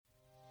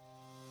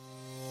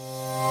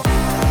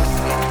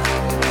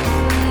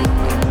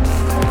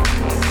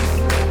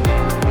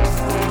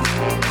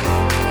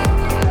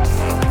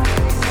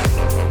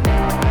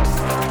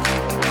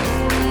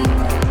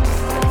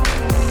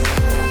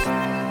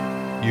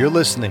You're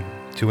listening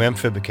to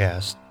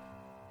Amphibicast.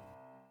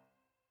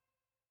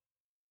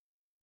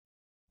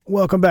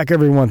 Welcome back,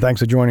 everyone.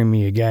 Thanks for joining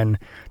me again.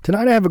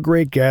 Tonight I have a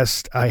great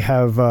guest. I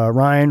have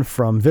Ryan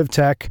from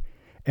VivTech,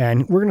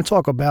 and we're going to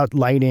talk about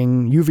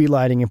lighting, UV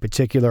lighting in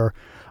particular.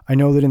 I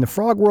know that in the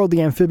frog world,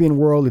 the amphibian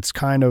world, it's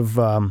kind of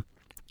a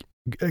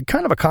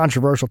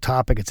controversial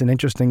topic. It's an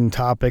interesting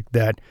topic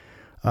that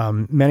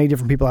many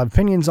different people have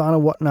opinions on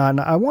and whatnot.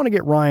 And I want to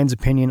get Ryan's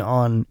opinion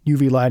on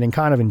UV lighting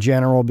kind of in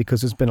general,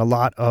 because there's been a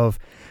lot of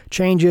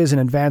changes and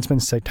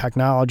advancements to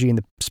technology,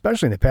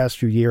 especially in the past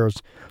few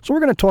years. So we're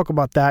going to talk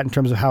about that in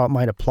terms of how it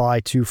might apply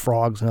to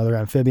frogs and other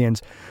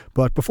amphibians.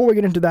 But before we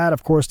get into that,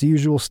 of course, the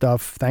usual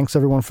stuff. Thanks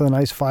everyone for the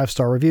nice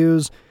 5-star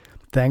reviews.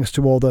 Thanks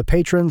to all the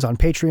patrons on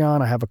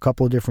Patreon. I have a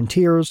couple of different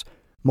tiers.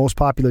 Most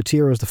popular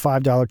tier is the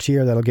 $5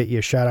 tier. That'll get you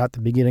a shout out at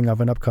the beginning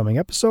of an upcoming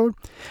episode.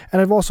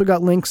 And I've also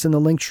got links in the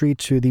link tree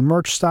to the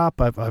merch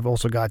stop. I've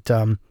also got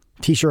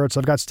t-shirts.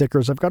 I've got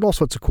stickers. I've got all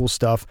sorts of cool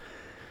stuff.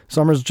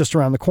 Summer's just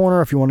around the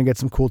corner. If you want to get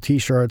some cool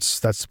t-shirts,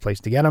 that's the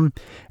place to get them.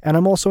 And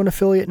I'm also an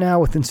affiliate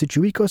now with In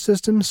Situ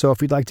Ecosystem. So if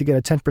you'd like to get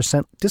a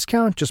 10%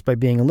 discount just by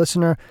being a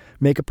listener,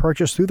 make a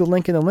purchase through the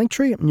link in the link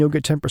tree, and you'll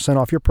get 10%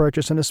 off your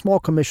purchase. And a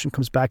small commission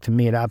comes back to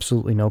me at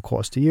absolutely no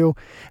cost to you.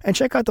 And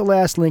check out the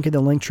last link in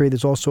the link tree.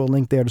 There's also a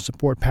link there to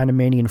support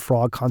Panamanian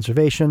frog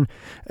conservation.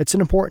 It's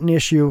an important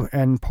issue,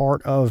 and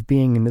part of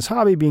being in this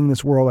hobby, being in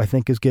this world, I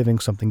think is giving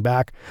something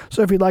back.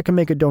 So if you'd like to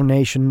make a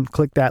donation,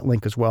 click that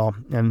link as well.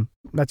 And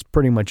that's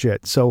pretty much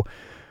it. So,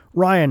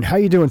 Ryan, how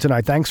you doing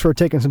tonight? Thanks for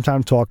taking some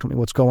time to talk to me.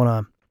 What's going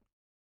on?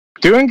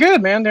 Doing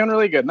good, man. Doing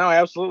really good. No,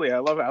 absolutely. I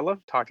love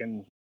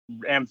talking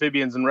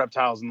amphibians and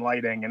reptiles and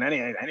lighting and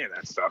any of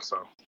that stuff.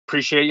 So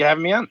appreciate you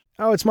having me on.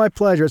 Oh, it's my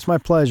pleasure. It's my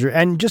pleasure.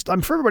 And just for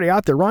everybody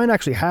out there, Ryan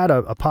actually had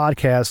a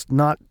podcast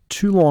not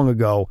too long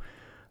ago.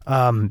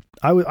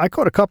 I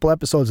caught a couple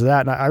episodes of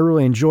that, and I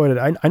really enjoyed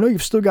it. I know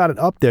you've still got it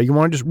up there. You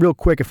want to just real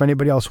quick, if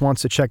anybody else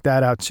wants to check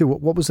that out too.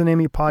 What was the name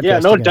of your podcast? Yeah,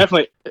 no, again?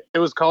 definitely. It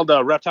was called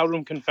Reptile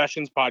Room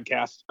Confessions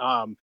Podcast.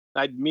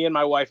 Me and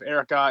my wife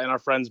Erica and our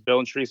friends Bill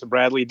and Teresa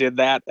Bradley did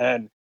that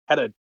and had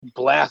a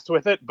blast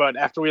with it. But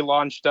after we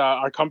launched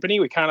our company,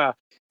 we kind of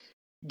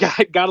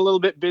got a little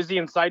bit busy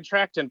and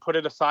sidetracked and put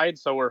it aside.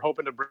 So we're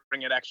hoping to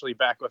bring it actually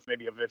back with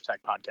maybe a VivTech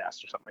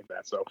podcast or something like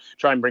that. So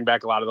try and bring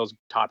back a lot of those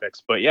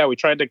topics. But yeah, we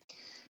tried to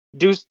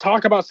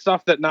talk about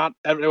stuff that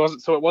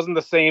it wasn't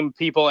the same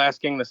people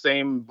asking the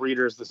same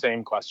breeders the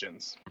same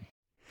questions.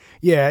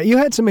 Yeah, you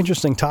had some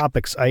interesting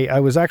topics. I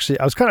was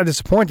kind of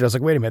disappointed. I was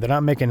like, wait a minute, they're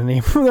not making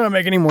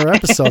any more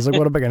episodes. Like,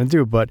 what am I going to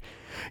do? But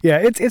yeah,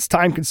 it's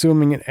time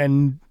consuming.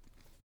 And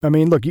I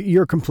mean, look,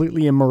 you're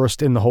completely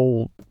immersed in the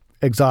whole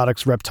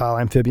exotics, reptile,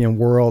 amphibian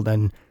world.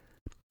 And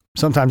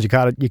sometimes you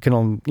can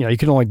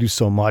only do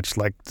so much.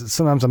 Like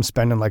sometimes I'm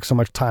spending like so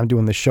much time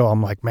doing the show.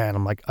 I'm like,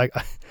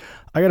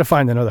 I got to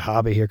find another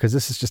hobby here, because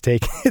this is just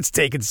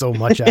taking so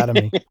much out of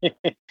me.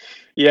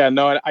 Yeah,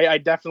 no,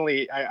 I've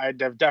definitely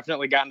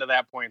gotten to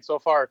that point so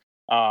far.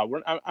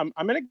 I'm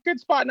in a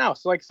good spot now.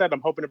 So like I said, I'm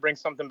hoping to bring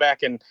something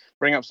back and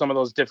bring up some of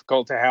those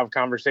difficult to have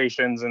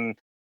conversations and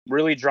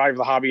really drive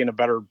the hobby in a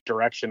better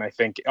direction, I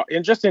think,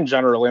 and just in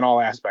general, in all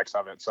aspects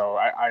of it. So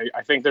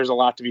I think there's a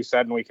lot to be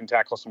said, and we can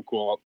tackle some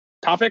cool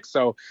topics.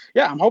 So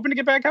yeah, I'm hoping to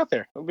get back out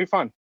there. It'll be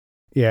fun.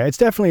 Yeah, it's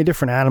definitely a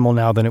different animal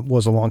now than it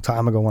was a long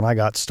time ago when I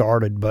got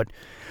started. But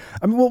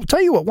I mean, well,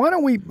 tell you what,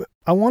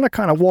 I want to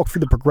kind of walk through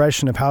the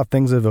progression of how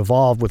things have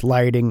evolved with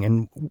lighting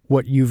and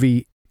what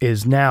UV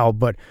is now.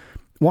 But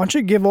why don't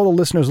you give all the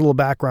listeners a little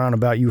background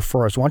about you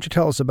first? Why don't you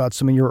tell us about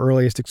some of your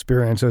earliest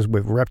experiences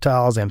with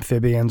reptiles,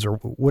 amphibians, or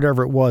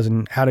whatever it was,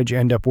 and how did you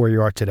end up where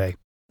you are today?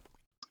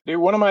 Dude,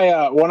 one of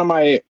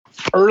my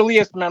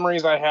earliest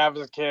memories I have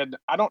as a kid,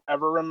 I don't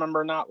ever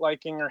remember not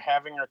liking or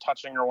having or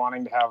touching or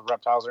wanting to have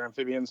reptiles or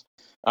amphibians.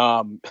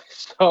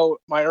 So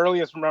my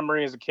earliest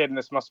memory as a kid, and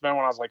this must have been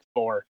when I was like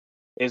 4,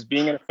 is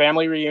being at a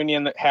family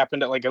reunion that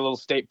happened at like a little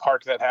state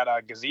park that had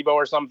a gazebo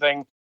or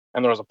something,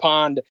 and there was a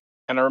pond.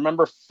 And I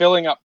remember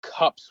filling up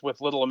cups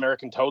with little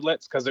American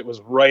toadlets because it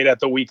was right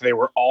at the week they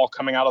were all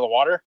coming out of the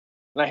water.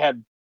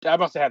 And I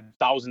must have had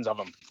thousands of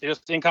them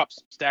just in cups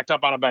stacked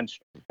up on a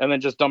bench, and then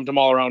just dumped them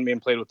all around me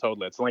and played with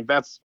toadlets. And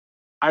like,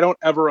 I don't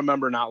ever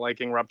remember not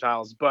liking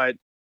reptiles. But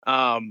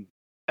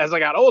as I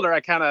got older,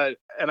 I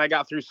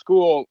got through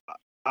school,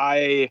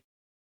 I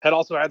had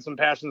also had some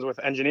passions with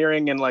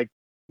engineering and like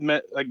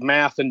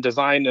math and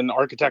design and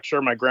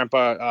architecture. My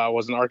grandpa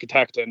was an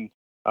architect and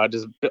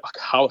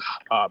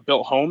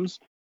built homes.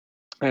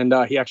 And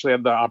he actually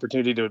had the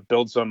opportunity to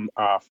build some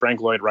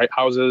Frank Lloyd Wright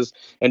houses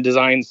and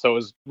designs. So it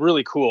was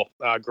really cool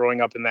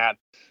growing up in that.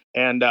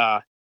 And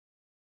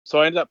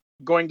so I ended up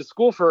going to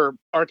school for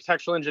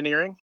architectural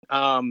engineering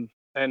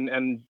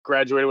and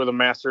graduated with a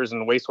master's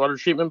in wastewater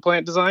treatment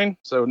plant design.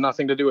 So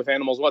nothing to do with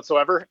animals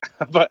whatsoever.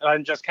 But I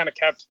just kind of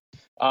kept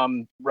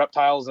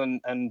reptiles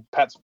and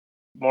pets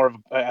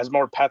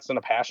more pets than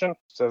a passion.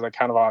 So it's like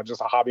kind of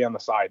just a hobby on the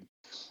side.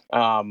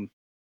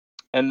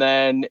 And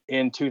then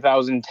in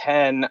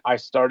 2010, I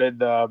started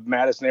the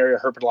Madison Area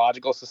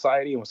Herpetological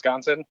Society in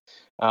Wisconsin.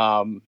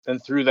 And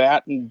through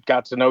that, and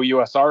got to know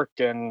USARK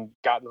and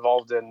got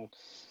involved in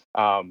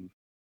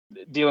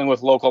dealing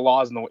with local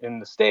laws in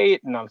the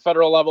state and on the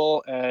federal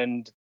level.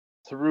 And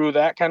through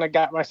that, kind of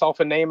got myself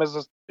a name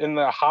in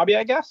the hobby,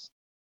 I guess.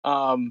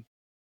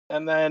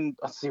 And then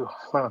let's see,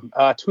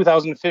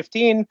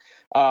 2015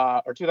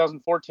 or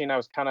 2014, I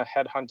was kind of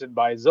headhunted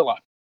by Zilla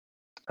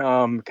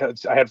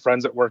because I had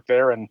friends that worked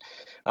there, and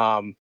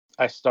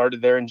I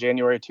started there in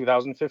January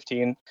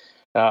 2015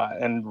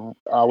 and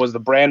was the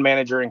brand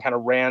manager and kind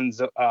of ran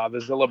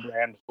the Zilla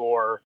brand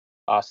for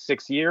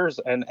 6 years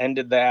and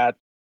ended that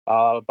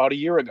about a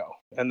year ago.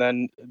 And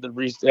then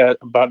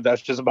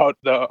that's just about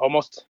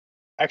almost.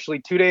 Actually,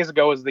 2 days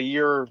ago is the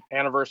year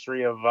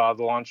anniversary of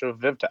the launch of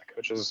VivTech,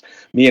 which is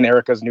me and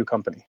Erica's new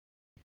company.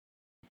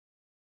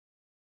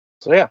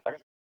 So yeah,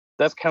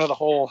 that's kind of the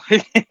whole.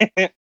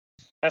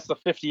 That's the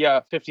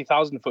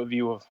 50,000 foot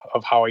view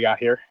of how I got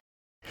here.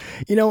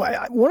 You know,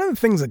 one of the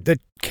things that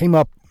came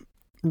up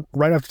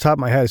right off the top of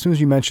my head as soon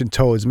as you mentioned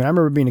toads. I mean, I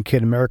remember being a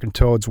kid. American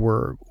toads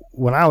were,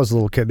 when I was a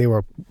little kid, they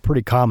were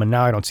pretty common.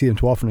 Now I don't see them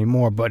too often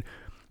anymore, but.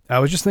 I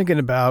was just thinking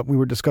about, we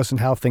were discussing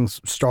how things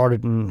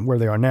started and where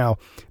they are now.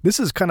 This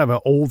is kind of an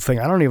old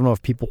thing. I don't even know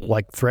if people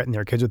like threaten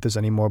their kids with this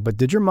anymore, but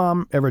did your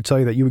mom ever tell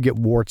you that you would get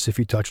warts if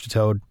you touched a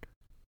toad?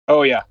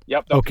 Oh, yeah.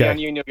 Yep. They'll okay. On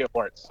you and you'll get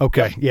warts.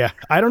 Okay. Yep. Yeah.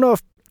 I don't know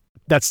if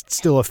that's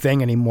still a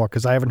thing anymore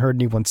because I haven't heard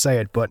anyone say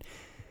it, but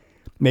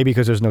maybe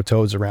because there's no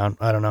toads around.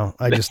 I don't know.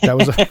 That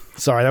was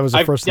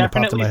the first thing that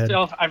popped in my head.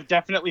 I've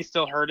definitely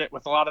still heard it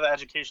with a lot of the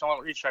educational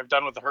outreach I've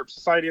done with the Herp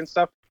Society and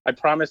stuff. I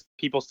promise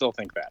people still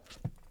think that.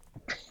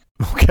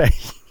 Okay.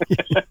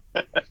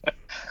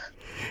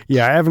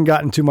 Yeah, I haven't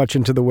gotten too much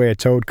into the way of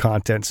toad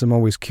content, so I'm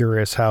always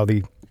curious how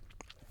the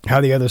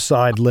other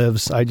side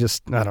lives. I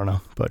don't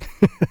know, but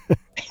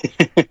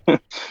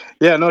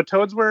yeah, no,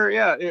 toads were,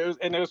 yeah, it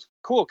was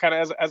cool kind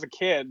of as a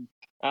kid.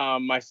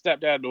 My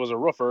stepdad was a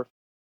roofer,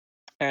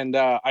 and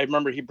I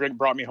remember he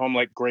brought me home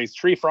like grazed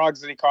tree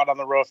frogs that he caught on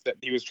the roof that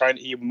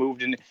he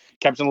moved and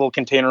kept in a little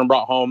container and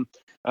brought home.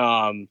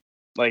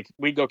 Like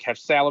we'd go catch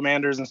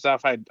salamanders and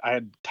stuff. I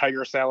had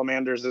tiger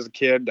salamanders as a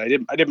kid. I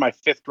did my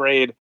 5th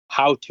grade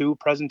how-to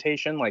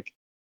presentation, like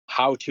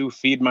how to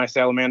feed my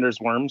salamanders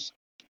worms.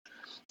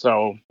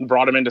 So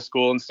brought them into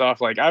school and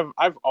stuff. Like I've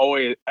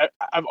always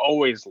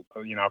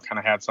kind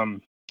of had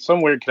some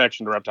weird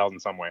connection to reptiles in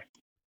some way.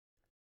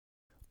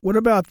 What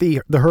about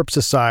the Herp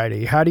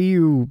Society? How do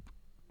you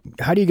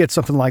get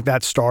something like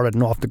that started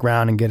and off the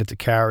ground and get it to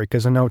carry?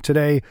 Because I know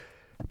today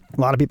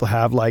a lot of people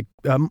have like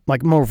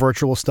more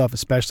virtual stuff,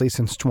 especially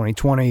since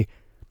 2020,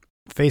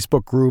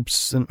 Facebook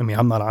groups. And I mean,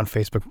 I'm not on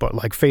Facebook, but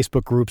like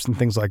Facebook groups and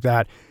things like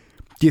that.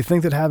 Do you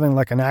think that having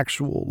like an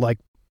actual like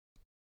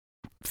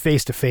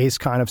face-to-face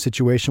kind of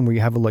situation where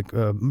you have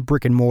a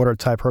brick and mortar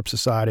type Herp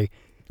Society,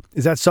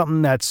 is that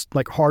something that's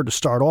like hard to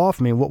start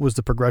off? I mean, what was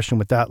the progression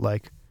with that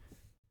like?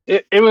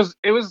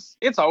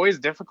 It's always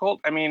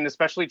difficult. I mean,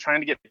 especially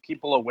trying to get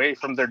people away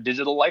from their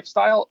digital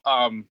lifestyle.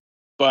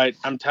 But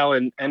I'm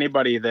telling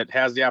anybody that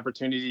has the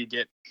opportunity to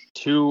get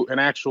to an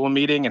actual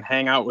meeting and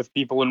hang out with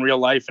people in real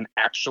life and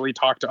actually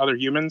talk to other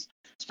humans,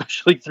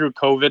 especially through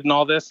COVID and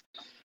all this,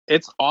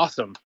 it's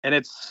awesome. And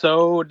it's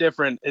so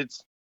different.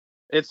 It's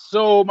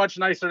so much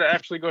nicer to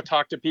actually go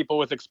talk to people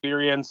with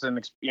experience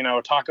and,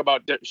 talk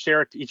about,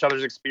 share each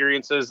other's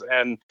experiences.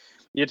 And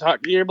you're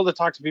able to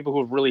talk to people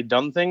who have really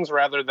done things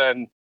rather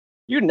than,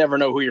 you never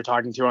know who you're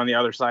talking to on the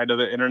other side of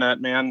the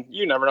internet, man.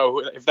 You never know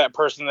if that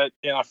person that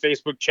in a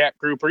Facebook chat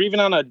group or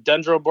even on a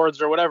Dendro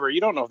boards or whatever, you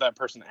don't know if that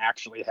person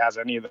actually has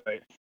any of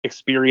the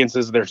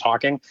experiences they're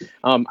talking.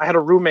 I had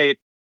a roommate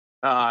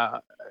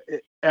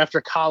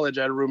after college.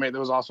 I had a roommate that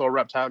was also a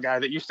reptile guy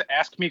that used to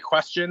ask me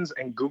questions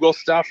and Google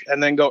stuff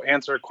and then go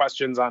answer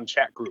questions on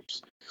chat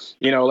groups.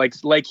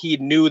 Like he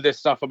knew this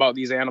stuff about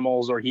these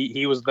animals, or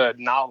he was the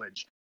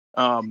knowledge.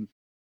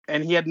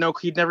 And he'd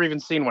never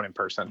even seen one in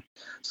person.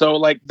 So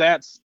like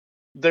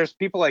there's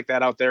people like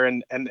that out there,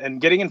 and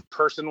getting in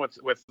person with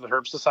the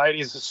Herp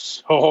Societies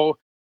is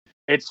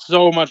it's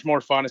so much more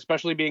fun,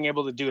 especially being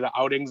able to do the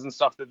outings and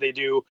stuff that they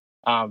do.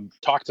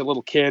 Talk to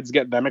little kids,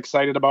 get them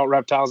excited about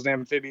reptiles and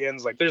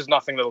amphibians. Like there's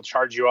nothing that'll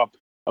charge you up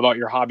about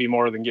your hobby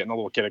more than getting a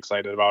little kid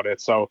excited about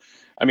it. So,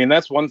 I mean,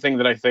 that's one thing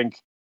that I think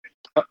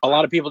a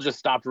lot of people just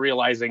stopped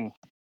realizing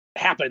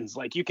happens.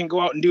 Like you can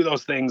go out and do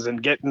those things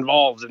and get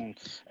involved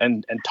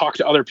and talk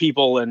to other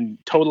people and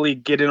totally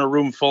get in a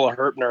room full of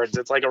herp nerds.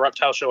 It's like a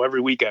reptile show every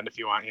weekend if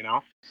you want,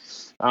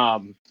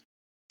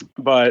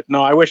 but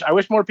no, I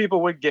wish more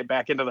people would get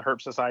back into the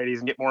Herp Societies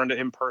and get more into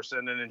in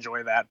person and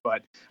enjoy that.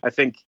 But I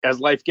think as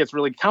life gets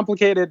really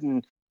complicated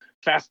and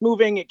fast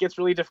moving, it gets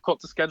really difficult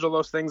to schedule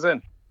those things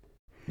in.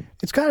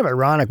 It's kind of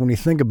ironic when you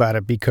think about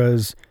it,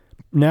 because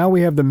now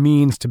we have the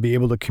means to be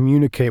able to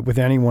communicate with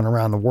anyone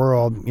around the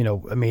world.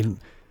 I mean,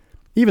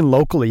 even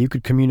locally, you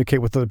could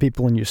communicate with other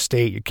people in your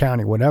state, your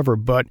county, whatever,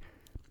 but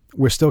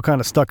we're still kind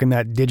of stuck in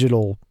that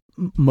digital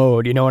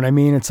mode. You know what I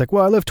mean? It's like,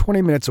 well, I live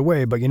 20 minutes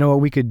away, but you know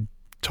what? We could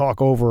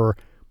talk over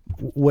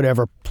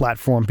whatever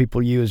platform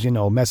people use,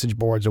 message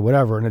boards or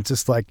whatever. And it's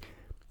just like,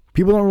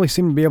 people don't really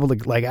seem to be able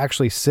to like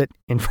actually sit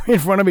in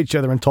front of each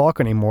other and talk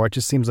anymore. It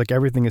just seems like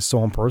everything is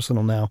so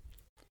impersonal now.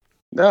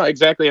 No,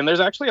 exactly. And there's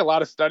actually a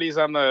lot of studies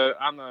on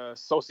the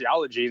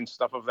sociology and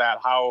stuff of that,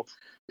 how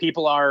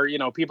people are,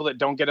 people that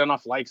don't get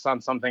enough likes on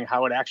something,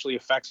 how it actually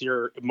affects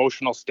your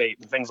emotional state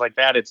and things like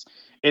that.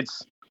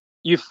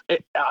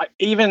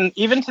 Even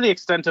to the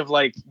extent of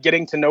like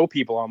getting to know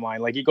people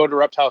online. Like you go to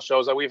reptile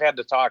shows. We've had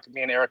to talk,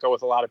 me and Erica,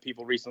 with a lot of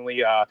people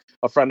recently. A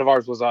friend of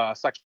ours was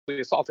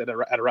sexually assaulted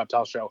at a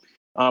reptile show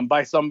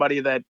by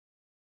somebody that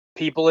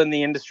people in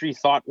the industry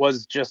thought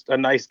was just a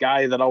nice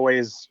guy that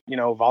always,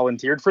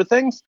 volunteered for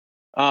things.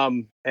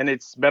 And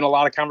it's been a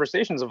lot of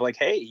conversations of like,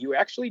 hey, you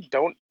actually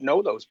don't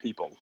know those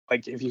people.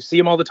 Like if you see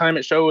them all the time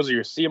at shows or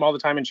you see them all the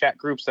time in chat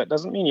groups, that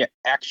doesn't mean you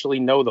actually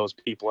know those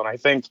people. And I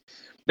think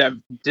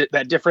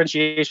that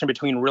differentiation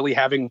between really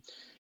having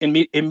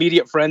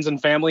immediate friends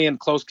and family and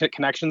close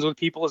connections with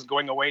people is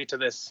going away to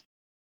this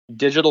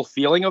digital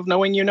feeling of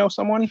knowing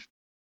someone.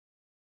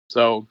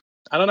 So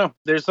I don't know.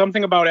 There's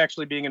something about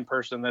actually being in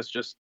person that's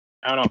just,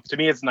 I don't know. To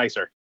me, it's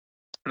nicer.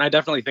 And I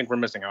definitely think we're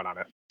missing out on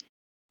it.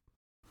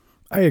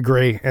 I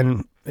agree,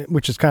 and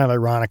which is kind of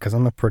ironic because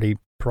I'm a pretty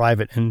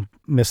private and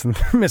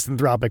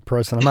misanthropic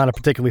person. I'm not a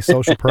particularly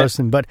social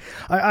person, but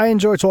I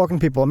enjoy talking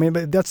to people. I mean,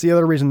 that's the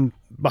other reason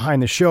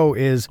behind the show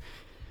is,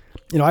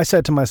 I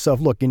said to myself,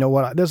 look, you know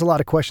what? There's a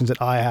lot of questions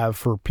that I have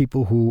for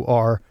people who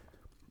are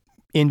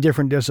in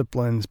different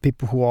disciplines,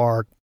 people who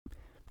are,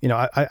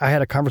 I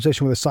had a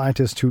conversation with a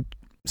scientist who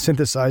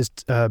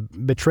synthesized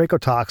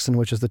batrachotoxin,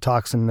 which is the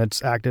toxin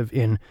that's active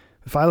in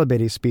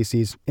Phyllobates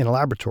species, in a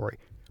laboratory.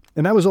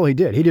 And that was all he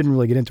did. He didn't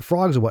really get into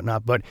frogs or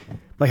whatnot, but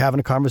like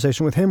having a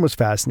conversation with him was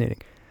fascinating.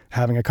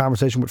 Having a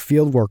conversation with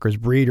field workers,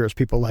 breeders,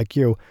 people like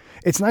you.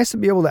 It's nice to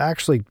be able to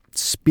actually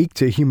speak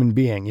to a human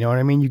being. You know what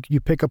I mean? You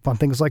pick up on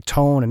things like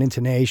tone and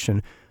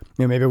intonation.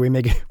 Maybe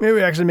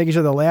we actually make each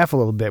other laugh a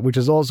little bit, which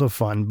is also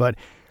fun. But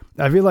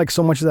I feel like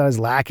so much of that is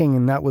lacking,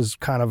 and that was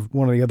kind of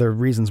one of the other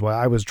reasons why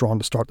I was drawn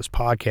to start this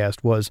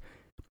podcast was,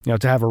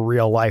 to have a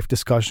real life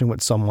discussion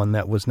with someone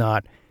that was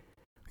not,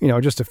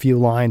 just a few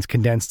lines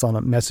condensed on a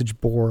message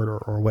board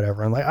or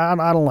whatever. And like,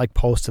 I don't like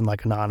posting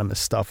like anonymous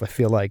stuff. I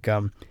feel like,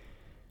 you're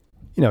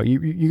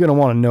going to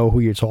want to know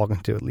who you're talking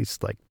to, at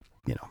least like,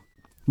 at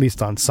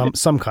least on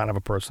some kind of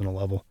a personal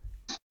level.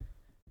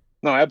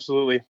 No,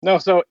 absolutely. No.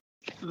 So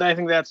I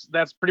think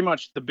that's pretty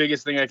much the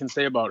biggest thing I can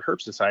say about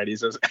herp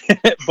societies is,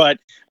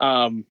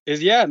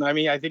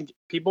 I think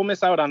people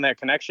miss out on that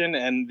connection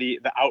and the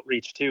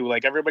outreach too.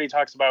 Like everybody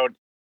talks about,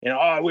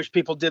 I wish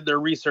people did their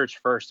research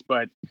first,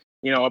 but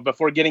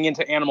before getting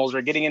into animals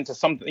or getting into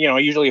something,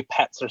 usually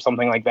pets or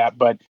something like that.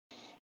 But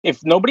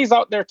if nobody's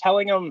out there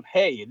telling them,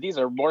 hey, these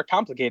are more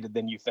complicated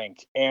than you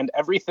think, and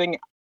everything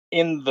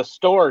in the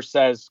store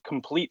says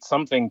complete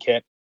something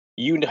kit,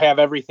 you have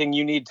everything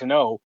you need to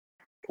know.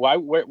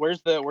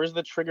 Where's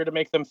the trigger to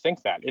make them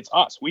think that? It's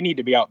us. We need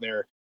to be out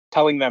there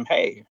telling them,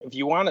 hey, if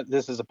you want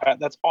this as a pet,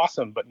 that's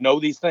awesome, but know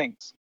these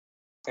things.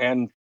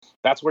 And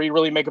that's where you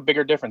really make a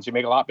bigger difference. You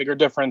make a lot bigger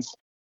difference,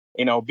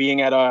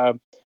 being at a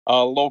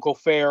local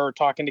fair or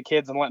talking to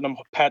kids and letting them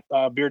pet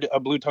a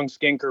blue-tongued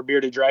skink or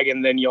bearded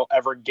dragon than you'll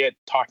ever get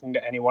talking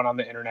to anyone on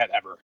the internet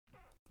ever.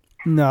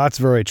 No, that's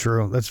very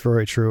true. That's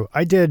very true.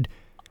 I did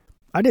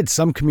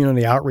some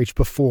community outreach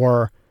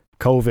before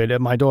COVID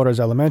at my daughter's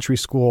elementary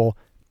school.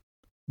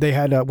 They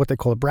had what they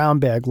call a brown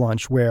bag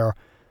lunch where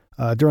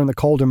during the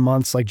colder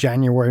months like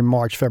January,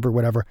 March, February,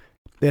 whatever,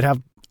 they'd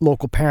have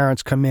local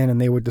parents come in and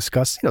they would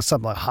discuss,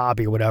 something like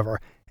hobby or whatever.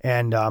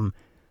 And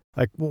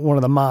like one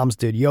of the moms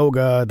did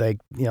yoga. They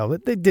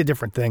did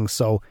different things.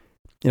 So,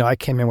 I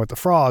came in with the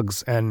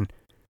frogs and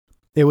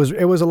it was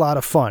a lot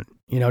of fun,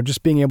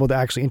 just being able to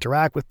actually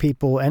interact with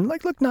people. And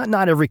like, look,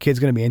 not every kid's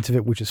going to be into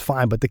it, which is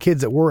fine. But the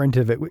kids that were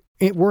into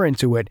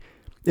it,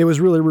 it was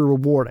really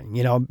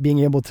rewarding, being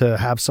able to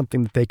have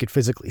something that they could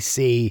physically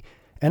see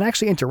and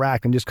actually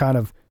interact and just kind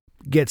of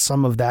get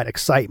some of that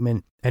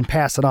excitement and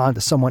pass it on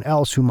to someone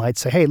else who might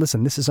say, hey,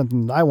 listen, this is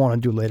something that I want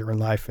to do later in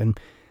life. And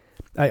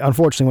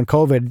unfortunately, when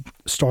COVID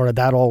started,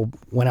 that all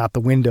went out the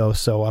window.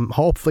 So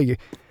hopefully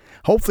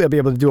I'll be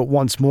able to do it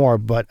once more,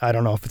 but I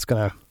don't know if it's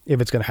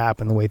gonna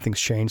happen the way things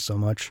change so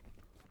much.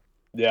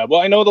 Yeah,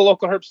 well, I know the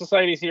local herp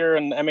societies here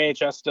and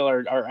MAHS still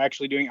are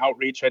actually doing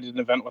outreach. I did an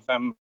event with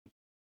them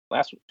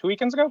 2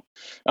 weekends ago.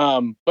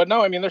 But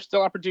no, I mean, there's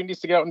still opportunities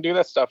to get out and do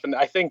that stuff. And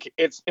I think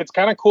it's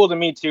kind of cool to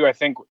me too. I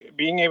think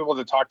being able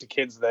to talk to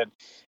kids that,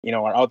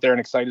 are out there and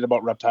excited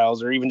about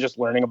reptiles or even just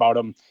learning about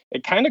them,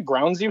 it kind of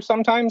grounds you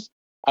sometimes.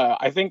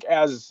 I think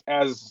as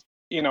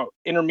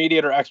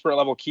intermediate or expert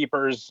level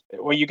keepers,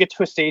 when you get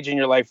to a stage in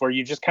your life where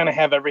you just kind of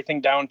have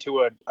everything down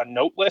to a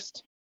note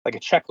list, like a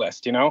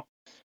checklist,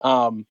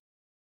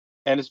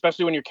 and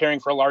especially when you're caring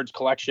for a large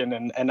collection.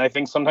 And I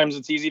think sometimes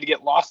it's easy to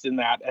get lost in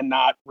that and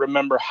not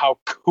remember how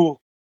cool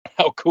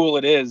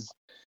it is,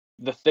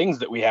 the things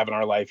that we have in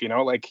our life,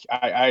 like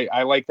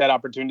I like that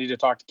opportunity to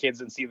talk to kids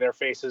and see their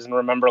faces and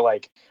remember,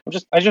 like,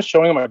 I just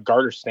showing them a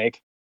garter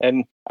snake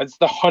and it's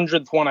the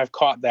 100th one I've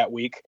caught that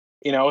week.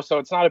 So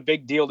it's not a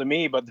big deal to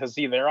me, but to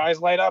see their eyes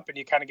light up and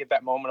you kind of get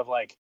that moment of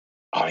like,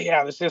 oh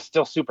yeah, this is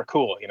still super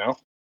cool.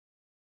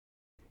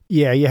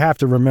 Yeah, you have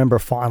to remember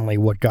fondly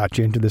what got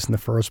you into this in the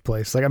first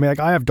place. Like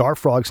I have dart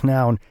frogs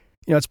now, and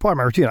it's part of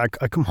my routine.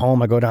 I come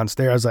home, I go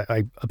downstairs,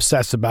 I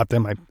obsess about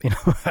them.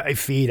 I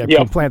feed, I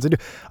put plants.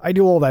 I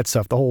do all that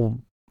stuff. The whole,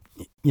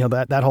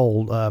 that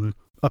whole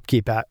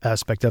upkeep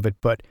aspect of it.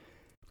 But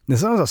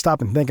as soon as I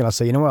stop and think, and I'll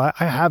say,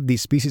 I have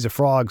these species of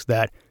frogs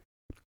that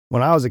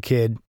when I was a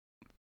kid,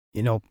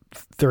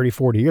 30,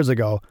 40 years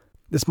ago,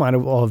 this might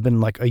have all have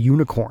been like a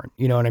unicorn.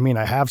 You know what I mean?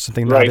 I have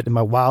something now that in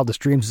my wildest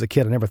dreams as a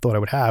kid, I never thought I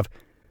would have.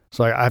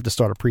 So I have to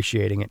start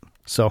appreciating it.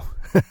 So,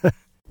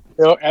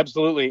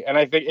 absolutely. And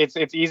I think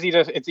it's easy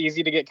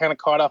to get kind of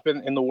caught up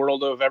in the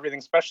world of everything,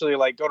 especially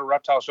like go to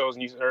reptile shows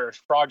or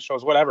frog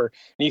shows, whatever.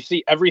 And you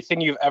see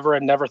everything you've ever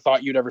and never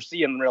thought you'd ever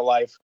see in real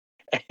life.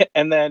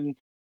 And then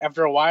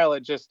after a while,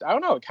 it just, I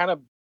don't know,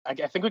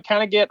 I think we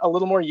kind of get a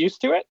little more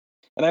used to it.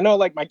 And I know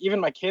like even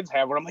my kids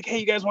have where I'm like, hey,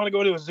 you guys want to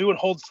go to a zoo and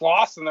hold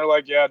sloths? And they're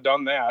like, yeah,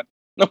 done that.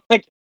 And I'm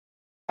like,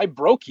 I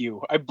broke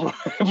you. I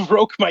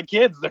broke my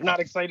kids. They're not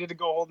excited to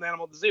go hold an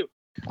animal at the zoo.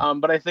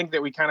 But I think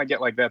that we kind of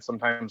get like that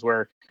sometimes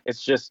where it's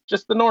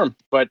just the norm.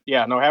 But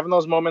yeah, no, having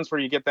those moments where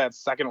you get that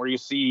second where you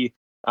see,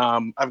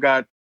 I've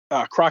got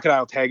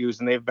crocodile tegus,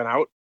 and they've been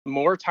out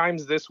more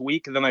times this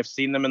week than I've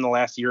seen them in the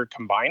last year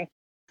combined.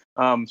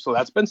 So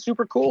that's been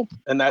super cool.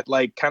 And that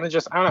like kind of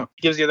just, I don't know,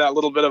 gives you that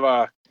little bit of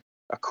a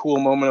cool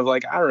moment of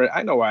like,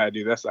 I know why I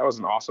do this. That was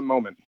an awesome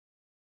moment.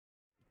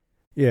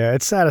 Yeah,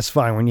 it's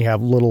satisfying when you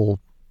have little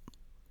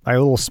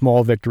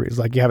small victories.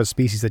 Like you have a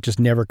species that just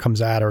never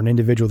comes out, or an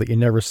individual that you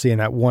never see. In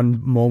that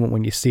one moment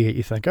when you see it,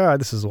 you think, oh,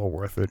 this is all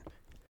worth it.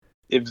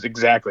 It's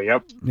exactly.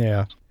 Yep.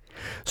 Yeah.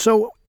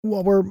 So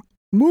while we're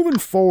moving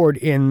forward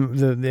in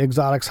the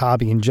exotics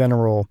hobby in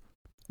general,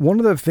 one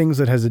of the things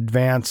that has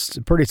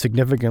advanced pretty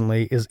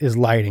significantly is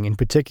lighting, in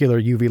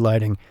particular UV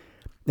lighting.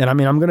 And I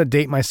mean, I'm going to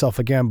date myself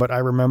again, but I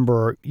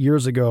remember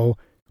years ago,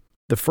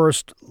 the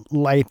first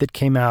light that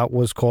came out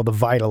was called the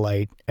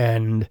Vitalite,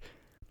 and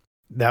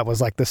that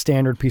was like the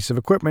standard piece of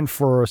equipment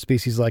for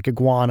species like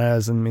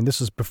iguanas. And I mean,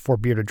 this is before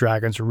bearded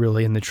dragons were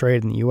really in the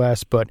trade in the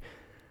U.S., but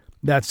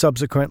that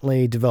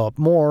subsequently developed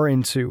more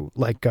into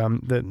like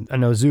I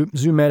know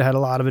Zoomed had a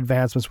lot of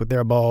advancements with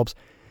their bulbs,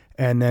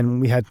 and then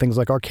we had things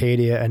like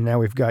Arcadia, and now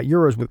we've got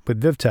Euros with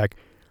VivTech.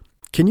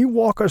 Can you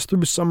walk us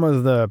through some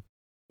of the,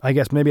 I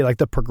guess maybe like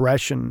the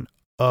progression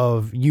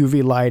of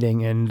UV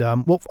lighting? And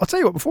well, I'll tell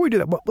you what, before we do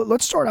that,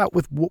 let's start out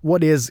with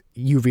what is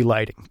UV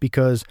lighting,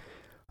 because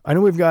I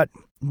know we've got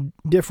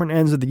different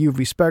ends of the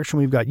UV spectrum.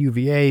 We've got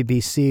UVA,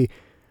 BC.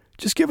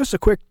 Just give us a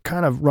quick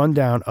kind of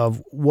rundown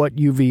of what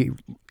UV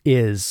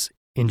is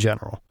in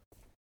general.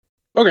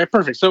 Okay,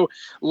 perfect. So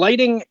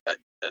lighting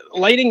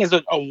is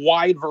a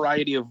wide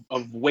variety of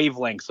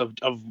wavelengths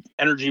of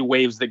energy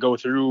waves that go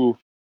through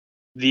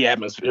the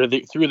atmosphere,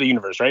 through the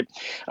universe, right?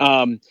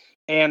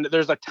 And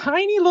there's a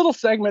tiny little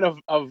segment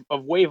of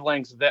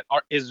wavelengths that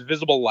is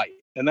visible light,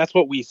 and that's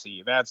what we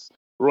see. That's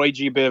Roy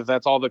G. Biv.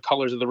 That's all the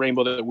colors of the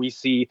rainbow that we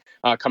see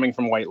coming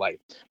from white light.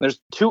 There's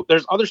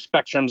other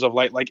spectrums of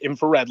light, like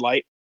infrared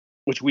light,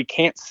 which we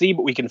can't see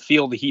but we can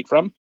feel the heat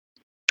from,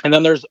 and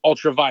then there's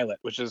ultraviolet,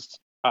 which is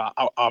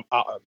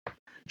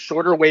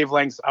shorter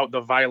wavelengths out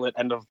the violet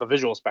end of the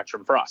visual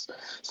spectrum for us.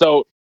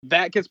 So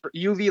that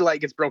UV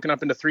light gets broken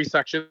up into three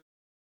sections.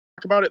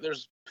 Talk about it.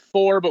 There's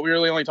four, but we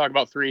really only talk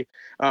about three: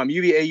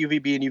 UVA,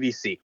 UVB, and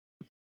UVC.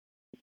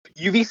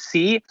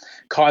 UVC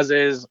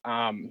causes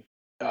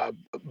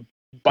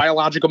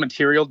biological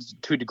materials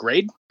to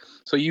degrade.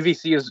 So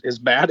UVC is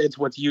bad. It's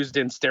what's used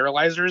in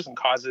sterilizers and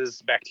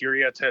causes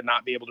bacteria to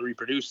not be able to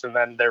reproduce, and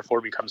then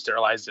therefore become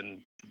sterilized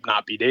and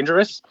not be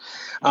dangerous.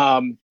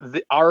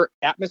 Our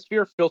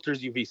atmosphere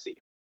filters UVC.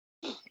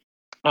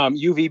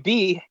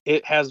 UVB,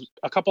 it has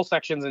a couple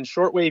sections, and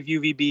shortwave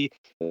UVB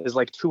is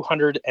like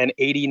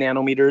 280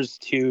 nanometers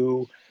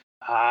to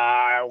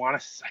I want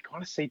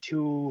to say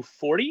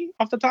 240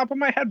 off the top of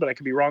my head, but I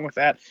could be wrong with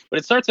that. But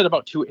it starts at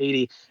about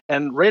 280,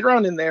 and right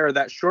around in there,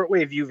 that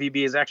shortwave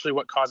UVB is actually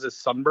what causes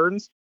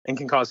sunburns and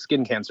can cause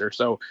skin cancer.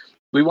 So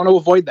we want to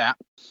avoid that.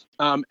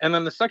 And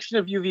then the section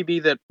of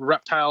UVB that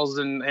reptiles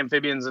and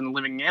amphibians and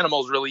living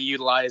animals really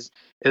utilize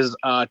is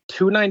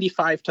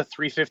 295 to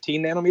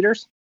 315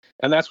 nanometers.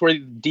 And that's where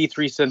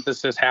D3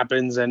 synthesis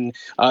happens, and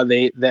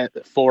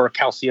for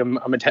calcium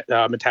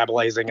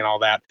metabolizing and all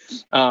that.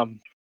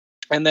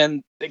 And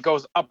then it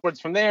goes upwards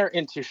from there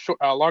into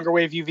longer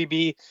wave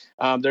UVB.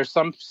 There's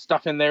some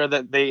stuff in there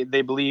that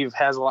they believe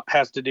has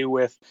to do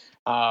with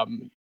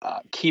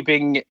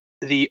keeping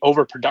the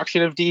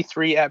overproduction of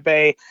D3 at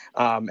bay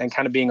and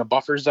kind of being a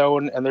buffer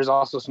zone. And there's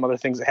also some other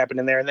things that happen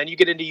in there. And then you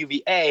get into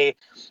UVA,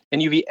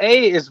 and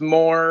UVA is,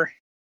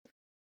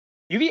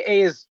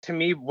 to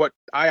me, what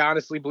I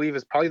honestly believe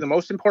is probably the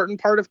most important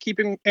part of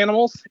keeping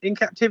animals in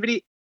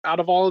captivity out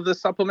of all of the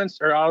supplements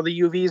or out of the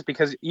UVs,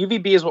 because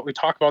UVB is what we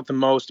talk about the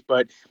most,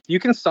 but you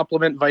can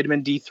supplement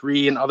vitamin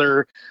D3 and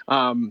other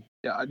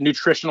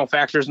nutritional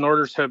factors in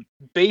order to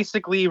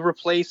basically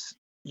replace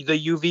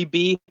the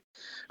UVB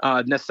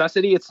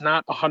Necessity, it's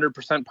not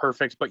 100%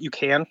 perfect, but you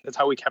can. That's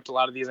how we kept a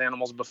lot of these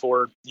animals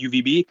before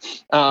UVB.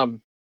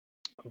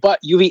 But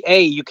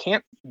UVA, you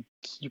can't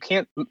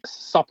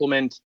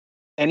supplement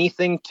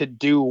anything to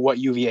do what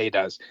UVA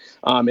does.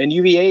 And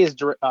UVA is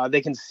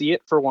they can see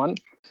it for one.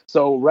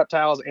 So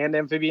reptiles and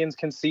amphibians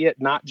can see it,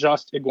 not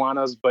just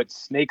iguanas, but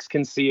snakes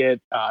can see it,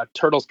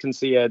 turtles can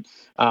see it.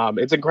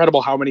 It's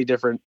incredible how many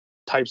different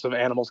types of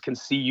animals can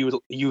see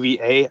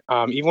UVA,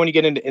 even when you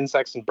get into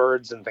insects and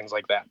birds and things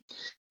like that.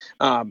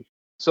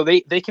 So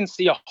they can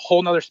see a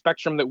whole nother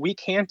spectrum that we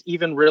can't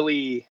even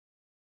really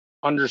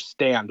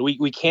understand.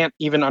 We can't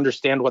even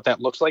understand what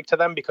that looks like to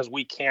them because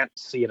we can't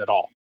see it at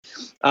all.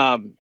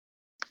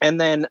 And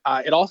then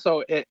it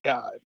also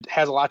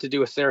has a lot to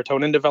do with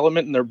serotonin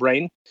development in their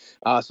brain.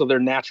 So their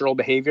natural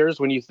behaviors,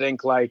 when you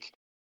think like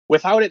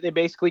without it, they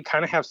basically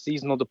kind of have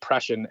seasonal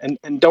depression.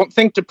 And don't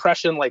think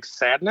depression like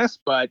sadness,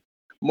 but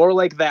more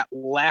like that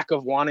lack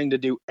of wanting to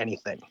do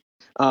anything.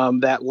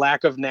 That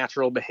lack of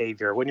natural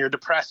behavior. When you're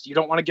depressed, you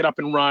don't want to get up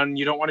and run.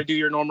 You don't want to do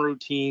your normal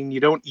routine. You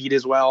don't eat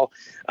as well.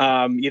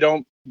 You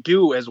don't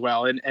do as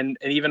well. And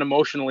even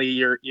emotionally,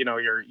 you're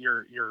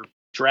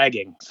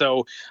dragging.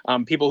 So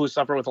people who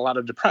suffer with a lot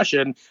of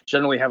depression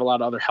generally have a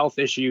lot of other health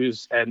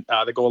issues and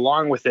that go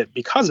along with it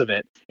because of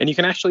it. And you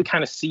can actually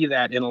kind of see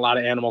that in a lot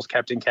of animals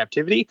kept in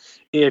captivity.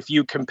 If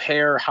you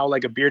compare how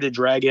like a bearded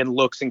dragon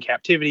looks in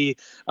captivity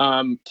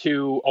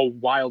to a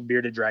wild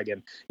bearded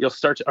dragon, you'll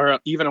start to, or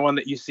even one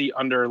that you see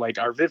under like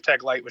our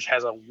VivTech light, which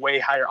has a way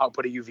higher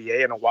output of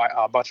UVA and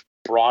a much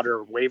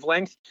broader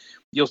wavelength,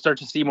 you'll start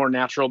to see more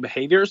natural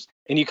behaviors,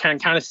 and you can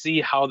kind of see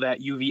how that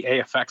UVA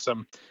affects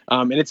them.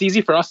 And it's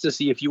easy for us to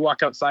see if you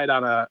walk outside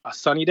on a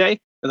sunny day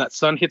and that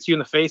sun hits you in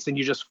the face and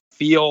you just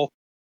feel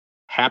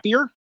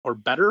happier or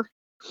better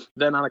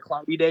than on a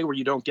cloudy day where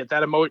you don't get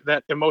that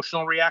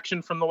emotional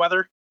reaction from the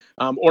weather.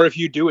 Or if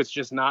you do, it's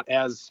just not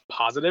as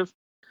positive.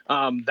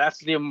 That's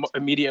the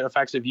immediate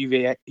effects of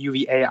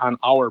UVA on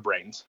our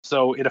brains.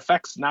 So it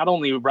affects not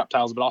only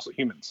reptiles, but also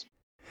humans.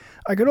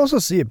 I could also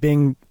see it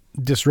being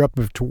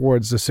disruptive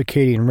towards the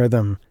circadian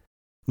rhythm.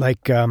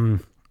 Like,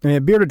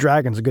 bearded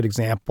dragon's a good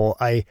example.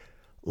 I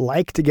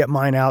like to get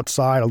mine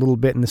outside a little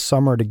bit in the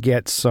summer to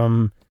get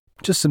some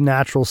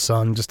natural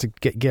sun, just to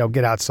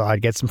get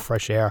outside, get some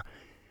fresh air.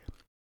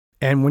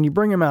 And when you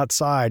bring him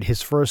outside,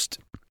 his first,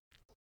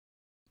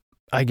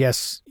 I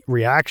guess,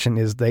 reaction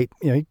is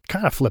he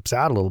kind of flips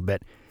out a little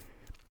bit.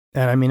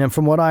 And I mean, and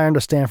from what I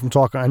understand from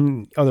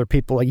talking to other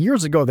people, like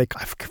years ago,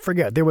 I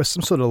forget, there was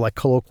some sort of like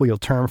colloquial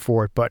term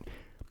for it, but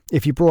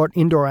if you brought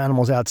indoor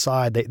animals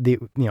outside, they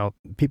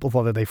people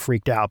thought that they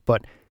freaked out.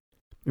 But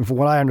from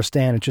what I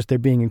understand, it's just they're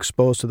being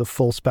exposed to the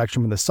full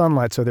spectrum of the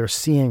sunlight, so they're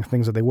seeing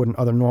things that they wouldn't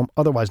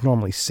otherwise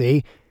normally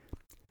see.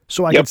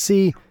 So I could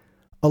see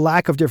a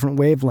lack of different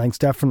wavelengths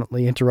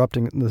definitely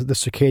interrupting the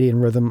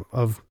circadian rhythm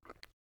of,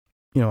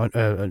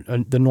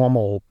 the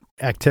normal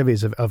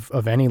activities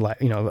of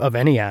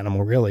any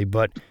animal really.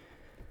 But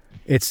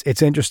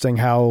it's interesting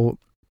how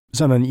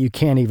something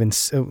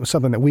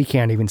that we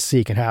can't even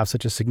see can have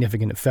such a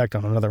significant effect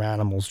on another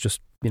animal's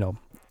just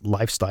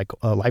life cycle.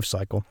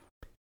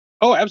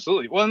 Oh,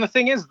 absolutely. Well, and the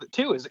thing is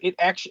too is it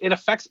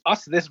affects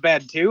us this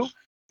bad too.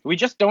 We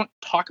just don't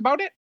talk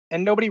about it,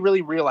 and nobody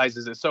really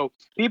realizes it. So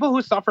people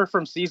who suffer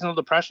from seasonal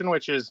depression,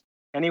 which is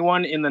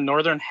anyone in the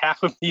northern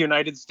half of the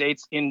United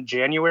States in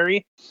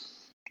January,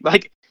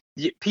 like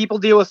people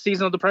deal with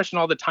seasonal depression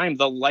all the time.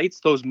 The lights,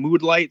 those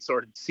mood lights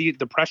or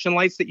depression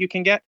lights that you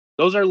can get,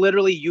 those are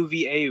literally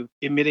UVA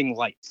emitting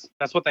lights.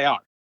 That's what they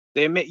are.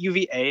 They emit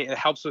UVA. It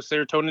helps with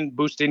serotonin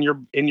boost in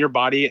your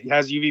body. It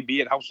has UVB.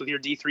 It helps with your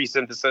D3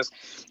 synthesis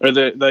or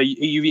the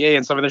UVA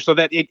and stuff in there, so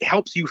that it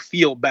helps you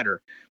feel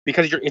better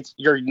because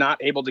you're not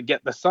able to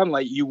get the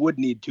sunlight you would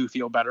need to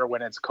feel better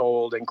when it's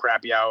cold and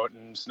crappy out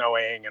and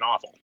snowing and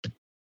awful.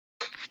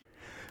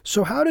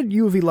 So how did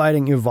UV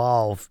lighting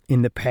evolve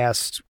in the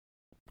past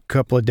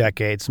couple of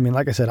decades? I mean,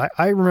 like I said,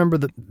 I remember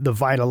the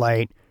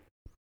Vitalite,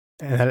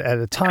 and at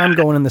a time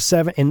going in this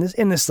like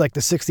the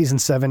 60s and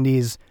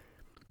 70s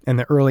and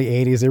the early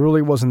 80s, there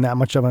really wasn't that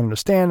much of an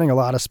understanding. A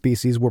lot of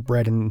species were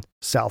bred in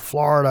South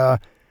Florida,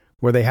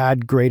 where they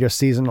had greater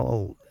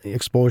seasonal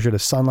exposure to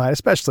sunlight,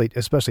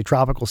 especially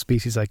tropical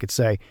species, I could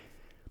say.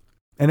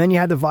 And then you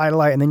had the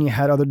Vitalite, and then you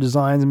had other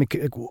designs. I mean,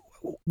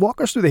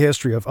 walk us through the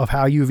history of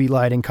how UV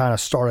lighting kind of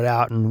started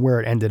out and where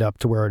it ended up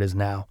to where it is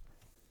now.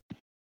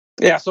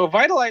 Yeah, so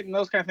Vitalite and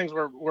those kind of things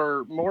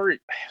were more, if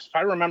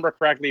I remember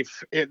correctly,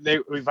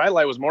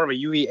 Vitalite was more of a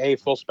UVA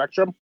full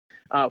spectrum,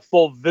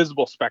 full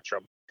visible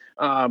spectrum.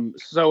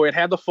 So it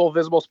had the full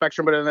visible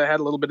spectrum, but it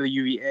had a little bit of the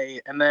UVA.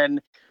 And then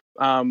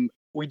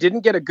we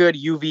didn't get a good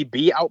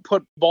UVB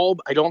output bulb,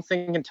 I don't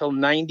think, until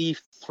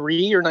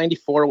 93 or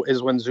 94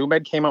 is when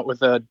Zoomed came out with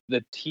the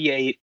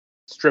T8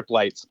 strip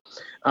lights.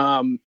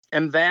 And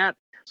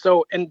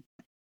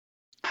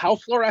how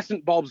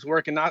fluorescent bulbs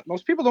work, and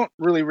most people don't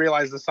really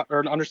realize this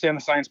or understand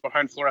the science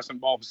behind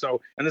fluorescent bulbs. So,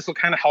 and this will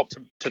kind of help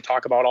to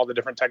talk about all the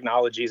different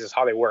technologies as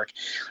how they work.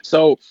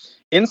 So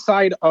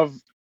inside of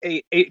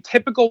a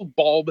typical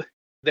bulb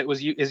that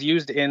is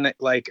used in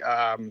like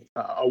a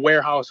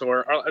warehouse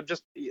or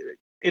just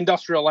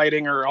industrial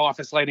lighting or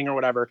office lighting or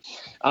whatever,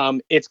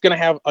 it's going to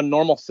have a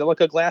normal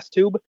silica glass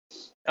tube,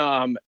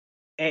 and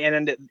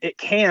it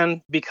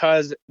can,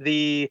 because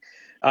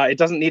it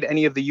doesn't need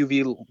any of the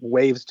UV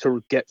waves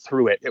to get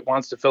through it. It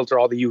wants to filter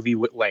all the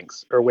UV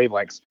lengths or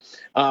wavelengths.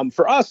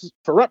 For us,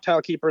 for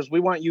reptile keepers, we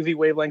want UV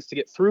wavelengths to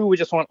get through. We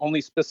just want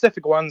only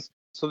specific ones,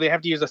 so they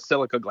have to use a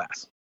silica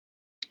glass.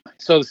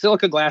 So the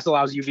silica glass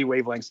allows UV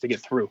wavelengths to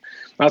get through.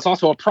 Now, it's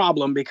also a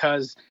problem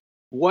because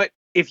what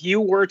if you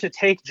were to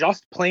take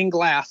just plain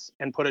glass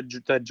and put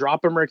a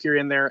drop of mercury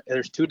in there,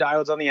 there's 2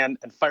 diodes on the end,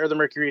 and fire the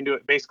mercury into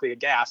it, basically a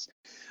gas,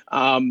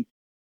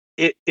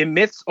 it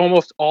emits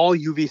almost all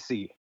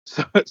UVC.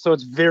 So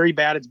it's very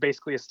bad. It's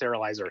basically a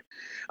sterilizer.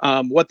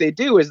 What they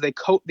do is they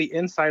coat the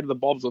inside of the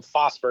bulbs with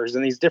phosphors,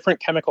 and these different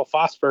chemical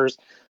phosphors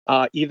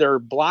either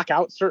block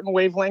out certain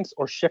wavelengths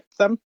or shift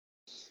them.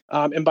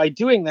 And by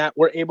doing that,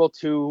 we're able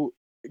to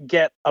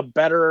get a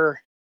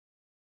better,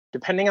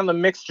 depending on the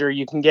mixture,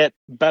 you can get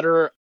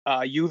better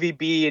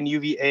UVB and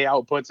UVA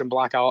outputs and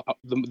block out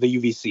the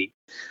UVC.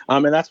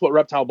 And that's what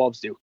reptile bulbs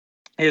do.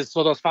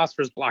 So those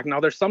phosphors block. Now,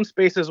 there's some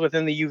spaces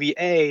within the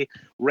UVA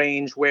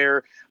range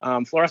where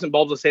fluorescent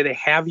bulbs will say they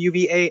have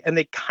UVA, and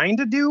they kind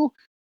of do,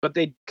 but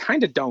they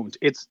kind of don't.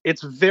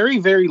 It's very,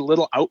 very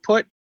little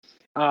output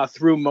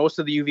through most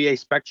of the UVA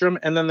spectrum.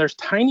 And then there's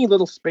tiny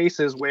little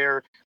spaces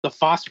where the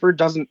phosphor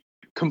doesn't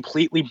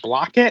completely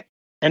block it,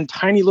 and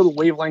tiny little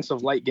wavelengths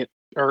of light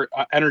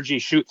energy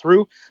shoot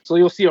through. So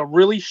you'll see a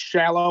really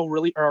shallow,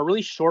 or a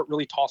really short,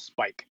 really tall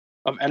spike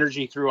of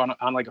energy through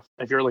on like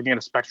if you're looking at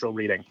a spectral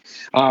reading.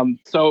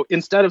 So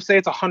instead of, say,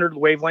 it's 100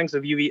 wavelengths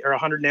of UV or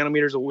 100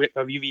 nanometers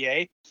of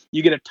UVA,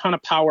 you get a ton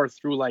of power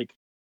through like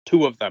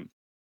 2 of them.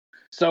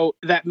 So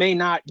that may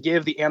not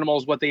give the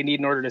animals what they need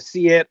in order to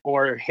see it,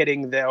 or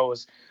hitting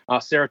those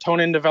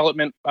serotonin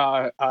development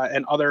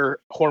and other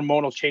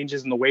hormonal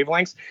changes in the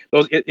wavelengths,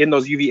 those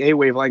UVA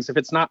wavelengths. If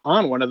it's not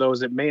on one of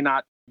those, it may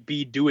not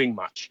be doing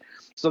much.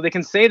 So they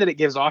can say that it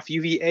gives off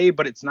UVA,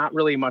 but it's not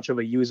really much of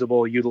a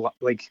usable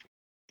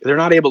they're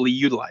not able to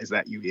utilize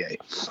that UVA.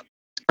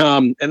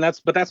 And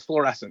that's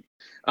fluorescent.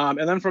 And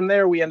then from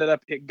there, we ended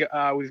up,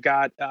 we've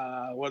got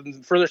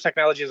further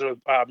technologies with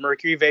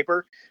mercury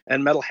vapor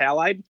and metal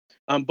halide.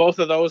 Both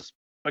of those,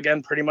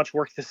 again, pretty much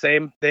work the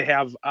same. They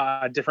have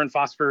different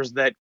phosphors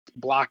that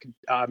block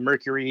a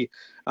mercury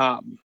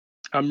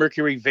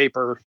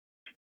vapor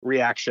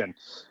reaction.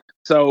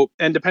 So,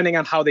 and depending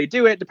on how they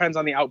do it, depends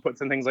on the outputs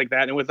and things like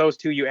that. And with those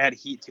 2, you add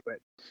heat to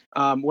it.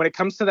 When it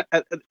comes to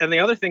and the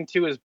other thing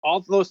too is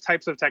all those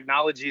types of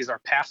technologies are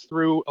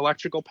pass-through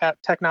electrical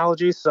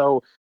technologies.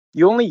 So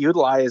you only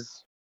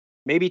utilize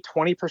maybe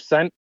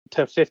 20%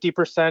 to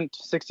 50%,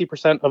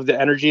 60% of the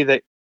energy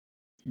that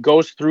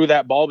goes through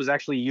that bulb is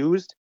actually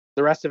used.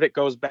 The rest of it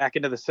goes back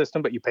into the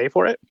system, but you pay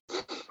for it.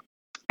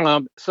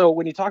 So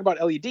when you talk about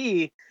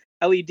LED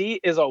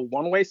is a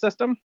one-way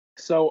system.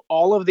 So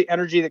all of the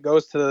energy that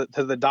goes to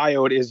the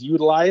diode is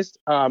utilized,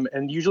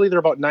 and usually they're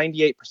about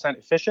 98%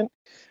 efficient.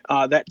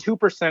 That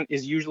 2%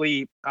 is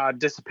usually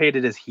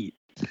dissipated as heat,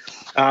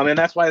 and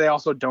that's why they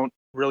also don't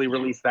really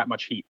release that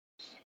much heat.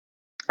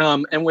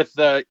 And with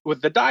the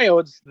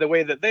diodes, the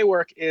way that they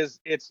work is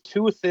it's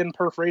 2 thin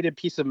perforated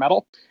pieces of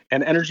metal,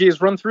 and energy is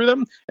run through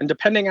them. And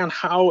depending on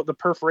how the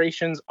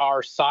perforations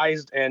are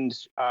sized and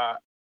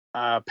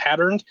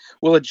patterned,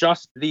 will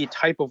adjust the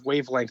type of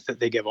wavelength that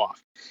they give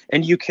off.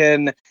 And you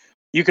can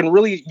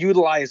really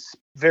utilize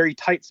very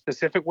tight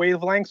specific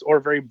wavelengths or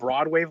very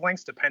broad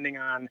wavelengths depending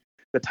on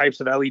the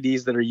types of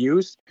LEDs that are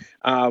used.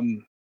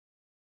 And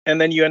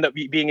then you end up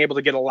being able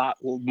to get a lot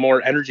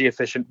more energy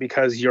efficient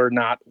because you're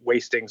not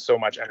wasting so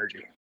much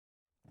energy.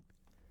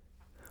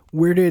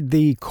 Where did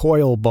the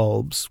coil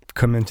bulbs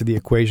come into the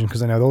equation?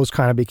 Because I know those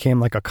kind of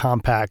became like a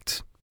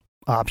compact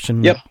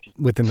option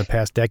within the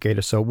past decade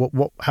or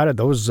so. How did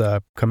those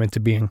come into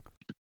being?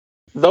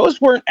 Those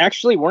weren't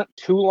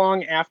too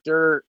long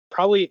after,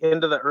 probably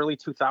into the early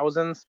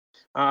 2000s.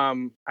 I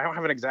don't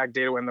have an exact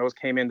date when those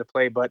came into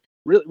play, but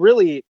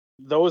really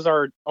those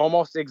are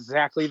almost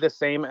exactly the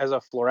same as a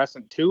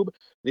fluorescent tube.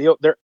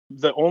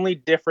 The only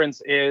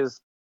difference is,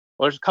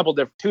 well,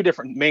 there's two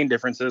different main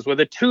differences. With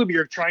a tube,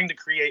 you're trying to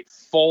create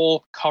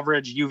full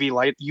coverage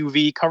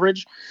UV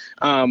coverage,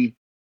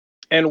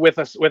 and with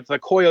the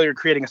coil, you're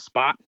creating a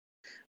spot.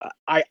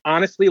 I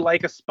honestly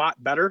like a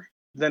spot better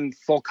than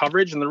full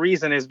coverage, and the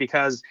reason is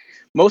because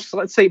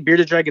let's say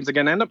bearded dragons,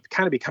 again, end up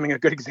kind of becoming a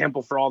good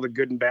example for all the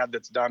good and bad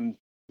that's done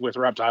with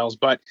reptiles.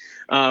 But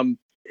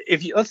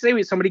let's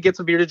say somebody gets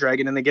a bearded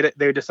dragon and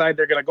they decide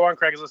they're going to go on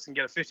Craigslist and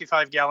get a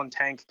 55-gallon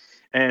tank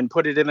and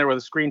put it in there with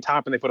a screen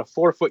top, and they put a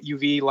 4-foot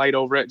UV light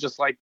over it, just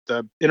like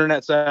the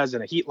internet says,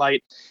 and a heat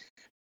light.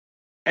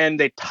 And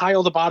they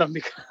tile the bottom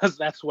because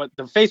that's what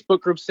the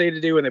Facebook groups say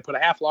to do, and they put a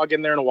half log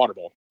in there in a water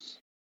bowl.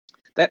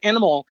 That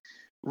animal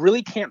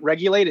really can't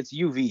regulate its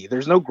UV.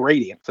 There's no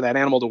gradient for that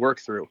animal to work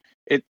through.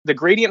 The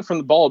gradient from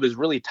the bulb is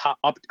really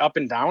up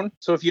and down.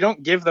 So if you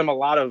don't give them a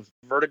lot of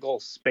vertical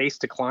space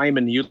to climb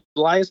and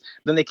utilize,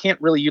 then they can't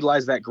really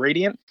utilize that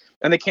gradient.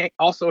 And they can't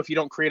also, if you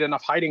don't create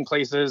enough hiding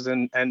places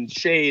and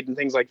shade and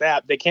things like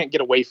that, they can't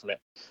get away from it.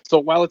 So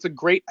while it's a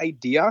great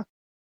idea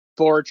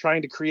for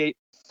trying to create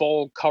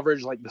full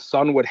coverage like the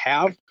sun would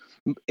have,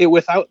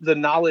 without the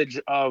knowledge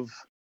of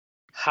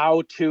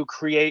how to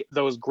create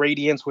those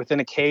gradients within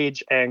a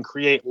cage and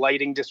create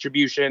lighting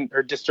distribution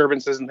or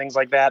disturbances and things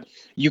like that,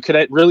 you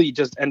could really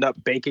just end up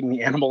baking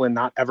the animal and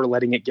not ever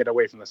letting it get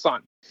away from the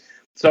sun.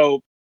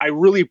 So I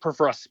really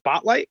prefer a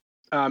spotlight.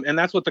 And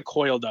that's what the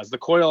coil does. The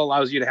coil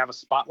allows you to have a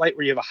spotlight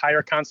where you have a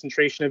higher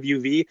concentration of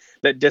UV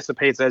that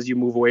dissipates as you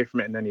move away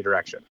from it in any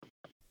direction.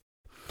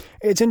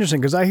 It's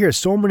interesting because I hear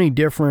so many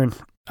different,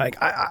 like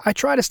I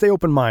try to stay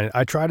open-minded.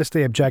 I try to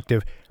stay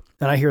objective,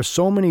 and I hear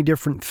so many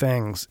different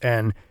things.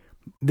 And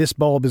this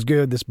bulb is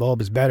good, this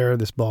bulb is better,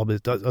 this bulb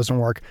doesn't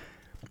work.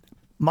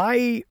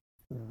 My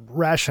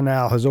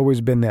rationale has always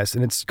been this,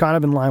 and it's kind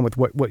of in line with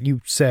what you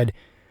said.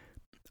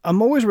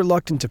 I'm always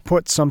reluctant to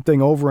put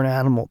something over an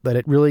animal that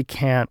it really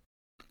can't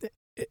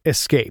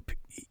escape.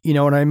 You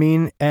know what I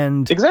mean?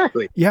 And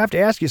exactly, you have to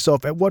ask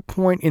yourself, at what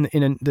point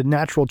in the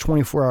natural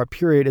 24-hour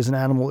period is an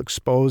animal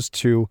exposed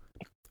to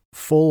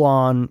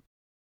full-on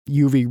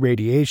UV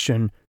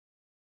radiation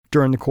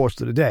during the course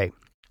of the day?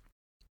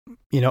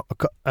 You know,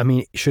 I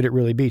mean, should it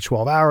really be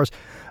 12 hours?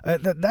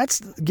 That's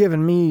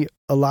given me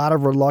a lot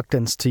of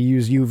reluctance to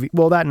use UV.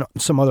 Well, that and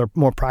some other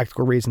more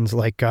practical reasons,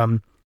 like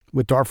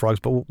with dart frogs,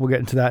 but we'll get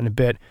into that in a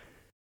bit.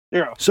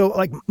 Yeah. So,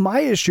 like, my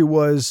issue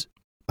was,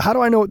 how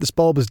do I know what this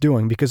bulb is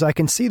doing? Because I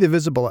can see the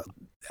visible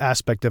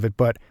aspect of it,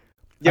 but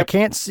yep.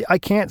 I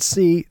can't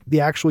see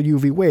the actual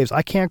UV waves.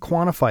 I can't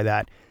quantify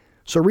that.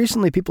 So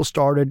recently, people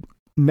started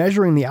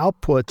measuring the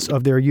outputs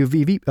of their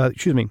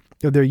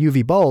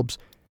UV bulbs.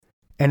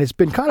 And it's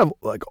been kind of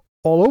like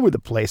all over the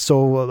place.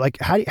 So like,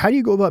 how do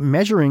you go about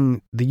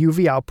measuring the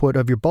UV output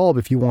of your bulb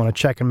if you want to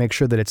check and make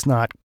sure that it's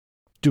not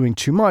doing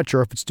too much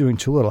or if it's doing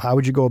too little? How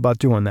would you go about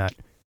doing that?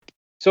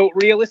 So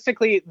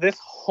realistically, this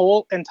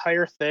whole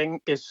entire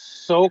thing is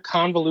so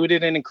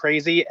convoluted and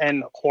crazy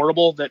and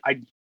horrible that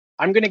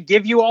I'm going to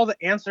give you all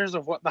the answers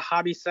of what the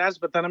hobby says,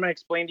 but then I'm going to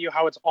explain to you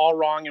how it's all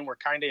wrong and we're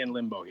kind of in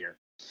limbo here.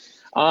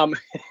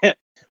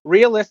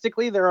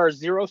 Realistically, there are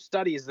zero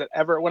studies that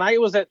ever, when I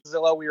was at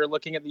Zillow, we were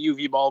looking at the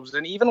UV bulbs,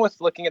 and even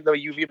with looking at the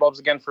UV bulbs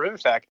again for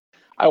VivTech,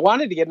 I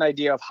wanted to get an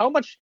idea of how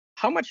much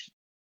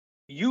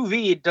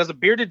UV does a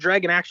bearded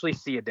dragon actually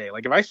see a day?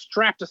 Like if I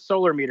strapped a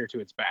solar meter to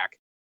its back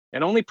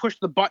and only pushed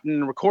the button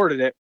and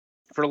recorded it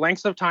for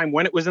lengths of time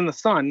when it was in the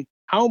sun,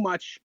 how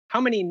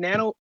many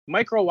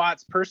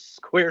microwatts per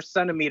square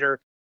centimeter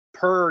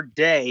per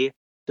day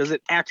does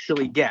it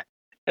actually get?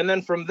 And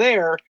then from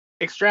there,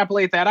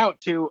 extrapolate that out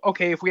to,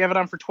 okay, if we have it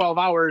on for 12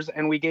 hours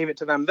and we gave it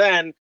to them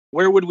then,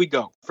 where would we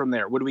go from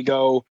there? Would we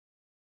go,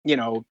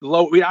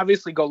 low? We'd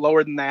obviously go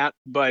lower than that,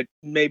 but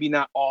maybe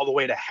not all the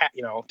way to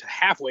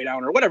halfway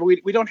down or whatever.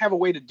 We don't have a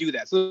way to do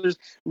that. So there's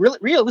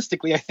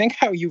realistically, I think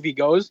how UV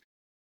goes,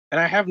 and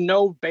I have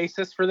no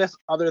basis for this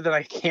other than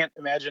I can't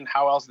imagine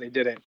how else they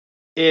did it,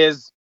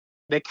 is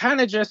they kind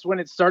of just, when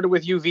it started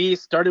with UV,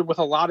 started with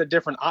a lot of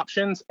different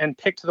options and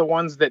picked the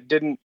ones that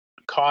didn't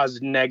cause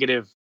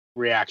negative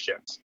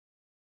reactions.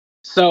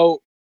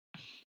 So,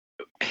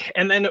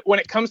 and then when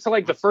it comes to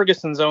like the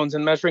Ferguson zones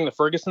and measuring the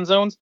Ferguson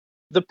zones,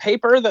 the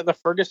paper that the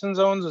Ferguson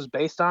zones is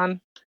based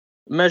on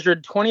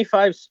measured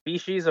 25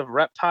 species of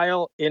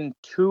reptile in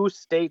 2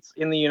 states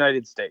in the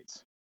United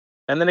States,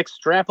 and then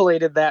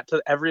extrapolated that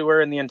to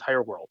everywhere in the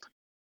entire world.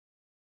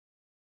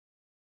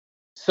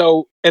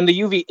 So, and the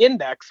UV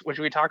index, which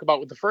we talk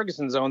about with the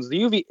Ferguson zones, the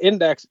UV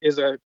index is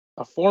a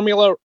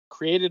formula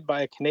created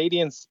by a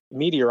Canadian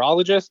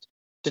meteorologist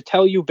to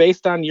tell you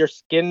based on your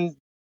skin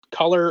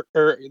color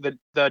or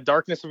the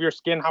darkness of your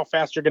skin, how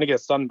fast you're going to get a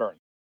sunburn.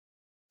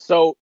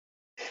 So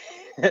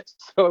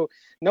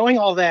knowing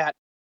all that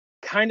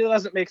kind of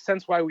doesn't make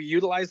sense why we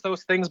utilize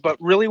those things. But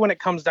really, when it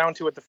comes down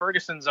to it, the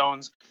Ferguson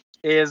zones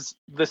is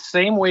the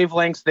same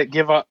wavelengths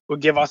that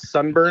would give us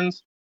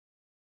sunburns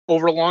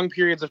over long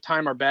periods of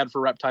time are bad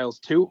for reptiles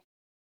too.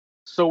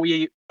 So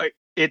we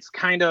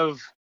kind of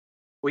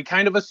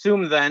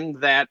assume then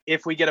that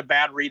if we get a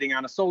bad reading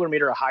on a solar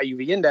meter, a high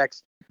UV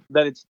index,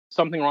 that it's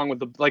something wrong with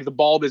the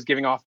bulb is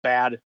giving off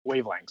bad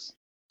wavelengths.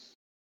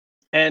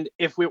 And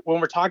when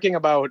we're talking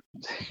about,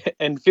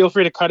 and feel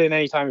free to cut in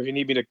anytime if you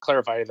need me to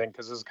clarify anything,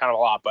 because this is kind of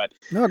a lot, but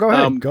no, go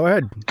ahead. Go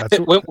ahead.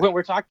 When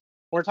we're talking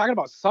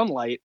about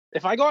sunlight,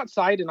 if I go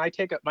outside and I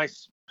take my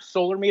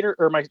solar meter,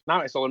 or not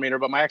my solar meter,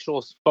 but my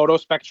actual photo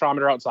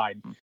spectrometer outside,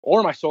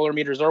 or my solar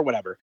meters or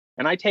whatever,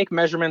 and I take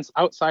measurements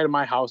outside of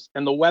my house,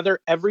 and the weather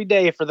every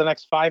day for the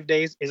next 5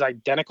 days is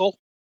identical,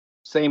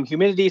 same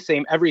humidity,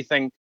 same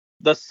everything,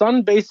 the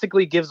sun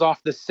basically gives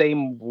off the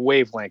same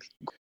wavelength.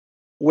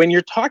 When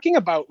you're talking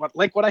about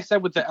what I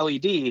said with the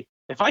LED,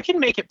 if I can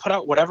make it put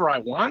out whatever I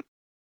want,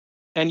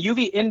 and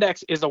UV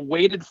index is a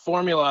weighted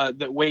formula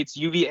that weights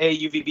UVA,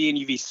 UVB, and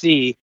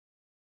UVC,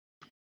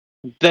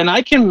 then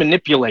I can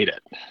manipulate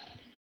it.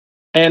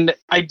 And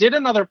I did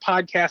another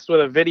podcast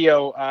with a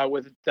video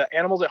with the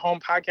Animals at Home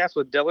podcast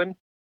with Dylan.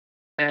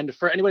 And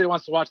for anybody who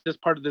wants to watch this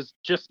part of this,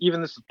 just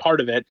even this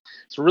part of it,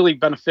 it's really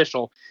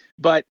beneficial.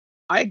 But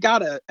I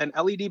got an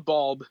LED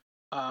bulb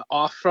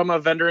off from a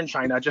vendor in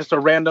China, just a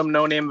random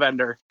no-name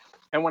vendor.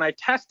 And when I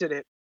tested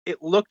it,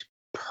 it looked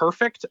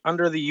perfect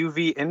under the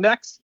UV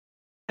index.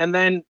 And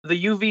then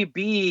the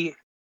UVB,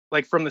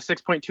 like from the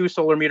 6.2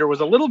 solar meter, was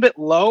a little bit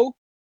low.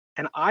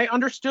 And I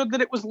understood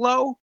that it was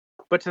low.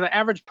 But to the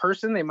average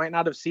person, they might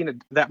not have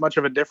seen that much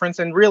of a difference.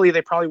 And really,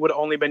 they probably would have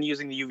only been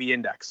using the UV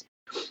index.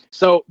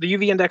 So the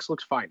UV index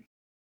looks fine.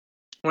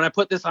 When I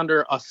put this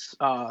under a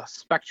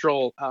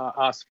spectral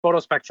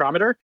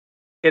photospectrometer,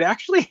 it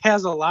actually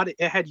has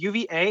it had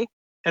UVA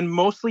and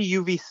mostly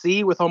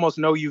UVC with almost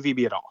no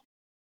UVB at all.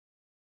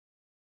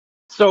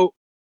 So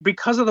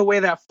because of the way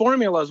that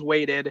formula is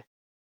weighted,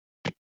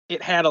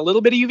 it had a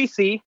little bit of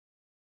UVC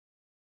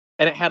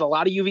and it had a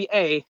lot of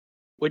UVA,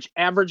 which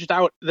averaged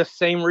out the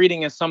same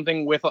reading as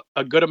something with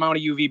a good amount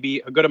of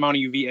UVB, a good amount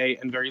of UVA,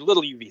 and very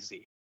little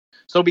UVC.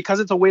 So because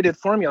it's a weighted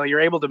formula,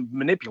 you're able to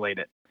manipulate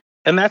it.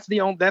 And that's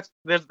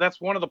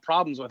one of the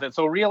problems with it.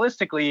 So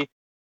realistically,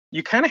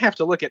 you kind of have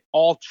to look at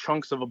all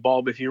chunks of a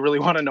bulb if you really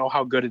want to know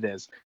how good it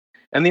is.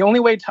 And the only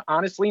way to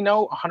honestly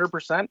know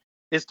 100%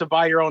 is to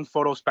buy your own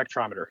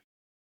photospectrometer.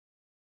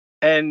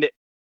 And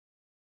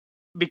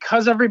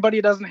because everybody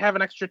doesn't have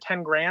an extra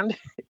 10 grand,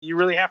 you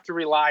really have to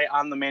rely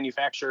on the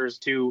manufacturers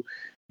to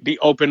be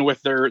open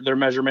with their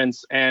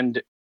measurements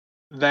and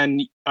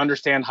then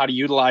understand how to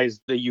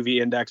utilize the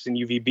UV index and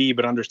UVB,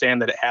 but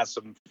understand that it has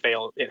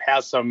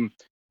some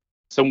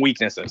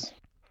weaknesses.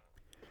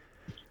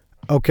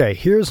 Okay,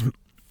 here's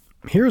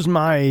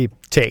my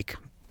take.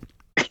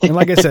 And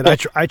like I said,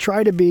 I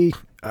try to be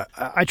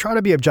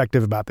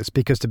objective about this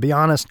because, to be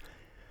honest,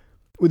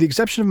 with the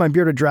exception of my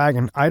bearded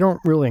dragon, I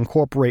don't really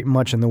incorporate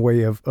much in the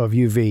way of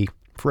UV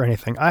for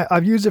anything.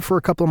 I've used it for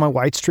a couple of my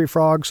white street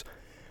frogs,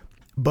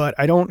 but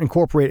I don't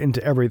incorporate it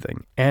into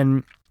everything.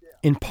 And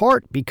in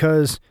part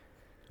because,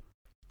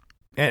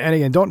 and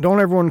again, don't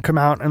everyone come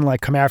out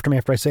and come after me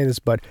after I say this,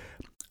 but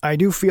I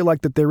do feel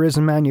like that there is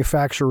a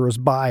manufacturer's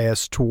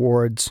bias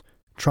towards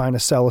trying to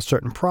sell a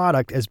certain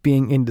product as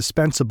being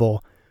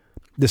indispensable,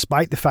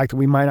 despite the fact that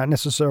we might not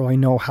necessarily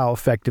know how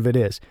effective it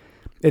is.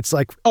 It's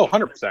like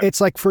 100%. It's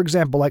like, for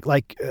example,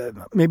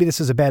 maybe this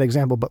is a bad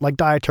example, but like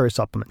dietary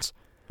supplements,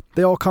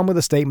 they all come with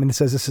a statement that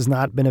says this has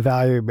not been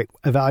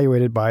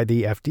evaluated by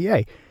the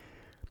FDA.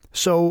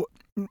 So,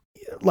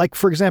 like,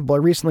 for example,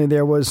 recently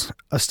there was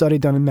a study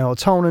done in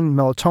melatonin.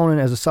 Melatonin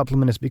as a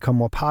supplement has become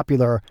more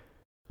popular.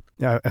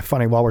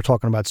 Funny, while we're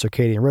talking about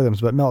circadian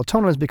rhythms, but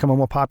melatonin has become a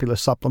more popular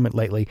supplement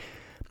lately.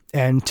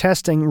 And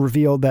testing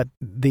revealed that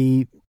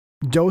the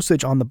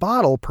dosage on the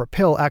bottle per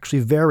pill actually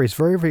varies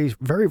very, very,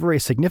 very, very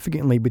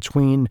significantly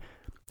between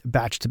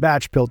batch to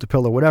batch, pill to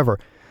pill, or whatever.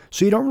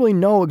 So you don't really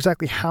know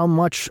exactly how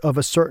much of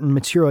a certain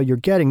material you're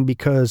getting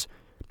because,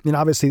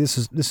 obviously this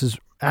is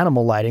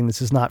animal lighting.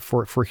 This is not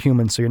for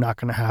humans, so you're not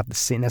going to have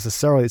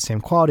necessarily the same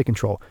quality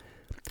control.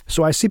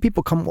 So I see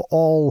people come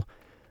all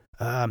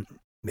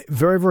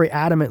very, very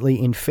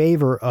adamantly in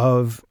favor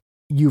of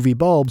UV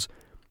bulbs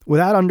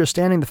without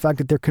understanding the fact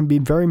that there can be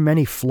very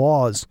many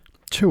flaws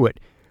to it.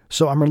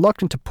 So I'm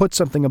reluctant to put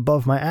something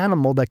above my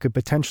animal that could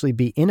potentially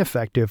be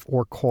ineffective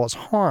or cause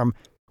harm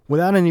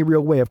without any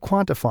real way of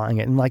quantifying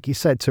it. And like you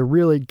said, to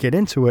really get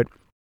into it,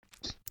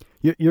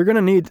 you're going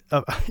to need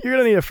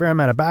a fair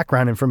amount of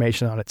background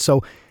information on it.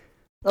 So,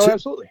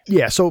 absolutely,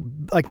 yeah. So,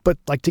 but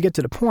to get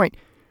to the point,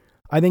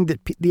 I think that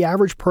the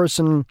average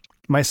person,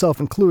 myself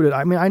included,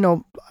 I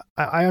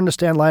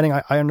understand lighting,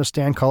 I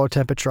understand color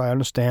temperature, I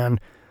understand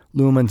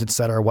lumens, et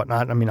cetera,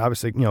 whatnot.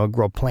 Obviously,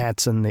 grow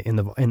plants in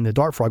the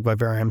dart frog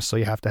vivarium, so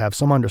you have to have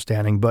some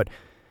understanding. But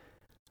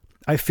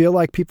I feel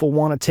like people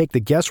want to take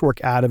the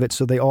guesswork out of it,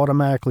 so they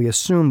automatically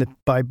assume that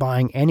by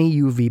buying any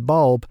UV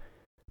bulb,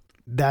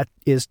 that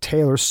is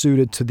tailor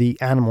suited to the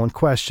animal in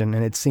question.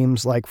 And it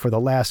seems like for the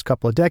last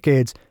couple of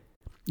decades,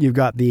 you've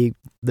got the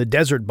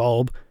desert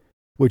bulb,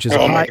 which is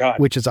a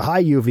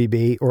high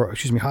UVB, or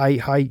excuse me,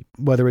 high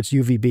whether it's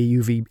UVB,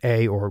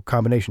 UVA, or a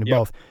combination of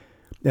both.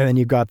 And then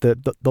you've got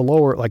the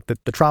lower, like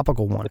the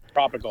tropical one.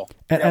 Tropical.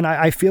 And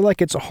I feel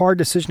like it's a hard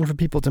decision for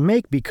people to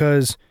make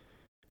because,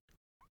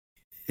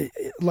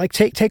 like,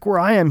 take where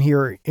I am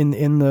here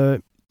in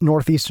the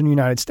northeastern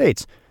United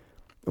States.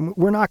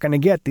 We're not going to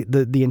get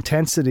the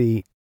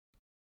intensity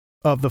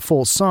of the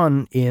full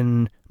sun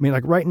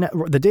right now.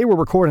 The day we're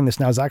recording this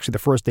now is actually the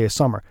first day of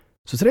summer.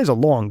 So today's a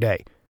long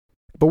day.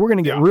 But we're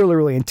going to get really,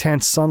 really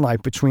intense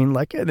sunlight between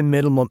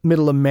the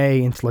middle of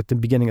May into the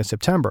beginning of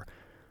September.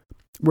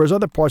 Whereas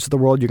other parts of the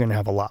world, you're going to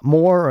have a lot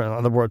more, and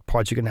other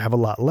parts you're going to have a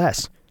lot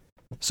less.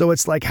 So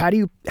it's like, how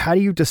do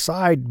you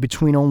decide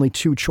between only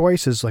two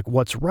choices, like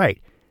what's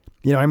right?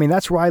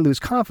 That's where I lose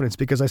confidence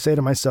because I say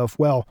to myself,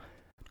 well,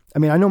 I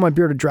know my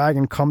bearded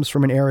dragon comes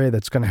from an area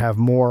that's going to have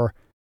more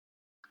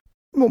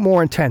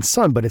intense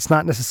sun, but it's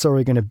not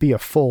necessarily going to be a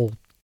full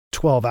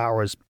 12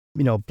 hours,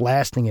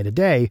 blasting it a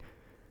day.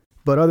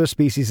 But other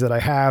species that I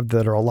have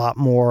that are a lot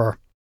more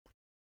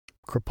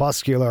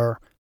crepuscular,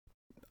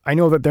 I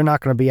know that they're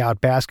not going to be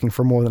out basking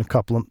for more than a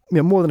couple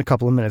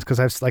of minutes. Because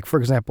I've, like, for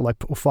example, like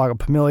Ophioga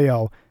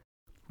pumilio,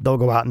 they'll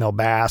go out and they'll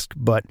bask,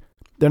 but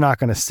they're not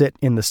going to sit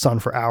in the sun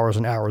for hours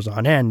and hours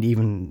on end,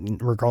 even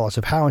regardless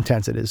of how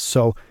intense it is.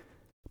 So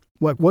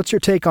what's your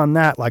take on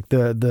that? Like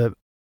the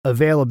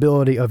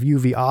availability of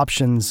UV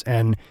options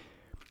and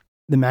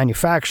the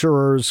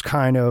manufacturers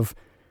kind of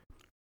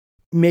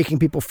making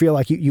people feel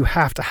like you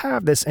have to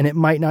have this, and it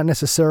might not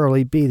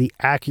necessarily be the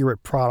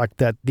accurate product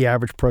that the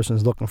average person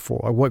is looking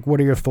for. What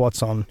are your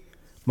thoughts on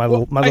my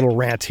little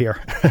rant here?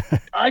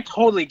 I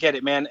totally get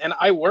it, man. And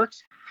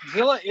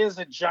Zilla is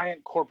a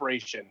giant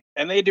corporation,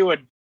 and they do a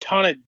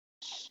ton of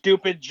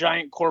stupid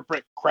giant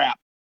corporate crap.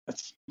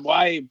 That's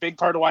big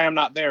part of why I'm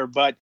not there.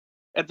 But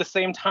at the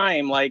same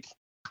time, like,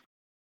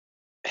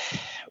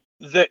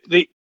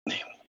 they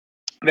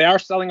are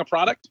selling a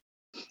product,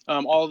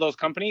 all of those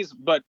companies,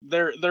 but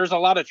there's a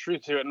lot of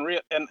truth to it.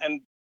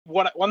 And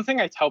one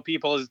thing I tell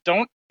people is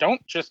don't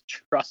just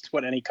trust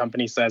what any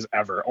company says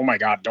ever. Oh my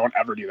God, don't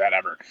ever do that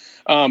ever.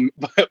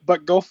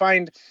 But go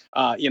find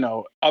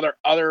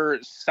other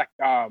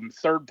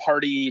third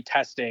party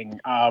testing.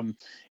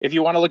 If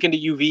you want to look into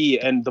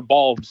UV and the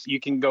bulbs, you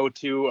can go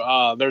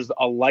to there's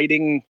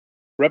a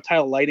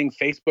reptile lighting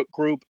Facebook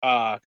group.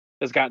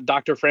 It's got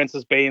Dr.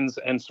 Francis Baines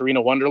and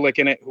Serena Wunderlich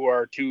in it, who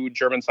are two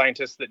German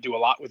scientists that do a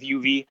lot with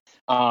UV.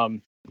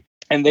 And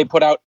they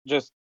put out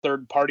just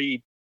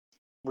third-party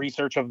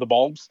research of the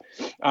bulbs.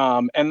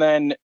 And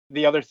then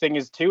the other thing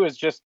is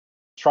just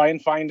try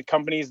and find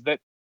companies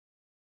that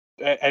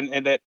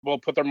and that will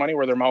put their money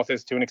where their mouth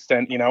is to an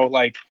extent.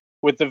 Like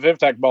with the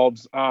VivTech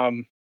bulbs,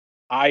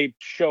 I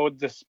showed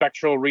the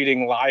spectral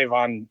reading live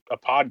on a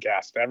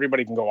podcast.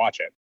 Everybody can go watch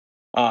it.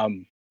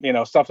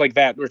 Stuff like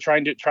that. We're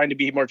trying to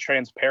be more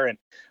transparent.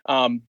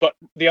 But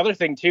the other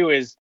thing too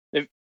is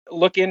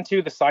look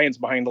into the science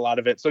behind a lot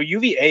of it. So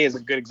UVA is a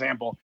good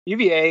example.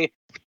 UVA,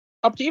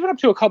 up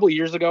to a couple of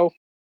years ago,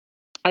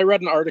 I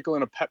read an article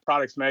in a pet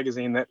products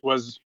magazine that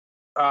was,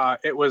 I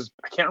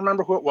can't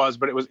remember who it was,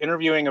 but it was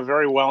interviewing a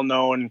very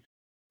well-known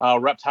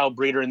reptile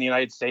breeder in the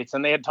United States.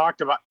 And they had talked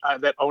about,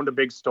 that owned a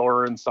big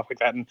store and stuff like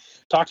that, and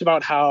talked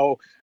about how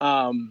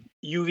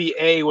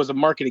UVA was a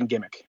marketing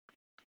gimmick.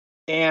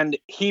 And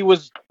he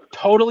was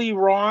totally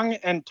wrong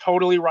and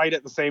totally right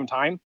at the same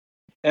time.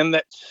 And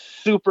that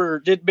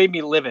it made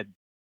me livid,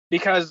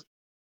 because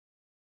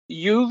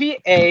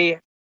UVA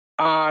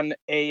on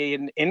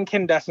an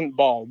incandescent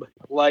bulb,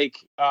 like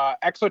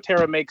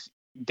Exoterra makes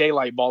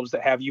daylight bulbs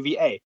that have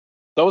UVA.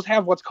 Those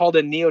have what's called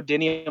a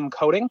neodymium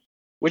coating,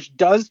 which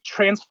does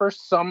transfer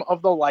some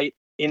of the light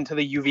into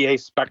the UVA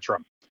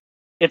spectrum.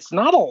 It's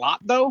not a lot,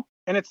 though,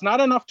 and it's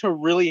not enough to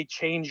really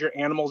change your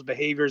animal's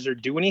behaviors or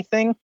do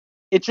anything.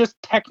 It just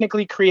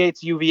technically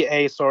creates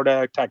UVA, sort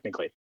of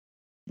technically.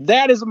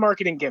 That is a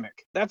marketing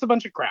gimmick. That's a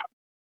bunch of crap.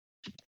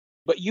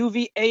 But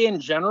UVA in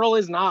general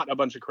is not a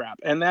bunch of crap.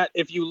 And that,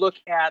 if you look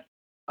at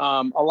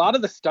a lot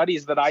of the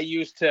studies that I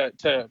use to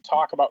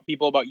talk about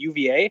people about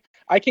UVA,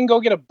 I can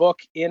go get a book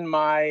in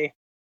my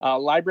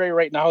library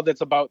right now that's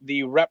about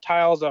the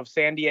reptiles of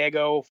San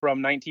Diego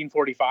from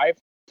 1945.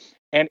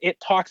 And it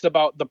talks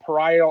about the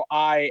parietal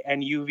eye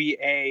and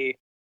UVA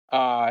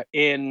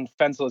in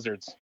fence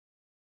lizards.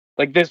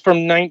 Like this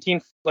from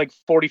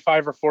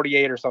 1945 or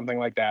 48 or something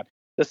like that.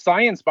 The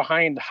science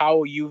behind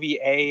how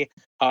UVA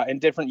and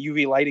different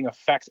UV lighting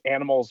affects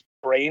animals'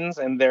 brains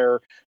and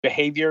their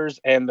behaviors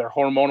and their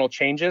hormonal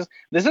changes.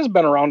 This has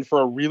been around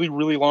for a really,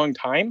 really long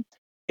time.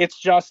 It's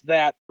just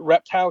that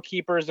reptile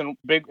keepers and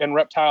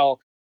reptile,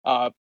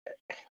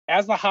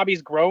 as the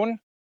hobby's grown,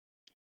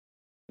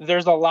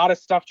 there's a lot of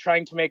stuff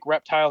trying to make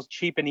reptiles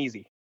cheap and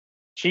easy.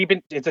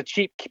 It's a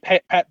cheap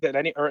pet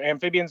that or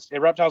amphibians,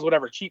 reptiles,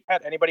 whatever, cheap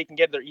pet anybody can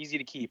get. They're easy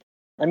to keep.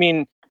 I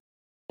mean,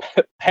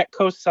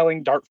 Petco's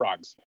selling dart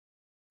frogs.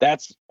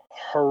 That's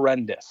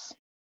horrendous.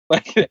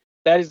 Like,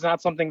 that is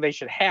not something they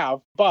should have,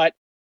 but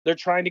they're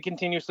trying to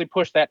continuously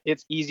push that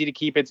it's easy to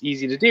keep, it's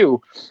easy to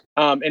do.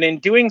 And in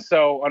doing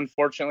so,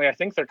 unfortunately, I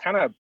think they're kind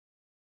of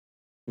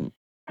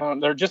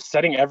they're just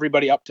setting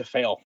everybody up to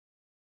fail.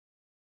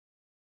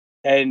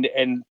 And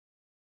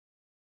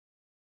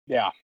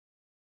yeah.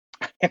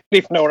 I didn't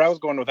even know where I was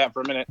going with that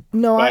for a minute.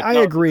 No, I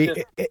agree.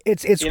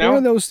 It's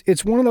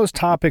one of those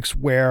topics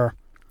where,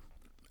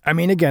 I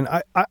mean, again,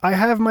 I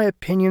have my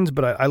opinions,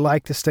 but I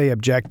like to stay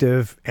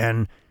objective,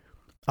 and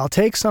I'll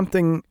take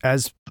something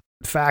as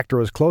fact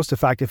or as close to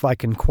fact if I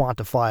can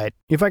quantify it,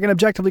 if I can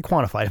objectively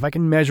quantify it, if I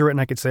can measure it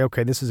and I could say,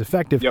 okay, this is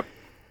effective. Yep.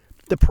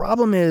 The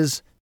problem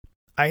is,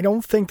 I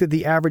don't think that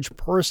the average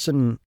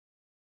person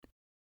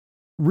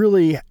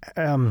really,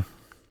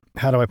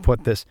 how do I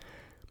put this?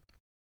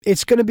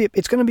 It's going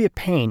to be a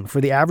pain for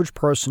the average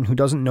person who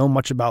doesn't know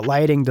much about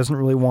lighting, doesn't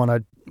really want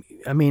to,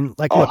 I mean,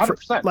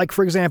 like,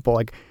 for example,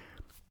 like,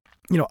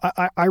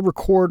 I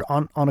record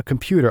on a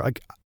computer.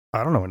 Like,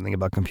 I don't know anything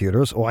about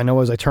computers. All I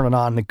know is I turn it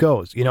on and it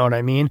goes. You know what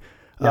I mean?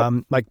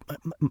 Yep. Like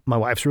my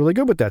wife's really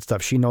good with that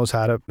stuff. She knows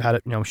how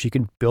to, she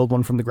can build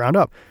one from the ground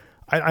up.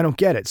 I don't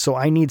get it. So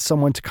I need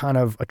someone to kind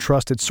of a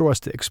trusted source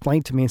to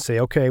explain to me and say,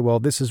 okay, well,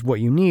 this is what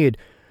you need.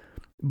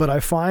 But I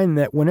find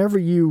that whenever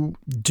you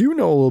do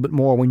know a little bit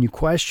more, when you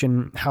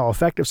question how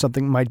effective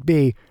something might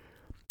be,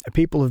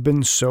 people have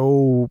been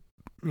so,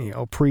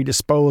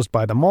 predisposed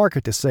by the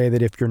market to say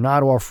that if you're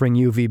not offering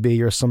UVB,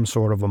 you're some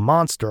sort of a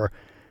monster,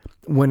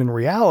 when in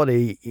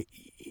reality,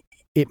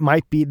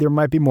 there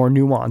might be more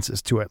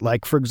nuances to it.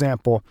 Like, for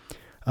example,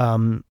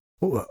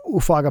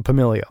 Oophaga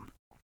pumila.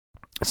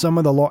 Some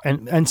of the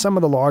and some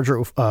of the larger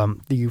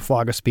the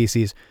Oophaga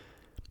species,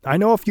 I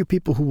know a few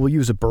people who will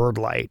use a bird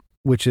light,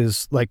 which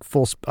is like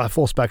full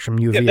spectrum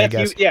UV, I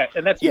guess.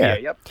 And that's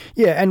UVA, yep.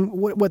 Yeah, and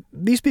what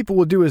these people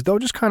will do is they'll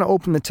just kind of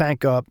open the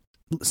tank up,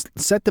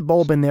 set the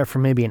bulb in there for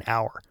maybe an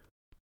hour,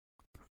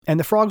 and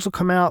the frogs will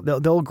come out.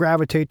 They'll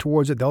gravitate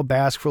towards it. They'll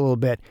bask for a little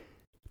bit,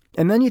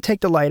 and then you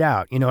take the light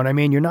out. You know what I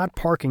mean? You're not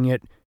parking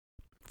it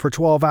for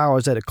 12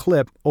 hours at a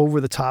clip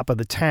over the top of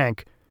the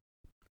tank.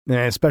 And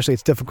especially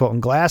it's difficult in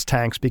glass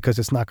tanks because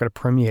it's not going to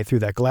permeate through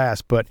that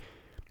glass. But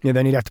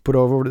then you'd have to put it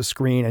over the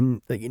screen,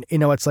 and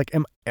it's like,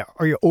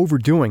 are you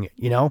overdoing it?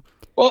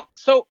 Well,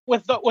 so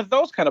with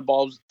those kind of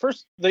bulbs,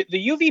 first the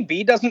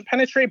UVB doesn't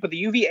penetrate, but the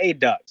UVA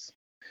does.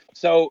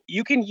 So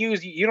you can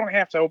don't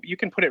have to. You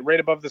can put it right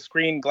above the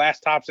screen,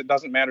 glass tops. It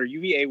doesn't matter.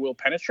 UVA will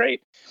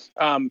penetrate.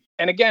 And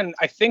again,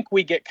 I think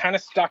we get kind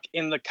of stuck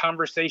in the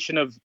conversation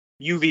of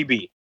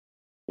UVB.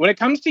 When it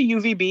comes to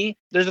UVB,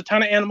 there's a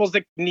ton of animals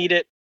that need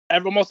it.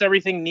 Almost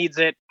everything needs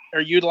it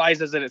or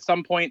utilizes it at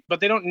some point,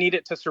 but they don't need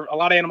it to a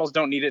lot of animals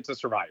don't need it to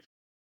survive.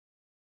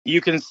 You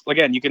can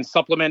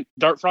supplement.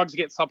 Dart frogs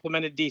get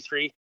supplemented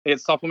D3. They get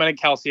supplemented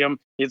calcium.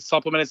 It's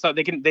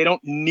supplemented. They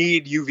don't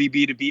need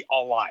UVB to be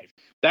alive.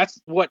 That's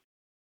what,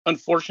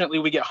 unfortunately,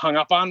 we get hung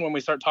up on when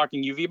we start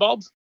talking UV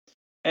bulbs.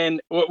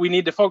 And what we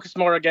need to focus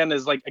more again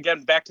is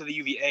back to the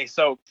UVA.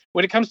 So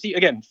when it comes to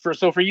for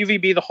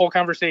UVB, the whole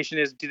conversation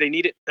is: do they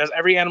need it? Does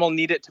every animal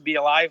need it to be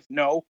alive?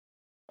 No.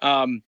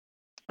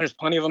 There's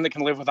plenty of them that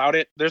can live without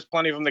it. There's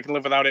plenty of them that can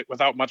live without it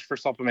without much for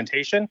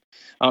supplementation,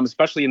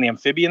 especially in the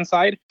amphibian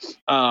side.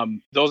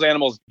 Those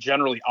animals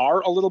generally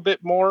are a little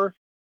bit more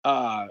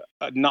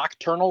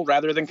nocturnal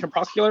rather than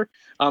crepuscular.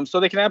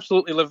 So they can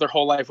absolutely live their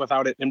whole life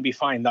without it and be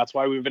fine. That's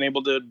why we've been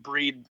able to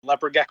breed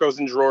leopard geckos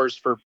in drawers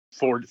for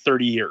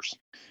 30 years.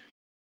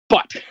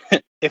 But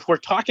if we're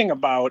talking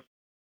about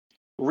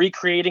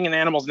recreating an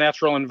animal's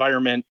natural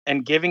environment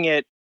and giving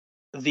it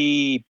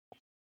the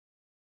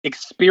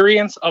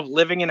experience of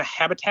living in a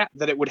habitat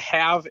that it would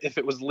have if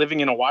it was living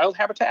in a wild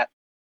habitat,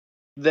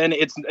 then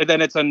it's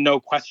a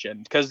no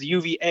question, because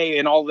UVA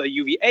and all the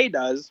UVA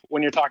does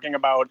when you're talking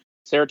about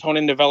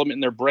serotonin development in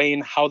their brain,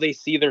 how they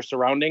see their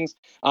surroundings.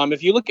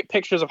 If you look at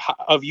pictures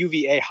of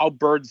UVA, how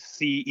birds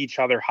see each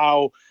other,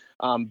 how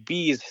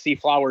bees see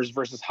flowers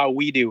versus how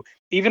we do,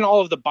 even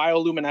all of the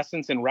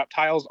bioluminescence in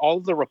reptiles, all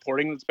of the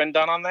reporting that's been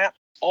done on that,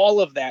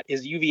 all of that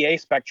is UVA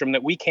spectrum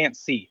that we can't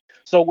see.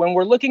 So when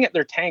we're looking at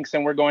their tanks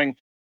and we're going,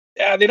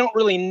 they don't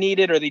really need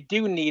it or they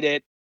do need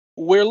it,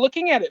 we're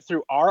looking at it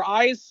through our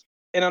eyes.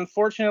 And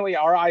unfortunately,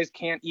 our eyes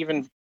can't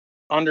even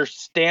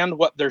understand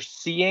what they're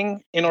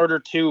seeing in order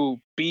to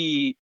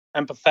be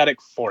empathetic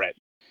for it.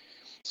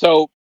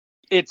 So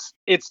it's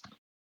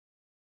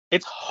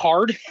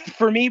hard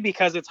for me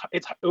because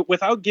it's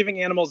without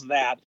giving animals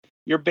that,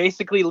 you're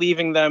basically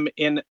leaving them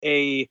in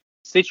a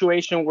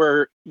situation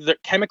where they're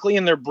chemically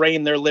in their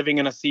brain, they're living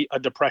in a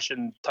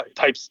depression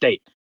type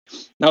state.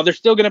 Now, they're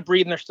still going to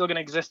breed and they're still going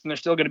to exist and they're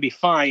still going to be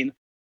fine,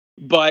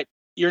 but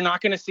you're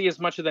not going to see as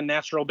much of the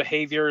natural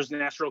behaviors,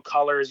 natural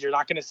colors. You're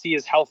not going to see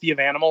as healthy of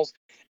animals.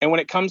 And when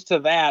it comes to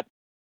that,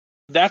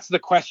 that's the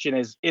question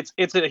is it's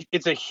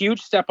a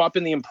huge step up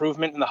in the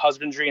improvement in the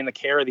husbandry and the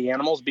care of the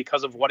animals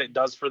because of what it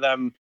does for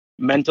them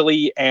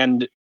mentally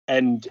and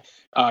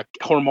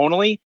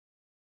hormonally,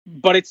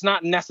 but it's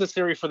not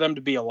necessary for them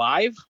to be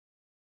alive.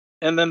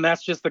 And then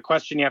that's just the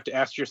question you have to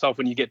ask yourself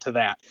when you get to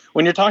that.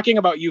 When you're talking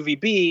about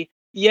UVB,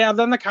 yeah,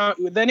 then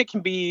it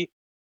can be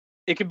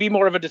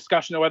more of a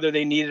discussion of whether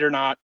they need it or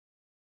not.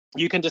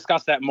 You can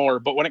discuss that more,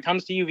 but when it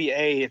comes to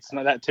UVA, it's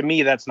not that, to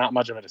me, that's not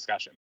much of a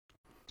discussion.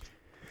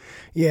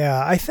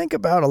 Yeah, I think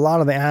about a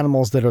lot of the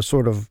animals that are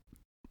sort of,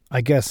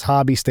 I guess,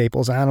 hobby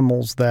staples,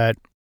 animals that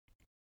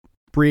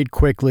breed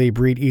quickly,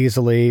 breed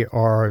easily,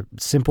 are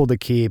simple to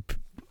keep.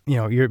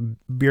 Your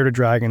bearded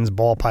dragons,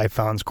 ball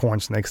pythons,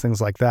 corn snakes,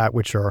 things like that,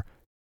 which are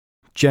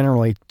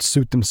generally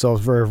suit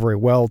themselves very, very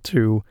well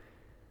to,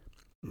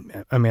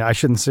 I mean, I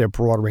shouldn't say a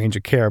broad range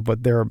of care,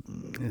 but they're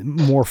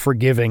more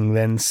forgiving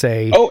than,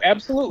 say... Oh,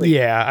 absolutely.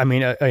 Yeah, I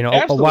mean, a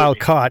wild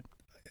caught,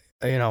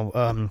 I'm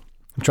trying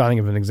to think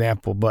of an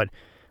example, but,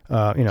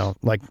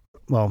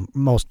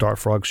 most dart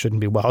frogs shouldn't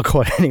be wild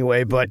caught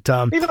anyway, but...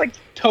 even like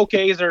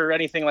tokays or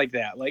anything like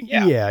that.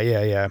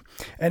 Yeah.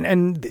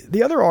 And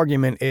the other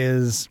argument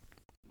is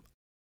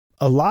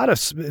a lot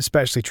of,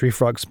 especially tree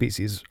frog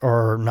species,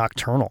 are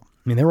nocturnal.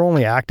 I mean, they're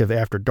only active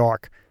after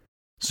dark.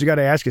 So you got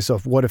to ask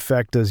yourself, what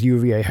effect does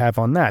UVA have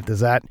on that?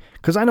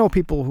 Because I know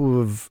people who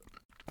have,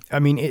 I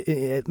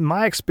mean,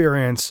 my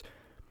experience,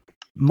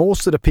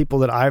 most of the people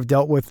that I've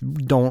dealt with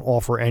don't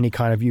offer any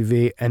kind of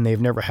UV, and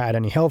they've never had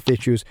any health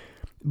issues.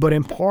 But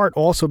in part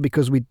also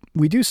because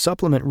we do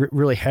supplement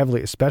really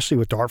heavily, especially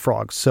with dart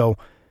frogs. So,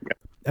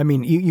 I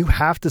mean, you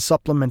have to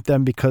supplement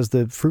them because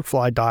the fruit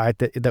fly diet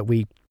that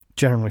we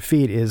generally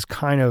feed is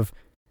kind of,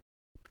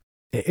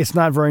 it's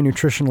not very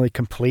nutritionally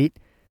complete.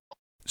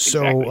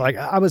 So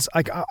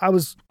exactly.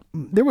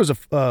 There was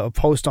a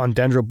post on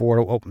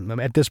Dendroboard.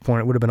 At this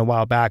point, it would have been a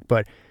while back,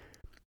 but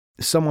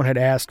someone had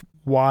asked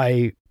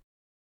why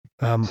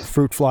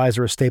fruit flies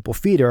are a staple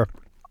feeder.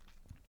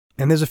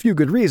 And there's a few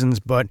good reasons,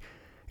 but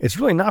it's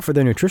really not for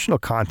their nutritional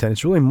content.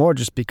 It's really more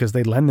just because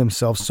they lend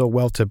themselves so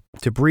well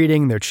to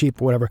breeding. They're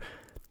cheap, whatever.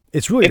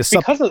 It's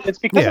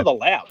because of the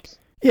labs.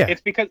 Yeah.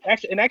 It's because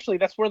actually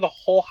that's where the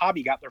whole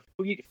hobby got their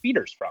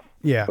feeders from.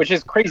 Yeah. Which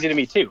is crazy to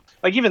me too.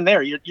 Like even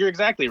there, you're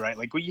exactly right.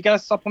 Like you got to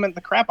supplement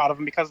the crap out of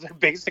them because they're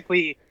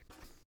basically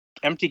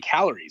empty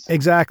calories.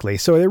 Exactly.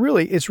 So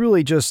it's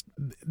really just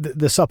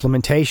the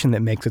supplementation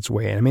that makes its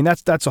way in. I mean,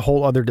 that's a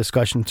whole other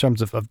discussion in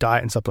terms of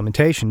diet and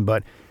supplementation.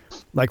 But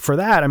like for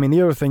that, I mean,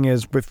 the other thing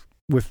is with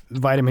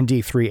vitamin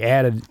D3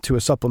 added to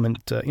a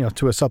supplement, to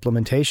a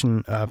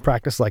supplementation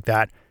practice like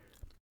that,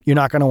 you're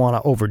not going to want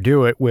to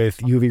overdo it with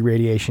UV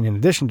radiation in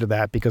addition to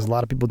that, because a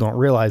lot of people don't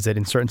realize that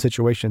in certain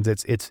situations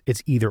it's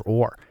either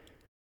or.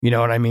 You know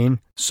what I mean?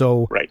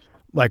 So right.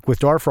 Like with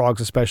dart frogs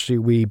especially,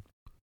 we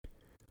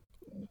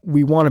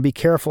want to be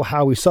careful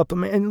how we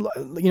supplement. And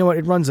you know what?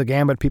 It runs a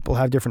gamut. People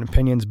have different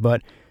opinions,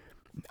 but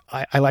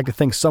I like to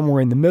think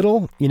somewhere in the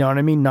middle. You know what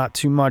I mean? Not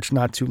too much,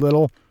 not too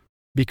little,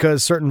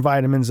 because certain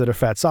vitamins that are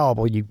fat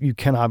soluble, you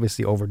can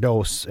obviously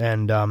overdose.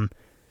 And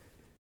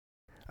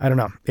I don't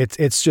know. It's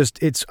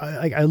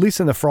at least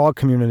in the frog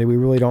community, we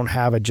really don't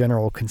have a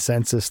general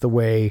consensus the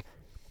way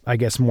I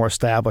guess more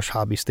established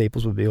hobby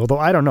staples would be. Although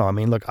I don't know. I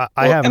mean, look,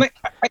 I haven't.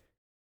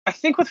 I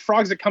think with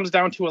frogs, it comes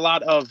down to a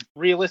lot of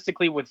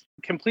realistically with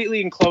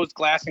completely enclosed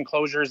glass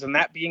enclosures, and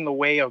that being the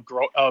way of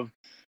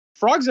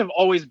frogs have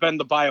always been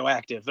the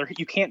bioactive.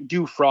 You can't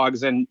do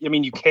frogs, and I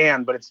mean you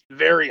can, but it's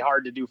very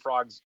hard to do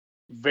frogs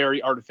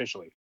very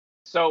artificially.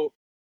 So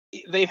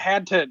they've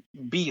had to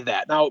be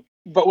that now.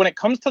 But when it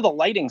comes to the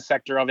lighting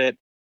sector of it,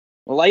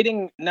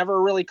 lighting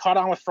never really caught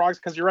on with frogs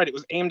because you're right, it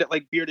was aimed at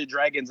like bearded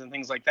dragons and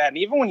things like that. And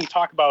even when you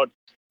talk about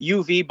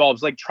UV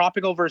bulbs, like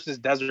tropical versus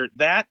desert,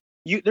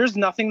 there's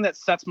nothing that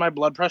sets my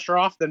blood pressure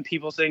off than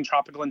people saying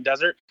tropical and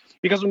desert,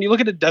 because when you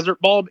look at a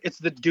desert bulb, it's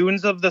the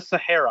dunes of the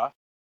Sahara,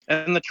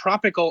 and the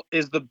tropical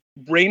is the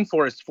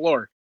rainforest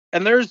floor.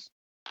 And there's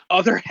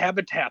other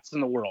habitats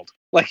in the world,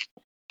 like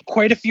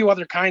quite a few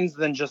other kinds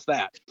than just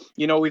that.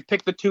 You know, we've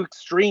picked the two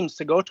extremes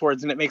to go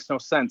towards, and it makes no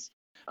sense.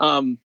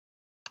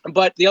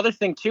 But the other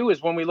thing too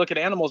is when we look at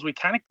animals, we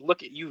kind of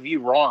look at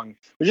UV wrong.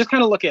 We just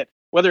kind of look at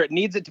whether it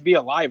needs it to be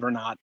alive or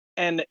not.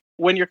 And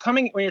when you're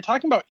talking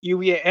about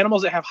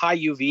animals that have high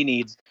UV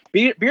needs,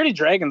 bearded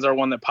dragons are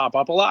one that pop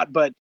up a lot.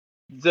 But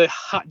do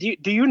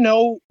you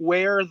know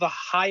where the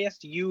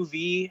highest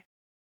UV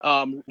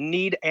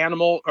need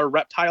animal or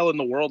reptile in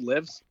the world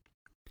lives?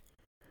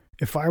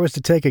 If I was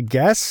to take a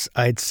guess,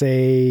 I'd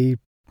say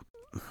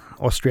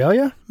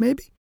Australia,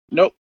 maybe?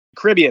 Nope.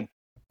 Caribbean.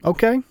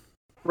 Okay.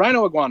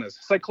 Rhino iguanas,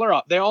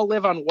 Cyclura. They all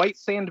live on white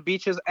sand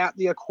beaches at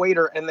the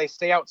equator, and they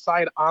stay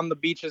outside on the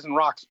beaches and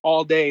rocks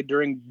all day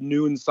during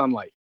noon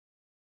sunlight.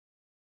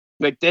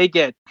 Like they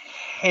get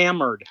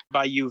hammered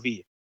by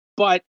UV.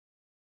 But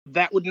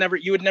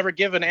you would never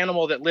give an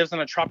animal that lives on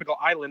a tropical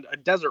island a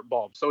desert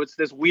bulb. So it's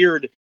this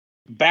weird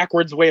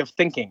backwards way of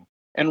thinking.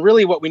 And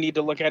really what we need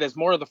to look at is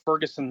more of the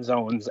Ferguson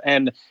zones.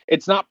 And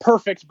it's not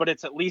perfect, but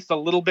it's at least a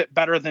little bit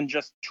better than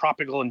just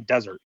tropical and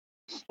desert,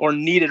 or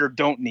need it or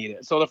don't need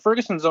it. So the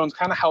Ferguson zones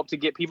kind of help to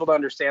get people to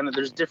understand that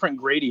there's different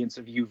gradients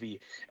of UV.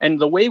 And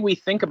the way we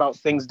think about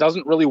things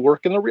doesn't really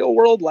work in the real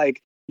world.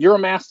 Like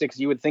Uromastyx,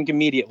 you would think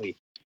immediately.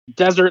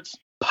 Deserts,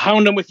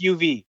 pound them with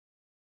UV.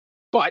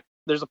 But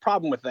there's a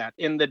problem with that.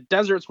 In the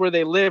deserts where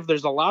they live,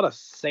 there's a lot of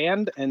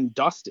sand and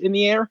dust in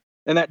the air.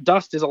 And that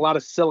dust is a lot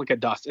of silica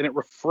dust, and it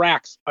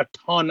refracts a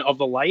ton of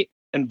the light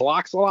and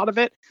blocks a lot of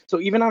it.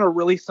 So even on a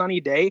really sunny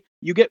day,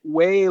 you get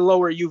way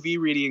lower UV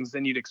readings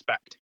than you'd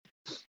expect.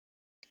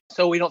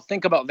 So we don't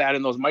think about that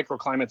in those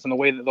microclimates and the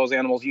way that those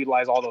animals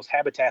utilize all those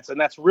habitats. And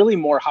that's really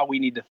more how we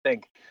need to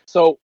think.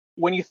 So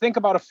when you think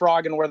about a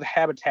frog and where the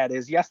habitat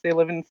is, yes, they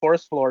live in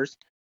forest floors.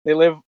 But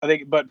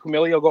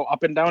Pumilio go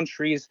up and down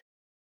trees.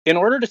 In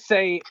order to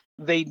say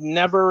they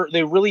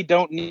really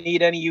don't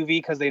need any UV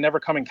because they never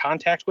come in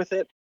contact with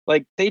it,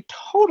 like they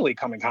totally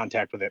come in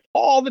contact with it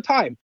all the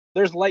time.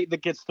 There's light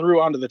that gets through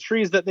onto the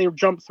trees that they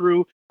jump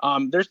through.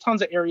 There's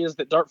tons of areas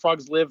that dart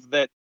frogs live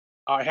that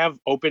have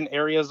open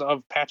areas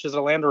of patches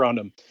of land around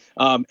them.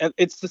 And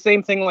it's the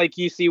same thing like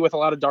you see with a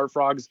lot of dart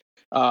frogs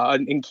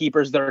and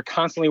keepers that are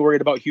constantly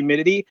worried about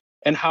humidity,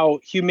 and how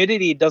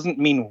humidity doesn't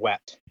mean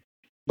wet.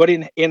 But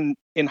in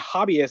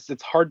hobbyists,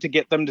 it's hard to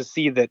get them to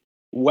see that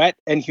wet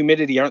and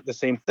humidity aren't the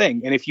same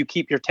thing. And if you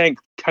keep your tank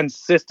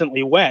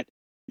consistently wet,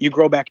 you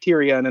grow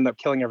bacteria and end up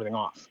killing everything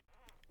off.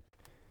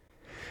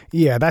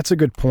 Yeah, that's a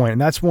good point.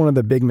 And that's one of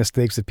the big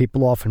mistakes that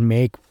people often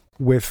make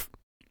with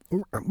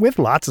with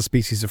lots of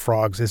species of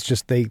frogs, it's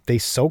just they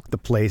soak the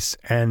place,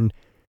 and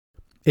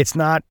it's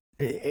not.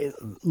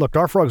 Look,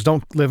 our frogs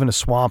don't live in a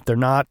swamp. They're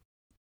not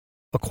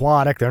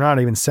aquatic. They're not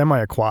even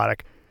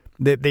semi-aquatic.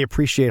 They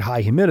appreciate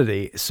high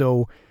humidity.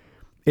 So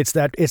it's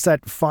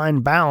that fine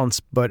balance.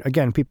 But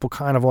again, people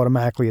kind of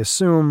automatically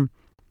assume,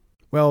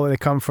 well, they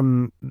come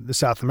from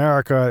South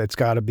America. It's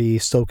got to be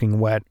soaking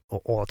wet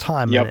all the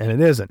time, and it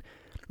isn't.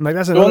 Like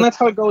that's another. Well, and that's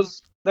how it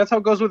goes. That's how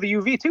it goes with the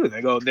UV too.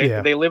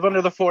 They live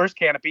under the forest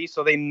canopy,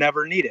 so they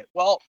never need it.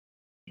 Well,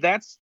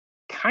 that's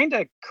kind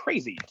of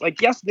crazy.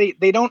 Like, yes,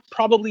 they don't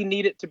probably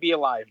need it to be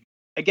alive.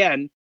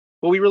 Again,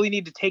 but we really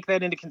need to take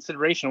that into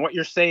consideration. What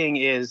you're saying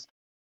is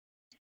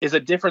a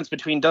difference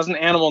between, does an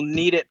animal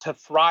need it to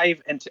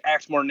thrive and to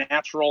act more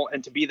natural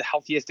and to be the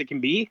healthiest it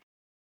can be?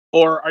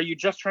 Or are you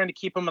just trying to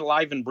keep them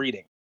alive and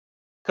breeding?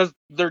 Because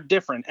they're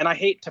different. And I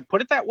hate to put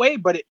it that way,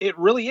 but it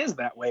really is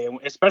that way,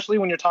 especially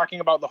when you're talking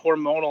about the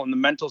hormonal and the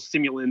mental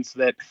stimulants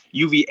that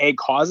UVA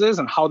causes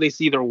and how they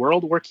see their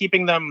world. We're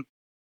keeping them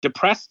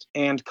depressed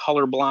and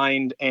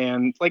colorblind,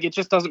 and like, it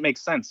just doesn't make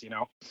sense,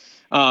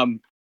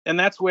 and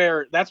that's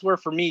where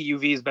for me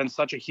UV has been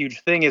such a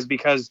huge thing, is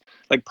because,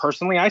 like,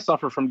 personally I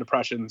suffer from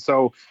depression,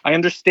 so I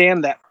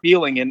understand that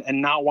feeling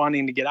and not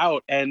wanting to get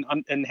out, and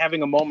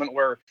having a moment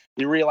where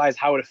we realize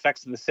how it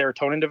affects the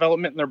serotonin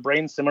development in their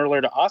brain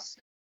similar to us.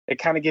 It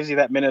kind of gives you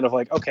that minute of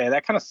like, okay,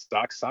 that kind of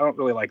sucks. I don't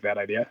really like that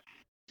idea.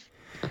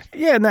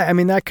 Yeah, and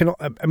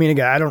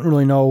again, I don't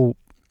really know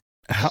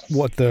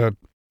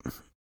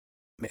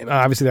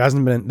obviously there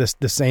hasn't been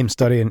the same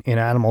study in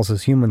animals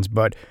as humans,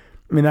 but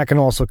I mean, there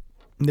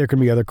can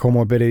be other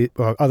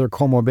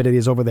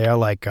comorbidities over there,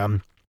 like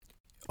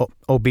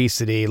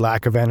obesity,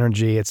 lack of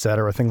energy,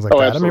 etc., things like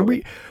that. Absolutely. I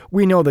mean,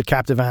 we know that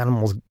captive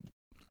animals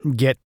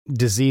get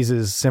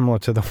diseases similar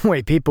to the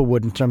way people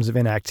would in terms of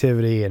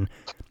inactivity, and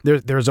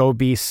there's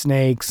obese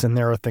snakes, and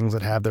there are things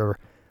that have their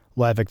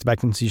life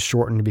expectancy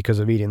shortened because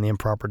of eating the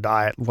improper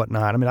diet and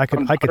whatnot. I mean, I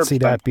could see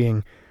that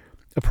being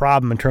a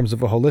problem in terms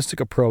of a holistic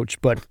approach,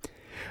 but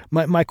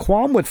my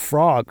qualm with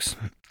frogs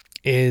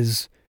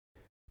is,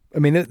 I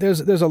mean,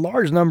 there's a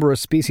large number of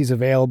species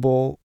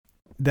available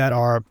that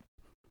are,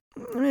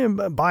 I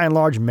mean, by and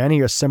large,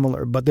 many are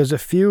similar, but there's a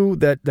few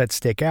that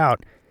stick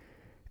out.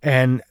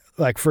 And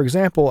like, for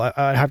example,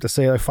 I'd have to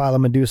say like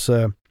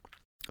Philomedusa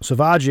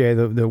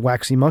sauvagiae, the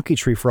waxy monkey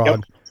tree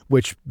frog,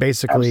 which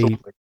basically,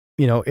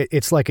 absolutely,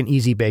 it's like an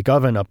easy bake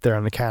oven up there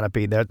on the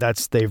canopy.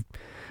 They've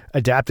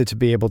adapted to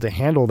be able to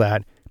handle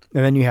that.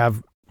 And then you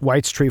have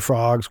White's tree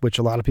frogs, which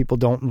a lot of people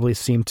don't really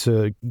seem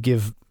to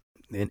give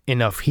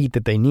enough heat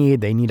that they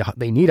need. They need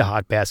a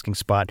hot basking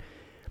spot.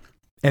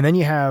 And then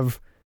you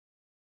have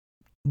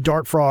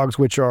dart frogs,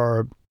 which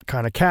are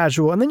kind of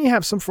casual. And then you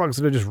have some frogs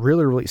that are just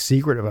really, really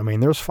secretive. I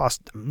mean, there's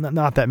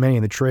not that many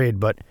in the trade,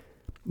 but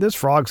there's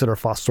frogs that are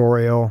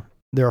fossorial.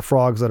 There are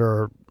frogs that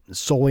are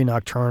solely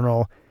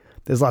nocturnal.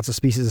 There's lots of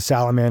species of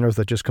salamanders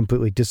that just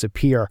completely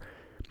disappear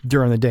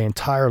during the day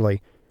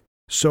entirely.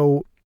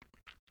 So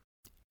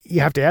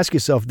you have to ask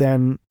yourself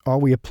then, are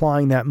we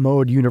applying that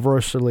mode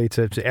universally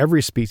to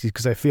every species?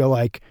 Because I feel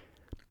like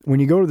when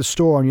you go to the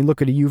store and you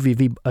look at a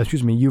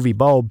UV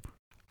bulb,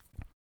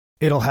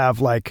 it'll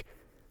have like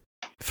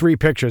 3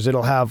 pictures.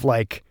 It'll have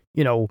like,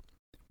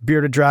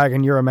 bearded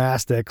dragon,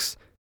 Eurymastix,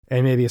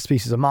 and maybe a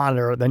species of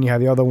monitor. Then you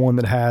have the other one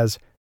that has,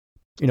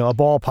 a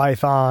ball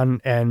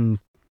python and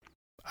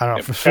I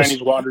don't know.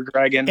 Chinese water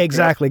dragon.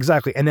 Exactly.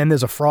 And then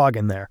there's a frog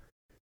in there.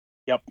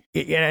 Yep.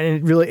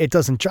 And it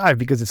doesn't jive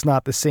because it's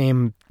not the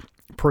same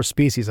per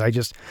species.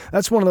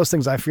 That's one of those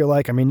things I feel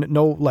like, I mean,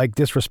 no like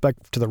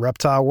disrespect to the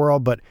reptile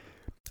world, but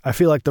I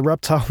feel like the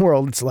reptile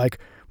world, it's like,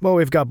 well,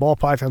 we've got ball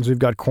pythons, we've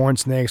got corn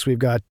snakes, we've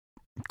got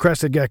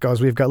crested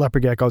geckos, we've got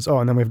leopard geckos. Oh,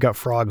 and then we've got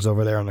frogs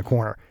over there in the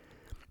corner.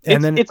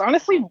 And it's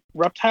honestly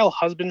reptile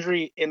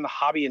husbandry in the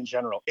hobby in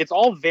general. It's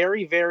all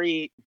very,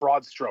 very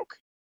broad stroke.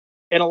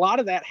 And a lot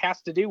of that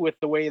has to do with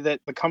the way that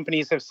the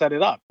companies have set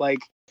it up. Like,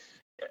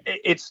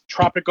 it's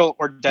tropical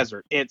or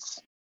desert.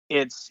 It's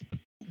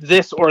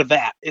this or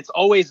that. It's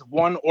always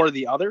one or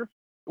the other,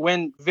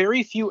 when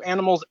very few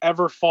animals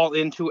ever fall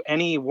into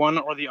any one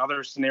or the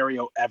other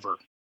scenario ever.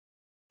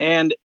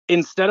 And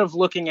instead of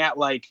looking at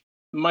like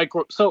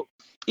so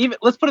even,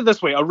 let's put it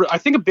this way. I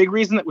think a big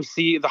reason that we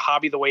see the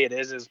hobby the way it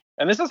is,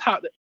 and this is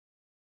how,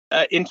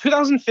 in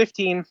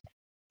 2015,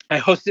 I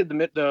hosted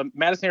the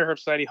Madison Area Herp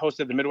Society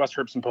hosted the Midwest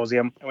Herp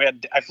Symposium,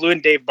 and I flew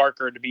in Dave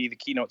Barker to be the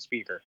keynote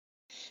speaker.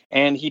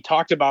 And he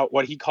talked about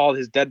what he called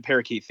his dead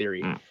parakeet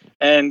theory.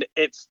 And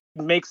it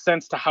makes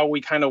sense to how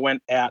we kind of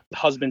went at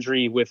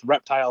husbandry with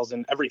reptiles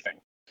and everything.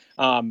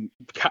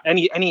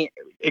 Any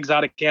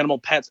exotic animal,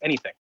 pets,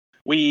 anything.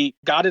 We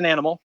got an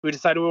animal, we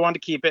decided we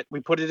wanted to keep it, we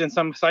put it in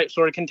some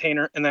sort of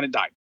container, and then it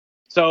died.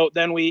 So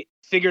then we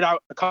figured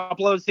out a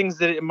couple of things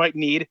that it might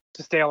need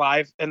to stay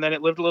alive, and then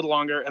it lived a little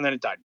longer, and then it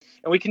died.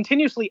 And we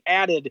continuously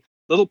added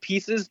little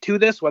pieces to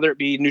this, whether it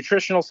be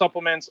nutritional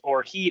supplements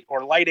or heat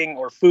or lighting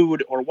or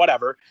food or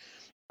whatever,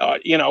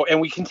 and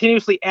we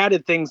continuously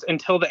added things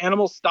until the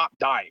animals stopped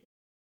dying.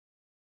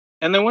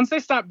 And then once they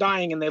stopped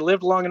dying and they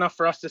lived long enough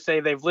for us to say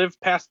they've lived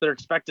past their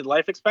expected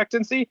life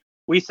expectancy,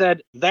 we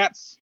said,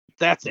 that's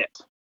it.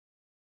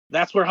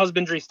 That's where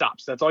husbandry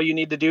stops. That's all you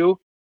need to do.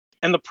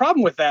 And the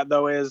problem with that,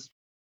 though, is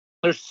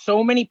there's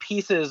so many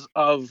pieces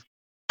of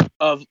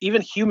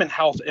even human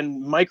health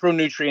and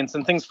micronutrients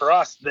and things for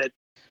us that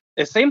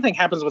the same thing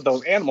happens with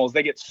those animals.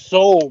 They get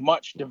so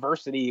much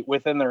diversity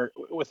within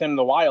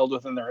the wild,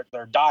 within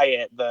their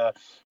diet.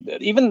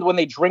 Even when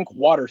they drink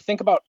water,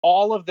 think about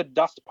all of the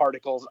dust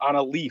particles on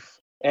a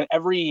leaf and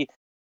every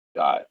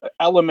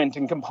element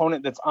and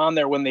component that's on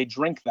there when they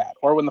drink that,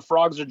 or when the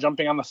frogs are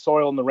jumping on the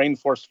soil in the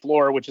rainforest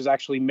floor, which is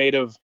actually made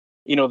of,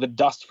 the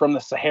dust from the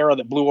Sahara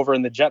that blew over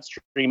in the jet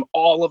stream,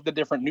 all of the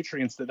different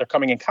nutrients that they're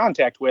coming in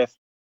contact with.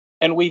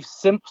 And we've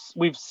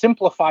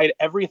simplified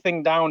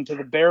everything down to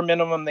the bare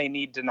minimum they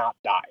need to not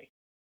die.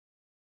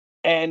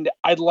 And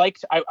I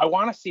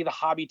want to see the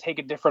hobby take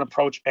a different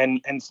approach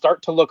and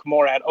start to look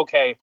more at,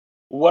 okay,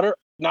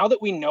 now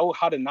that we know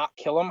how to not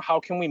kill them, how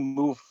can we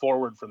move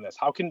forward from this?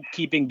 How can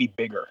keeping be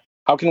bigger?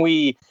 How can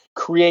we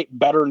create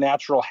better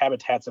natural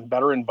habitats and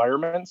better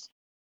environments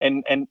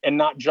and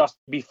not just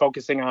be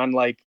focusing on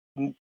like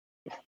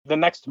the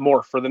next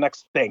morph or the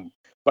next thing,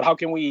 but how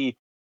can we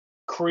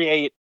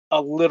create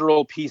a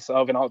literal piece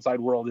of an outside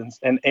world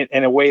and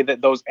in a way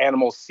that those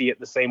animals see it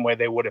the same way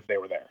they would if they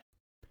were there.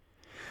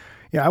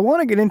 Yeah, I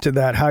want to get into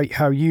that, how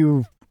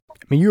you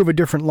have a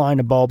different line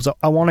of bulbs.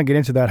 I want to get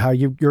into that, how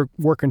you're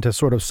working to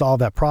sort of solve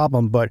that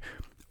problem. But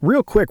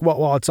real quick,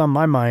 while it's on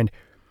my mind,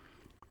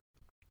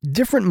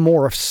 different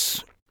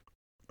morphs,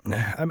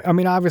 I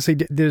mean, obviously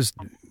there's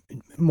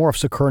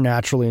morphs occur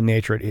naturally in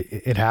nature.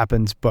 It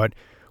happens, but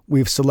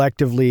we've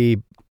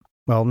selectively,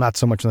 well, not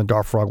so much in the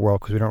dart frog world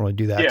because we don't really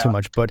do that too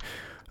much, but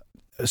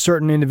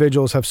certain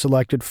individuals have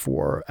selected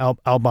for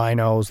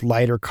albinos,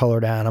 lighter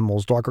colored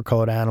animals, darker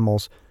colored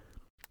animals.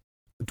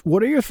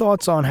 What are your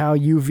thoughts on how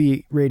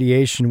UV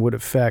radiation would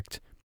affect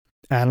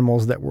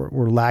animals that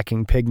were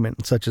lacking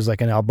pigment, such as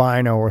like an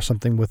albino or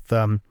something with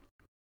it'll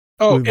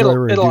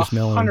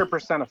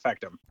 100%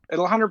 affect them.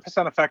 It'll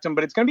 100% affect them,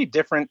 but it's going to be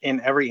different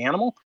in every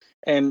animal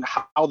and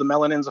how the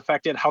melanin's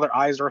affected, how their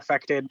eyes are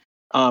affected.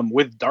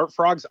 With dart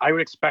frogs, I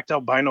would expect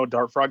albino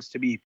dart frogs to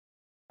be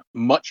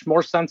much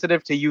more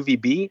sensitive to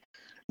UVB.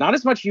 Not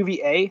as much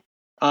UVA,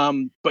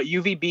 but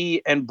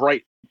UVB and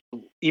bright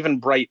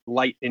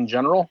light in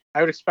general, I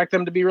would expect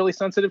them to be really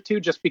sensitive to,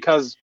 just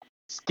because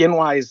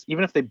skin-wise,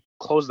 even if they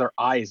close their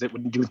eyes, it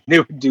would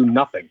do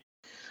nothing.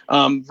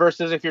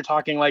 Versus if you're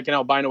talking like an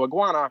albino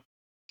iguana,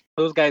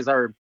 those guys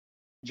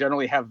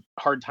generally have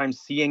hard time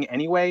seeing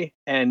anyway,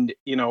 and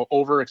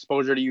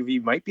overexposure to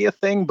UV might be a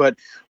thing, but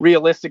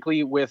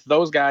realistically with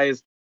those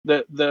guys,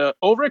 the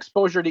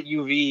overexposure to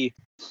UV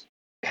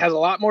has a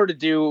lot more to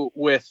do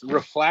with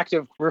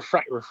refractive.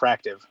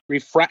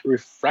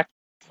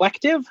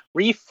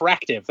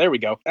 There we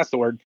go. That's the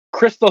word.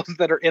 Crystals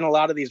that are in a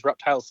lot of these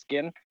reptiles'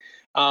 skin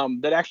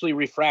that actually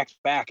refract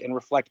back and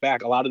reflect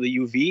back a lot of the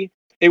UV.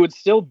 It would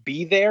still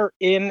be there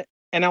in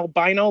an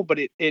albino, but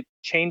it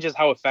changes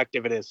how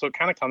effective it is. So it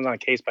kind of comes on a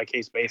case by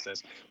case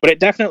basis, but it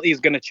definitely is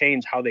going to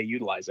change how they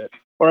utilize it,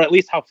 or at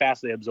least how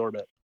fast they absorb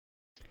it.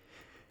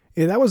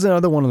 Yeah, that was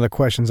another one of the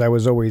questions I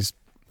always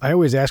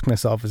ask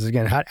myself is,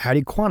 again, how do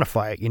you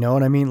quantify it? You know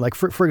what I mean? Like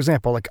for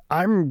example, like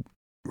I'm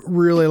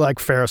really like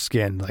fair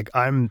skin. Like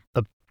I'm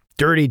a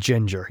dirty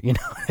ginger, you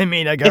know what I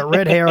mean? I got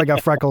red hair, I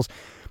got freckles.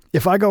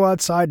 If I go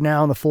outside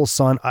now in the full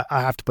sun,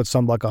 I have to put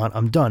sunblock on.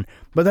 I'm done.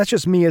 But that's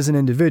just me as an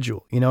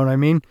individual. You know what I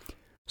mean?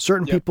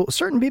 Certain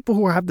people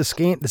who have the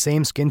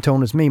same skin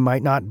tone as me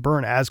might not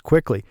burn as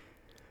quickly.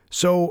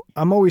 So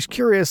I'm always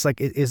curious,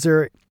 like, is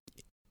there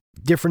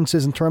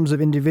differences in terms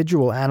of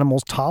individual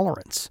animals'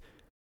 tolerance?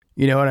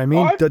 You know what I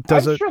mean?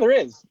 I'm sure there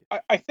is.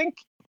 I think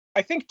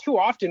too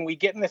often we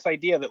get in this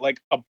idea that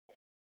like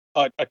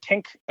a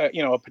tink,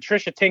 a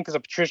Patricia Tink is a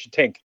Patricia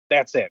Tink.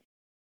 That's it.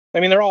 I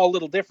mean, they're all a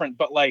little different,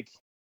 but like,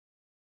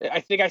 I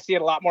think I see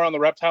it a lot more on the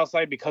reptile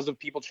side because of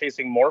people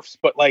chasing morphs,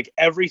 but like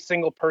every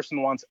single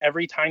person wants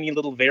every tiny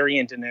little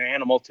variant in an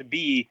animal to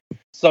be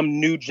some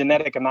new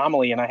genetic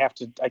anomaly. And I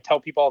tell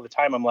people all the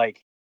time, I'm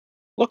like,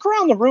 look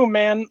around the room,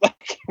 man.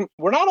 Like,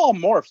 we're not all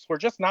morphs. We're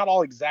just not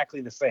all exactly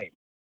the same.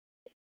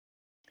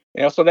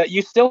 So that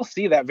you still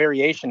see that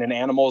variation in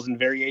animals and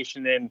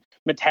variation in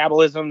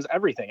metabolisms,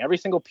 everything. Every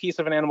single piece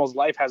of an animal's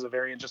life has a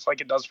variant, just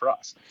like it does for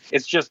us.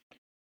 It's just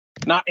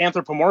not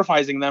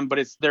anthropomorphizing them, but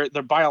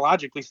they're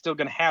biologically still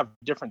going to have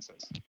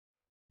differences.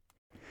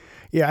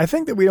 Yeah, I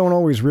think that we don't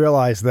always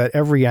realize that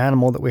every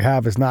animal that we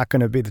have is not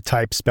going to be the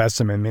type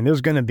specimen. I mean,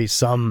 there's going to be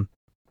some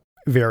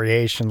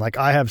variation. Like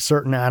I have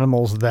certain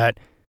animals that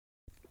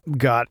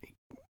got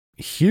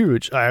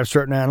huge. I have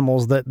certain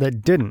animals that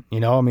didn't,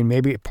 I mean,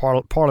 maybe part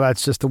of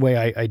that's just the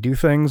way I do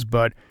things,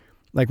 but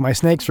like my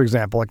snakes, for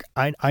example, like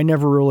I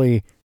never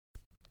really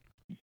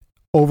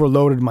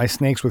overloaded my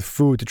snakes with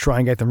food to try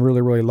and get them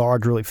really, really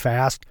large, really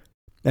fast.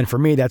 And for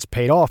me, that's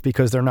paid off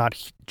because they're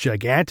not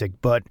gigantic,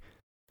 but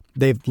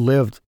they've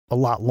lived a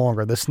lot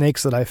longer. The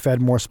snakes that I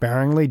fed more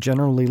sparingly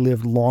generally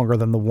lived longer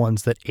than the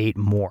ones that ate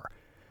more.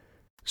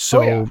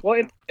 So, oh yeah,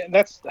 well, and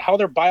that's how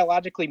they're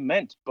biologically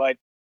meant. But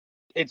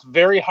it's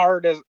very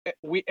hard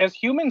as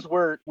humans,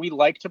 we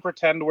like to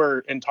pretend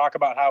and talk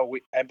about how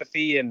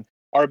empathy and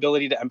our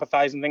ability to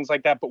empathize and things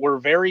like that. But we're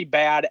very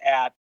bad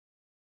at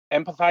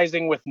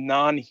empathizing with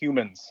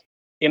non-humans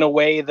in a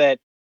way that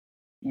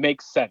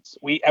makes sense.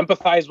 We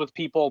empathize with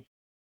people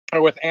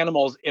or with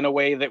animals in a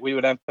way that we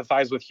would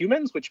empathize with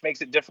humans, which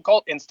makes it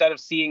difficult, instead of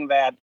seeing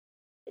that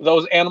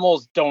those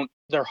animals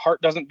their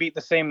heart doesn't beat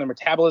the same, their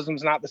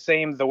metabolism's not the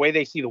same, the way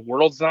they see the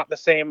world's not the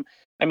same.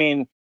 I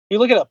mean, you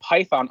look at a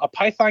python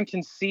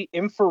can see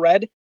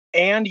infrared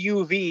and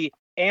UV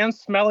and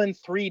smell in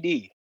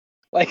 3D.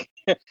 Like,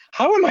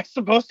 how am I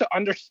supposed to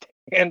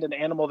understand an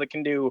animal that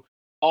can do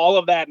all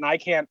of that? And I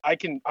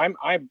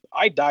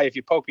die if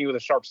you poke me with a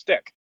sharp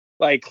stick.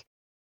 Like,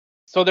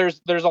 so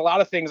there's a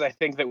lot of things I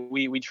think that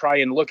we try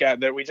and look at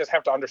that we just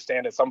have to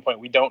understand at some point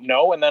we don't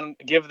know, and then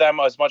give them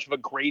as much of a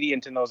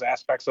gradient in those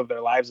aspects of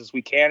their lives as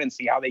we can and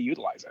see how they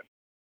utilize it.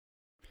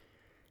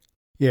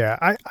 Yeah,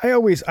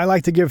 I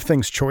like to give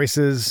things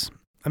choices.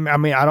 I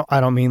mean, I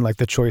don't mean like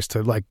the choice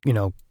to, like, you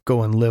know,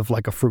 go and live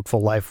like a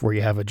fruitful life where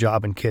you have a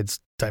job and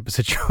kids type of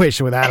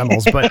situation with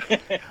animals, but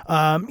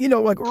you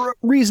know, like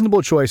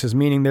reasonable choices,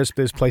 meaning there's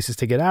places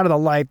to get out of the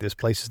light, there's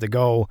places to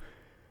go.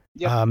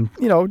 Yep.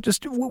 You know,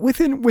 just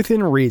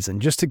within reason,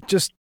 just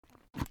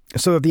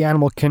so that the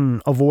animal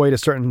can avoid a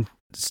certain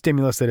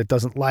stimulus that it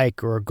doesn't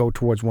like, or go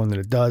towards one that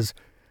it does.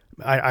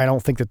 I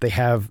don't think that they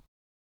have,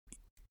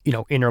 you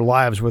know, inner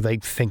lives where they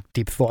think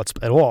deep thoughts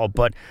at all,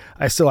 but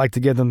I still like to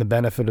give them the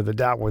benefit of the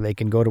doubt where they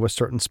can go to a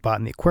certain spot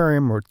in the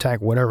aquarium or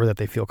tank, whatever, that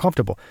they feel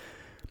comfortable.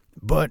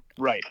 But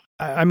right.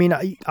 I mean,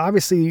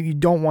 obviously you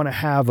don't want to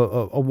have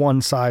a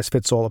one size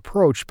fits all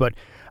approach, but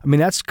I mean,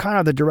 that's kind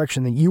of the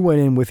direction that you went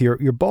in with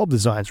your bulb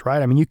designs,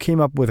 right? I mean, you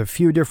came up with a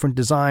few different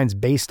designs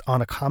based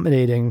on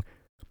accommodating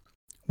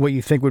what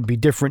you think would be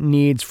different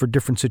needs for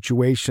different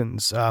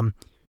situations.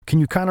 Can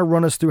you kind of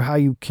run us through how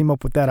you came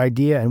up with that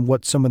idea and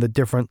what some of the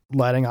different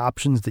lighting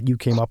options that you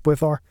came up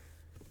with are?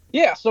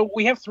 Yeah, so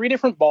we have 3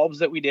 different bulbs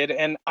that we did,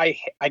 and I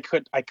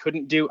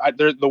couldn't do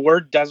the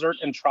word desert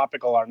and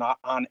tropical are not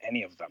on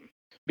any of them,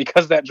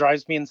 because that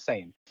drives me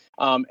insane.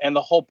 And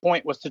the whole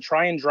point was to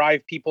try and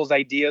drive people's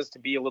ideas to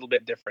be a little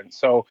bit different.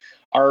 So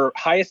our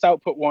highest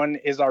output one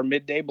is our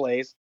Midday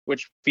Blaze,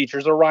 which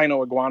features a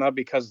rhino iguana,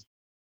 because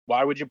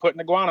why would you put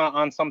an iguana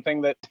on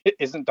something that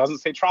doesn't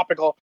say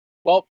tropical?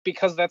 Well,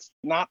 because that's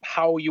not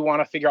how you want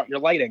to figure out your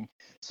lighting.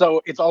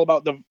 So it's all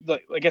about the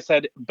like I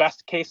said,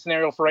 best case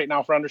scenario for right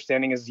now for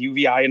understanding is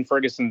UVI and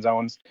Ferguson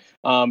zones.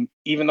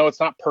 Even though it's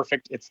not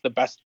perfect, it's the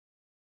best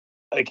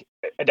like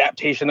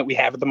adaptation that we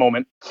have at the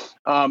moment.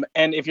 And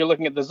if you're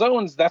looking at the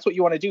zones, that's what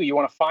you want to do. You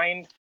want to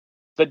find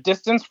the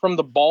distance from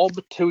the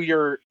bulb to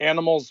your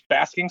animal's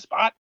basking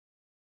spot,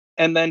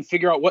 and then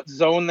figure out what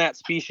zone that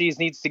species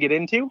needs to get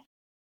into,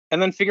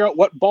 and then figure out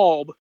what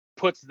bulb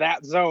puts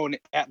that zone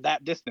at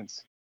that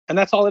distance. And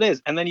that's all it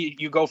is. And then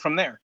you go from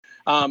there.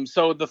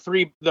 So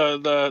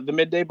the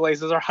Midday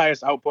Blaze is our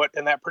highest output,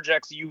 and that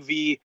projects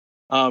UV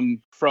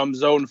from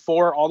zone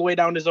 4 all the way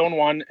down to zone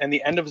 1, and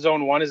the end of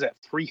zone 1 is at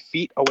 3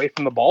 feet away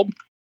from the bulb,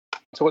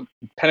 so it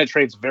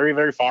penetrates very,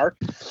 very far.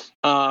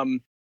 And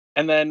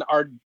then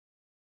our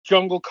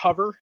jungle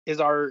cover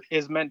is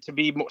meant to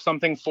be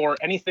something for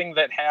anything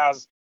that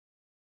has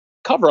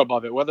cover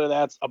above it, whether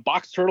that's a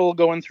box turtle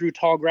going through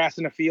tall grass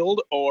in a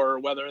field, or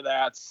whether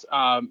that's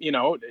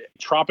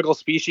tropical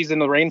species in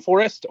the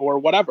rainforest, or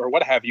what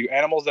have you,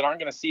 animals that aren't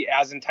going to see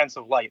as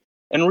intensive light.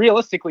 And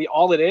realistically,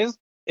 all it is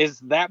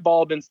that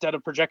bulb, instead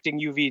of projecting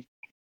UV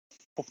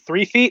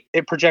 3 feet,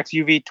 it projects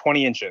UV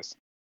 20 inches,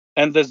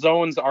 and the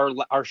zones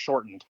are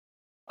shortened.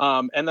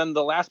 And then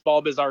the last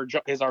bulb is our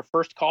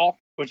first call,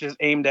 which is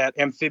aimed at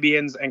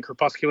amphibians and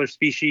crepuscular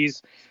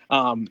species.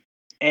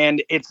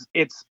 And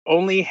it's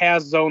only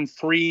has zone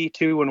 3,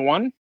 2, and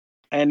 1,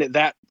 and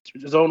that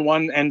zone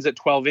 1 ends at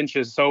 12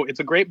 inches. So it's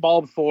a great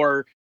bulb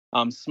for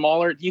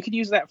smaller. You could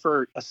use that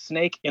for a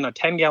snake in a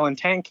 10-gallon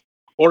tank,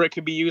 or it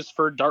could be used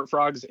for dart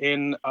frogs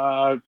in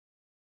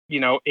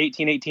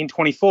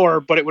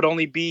 1824, but it would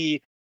only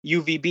be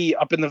UVB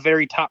up in the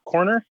very top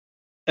corner,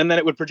 and then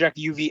it would project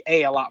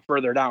UVA a lot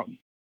further down.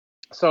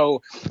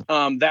 So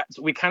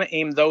we kind of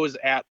aim those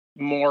at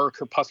more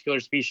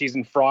crepuscular species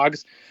and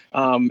frogs,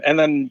 and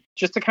then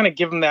just to kind of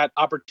give them that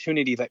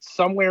opportunity that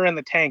somewhere in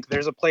the tank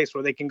there's a place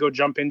where they can go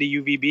jump into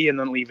UVB and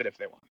then leave it if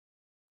they want.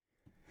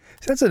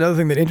 So that's another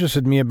thing that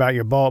interested me about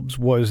your bulbs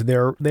was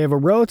they have a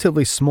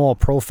relatively small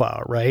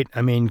profile, right?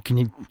 I mean, can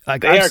you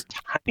like they are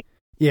tiny.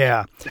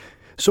 Yeah.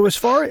 So as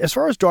far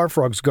as dart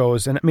frogs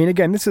goes, and I mean,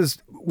 again, this is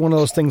one of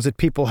those things that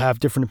people have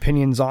different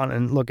opinions on,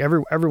 and look,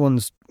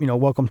 everyone's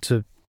welcome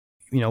to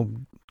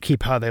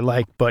keep how they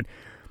like, but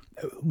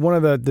one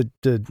of the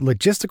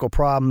logistical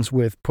problems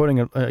with putting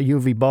a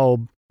UV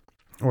bulb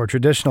or a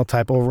traditional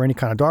type over any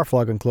kind of dart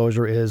frog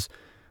enclosure is,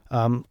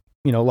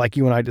 like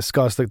you and I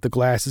discussed, that the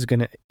glass is going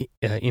to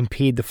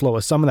impede the flow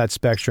of some of that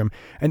spectrum.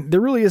 And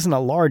there really isn't a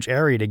large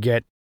area to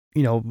get,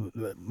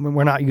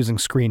 we're not using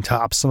screen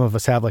tops. Some of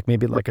us have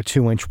maybe a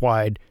 2-inch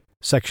wide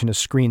section of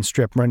screen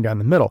strip running down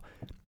the middle.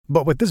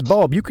 But with this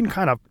bulb, you can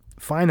kind of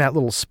find that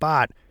little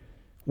spot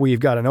where you've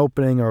got an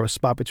opening or a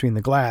spot between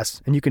the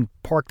glass, and you can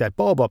park that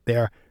bulb up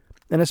there.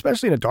 And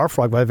especially in a Dart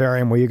Frog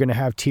vivarium where you're going to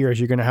have tiers,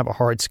 you're going to have a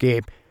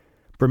hardscape,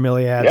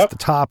 bromeliads at the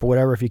top or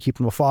whatever if you keep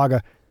them Lophaga.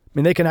 I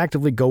mean, they can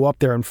actively go up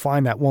there and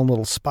find that one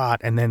little spot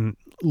and then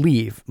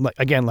leave.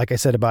 Like I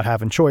said about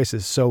having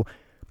choices. So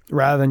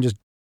rather than just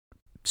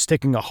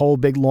sticking a whole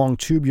big long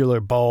tubular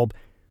bulb,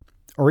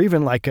 or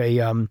even like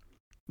a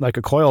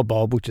coil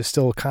bulb, which is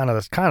still kind of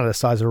the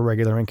size of a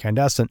regular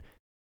incandescent,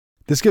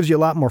 this gives you a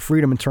lot more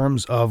freedom in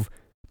terms of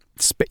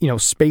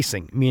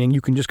spacing, meaning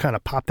you can just kind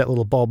of pop that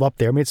little bulb up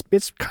there. I mean,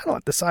 it's kind of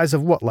like the size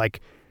of what,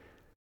 like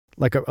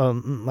a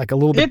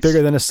little bit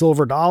bigger than a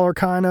silver dollar,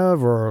 kind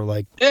of, or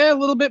like a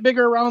little bit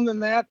bigger around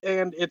than that,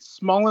 and it's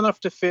small enough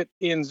to fit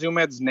in Zoom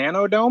Ed's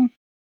Nanodome,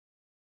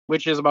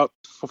 which is about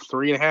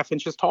 3.5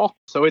 inches tall.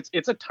 So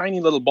it's a tiny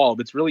little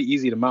bulb. It's really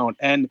easy to mount,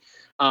 and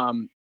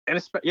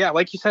it's,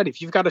 like you said,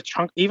 if you've got a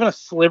chunk, even a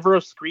sliver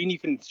of screen, you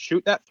can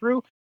shoot that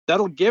through.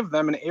 That'll give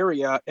them an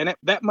area, and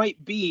that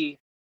might be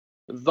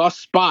the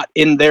spot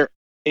in their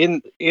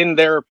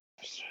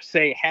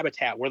say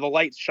habitat where the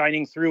light's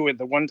shining through at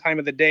the one time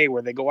of the day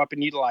where they go up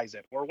and utilize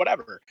it or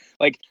whatever.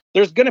 Like,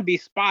 there's going to be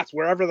spots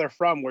wherever they're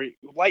from where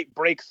light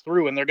breaks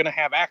through and they're going to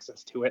have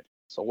access to it.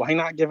 So why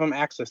not give them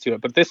access to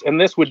it? But this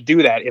would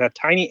do that in a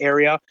tiny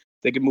area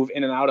they could move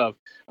in and out of.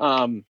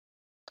 And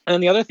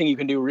then the other thing you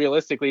can do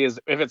realistically is,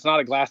 if it's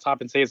not a glass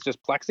top and say it's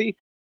just plexi,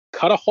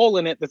 cut a hole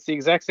in it that's the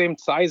exact same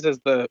size as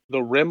the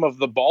rim of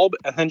the bulb,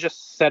 and then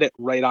just set it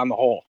right on the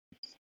hole.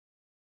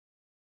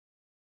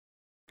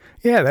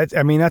 Yeah,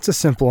 that's a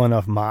simple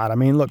enough mod. I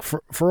mean, look,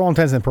 for all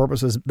intents and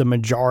purposes, the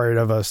majority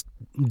of us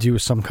do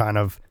some kind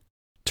of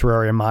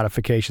terrarium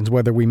modifications,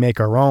 whether we make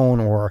our own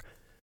or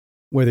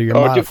whether you're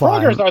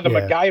modifying. Froggers are the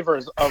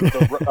MacGyvers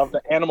of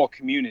the animal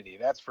community,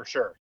 that's for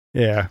sure.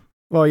 Yeah.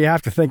 Well, you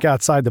have to think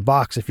outside the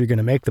box if you're going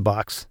to make the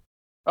box.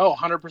 Oh,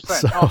 100%.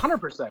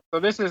 100%. So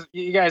this is,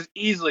 you guys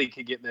easily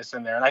could get this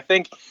in there. And I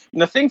think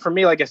the thing for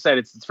me, like I said,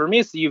 it's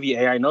the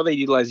UVA. I know they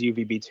utilize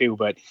UVB too,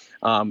 but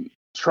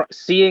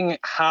seeing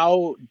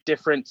how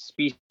different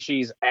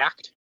species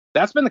act,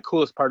 that's been the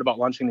coolest part about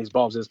launching these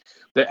bulbs, is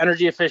the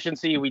energy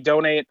efficiency. We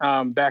donate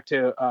back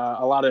to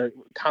a lot of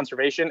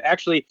conservation.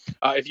 Actually,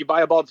 if you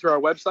buy a bulb through our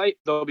website,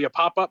 there'll be a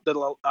pop-up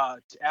that'll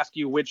ask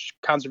you which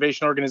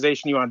conservation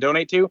organization you want to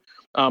donate to.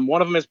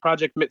 One of them is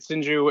Project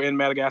Mitsinju in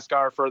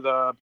Madagascar for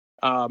the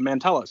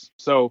mantellas.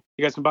 So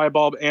you guys can buy a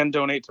bulb and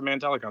donate to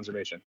Mantella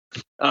conservation.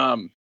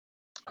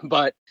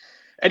 But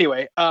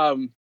anyway,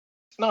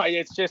 no,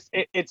 it's just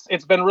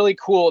it's been really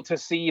cool to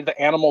see the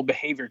animal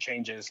behavior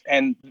changes.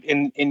 And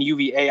in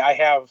UVA, I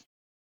have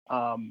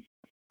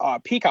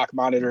peacock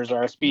monitors,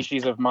 are a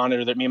species of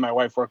monitor that me and my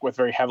wife work with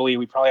very heavily.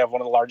 We probably have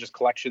one of the largest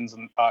collections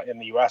in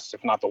the U.S.,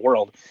 if not the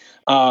world.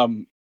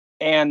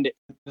 And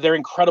they're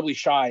incredibly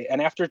shy.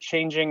 And after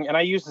changing, and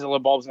I used Zilla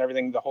bulbs and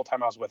everything the whole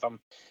time I was with them,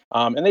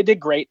 and they did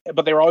great,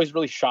 but they were always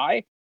really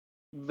shy.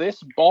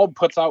 This bulb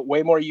puts out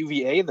way more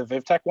UVA, the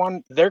VivTech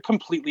one. They're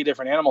completely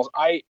different animals.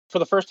 For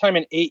the first time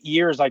in 8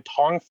 years, I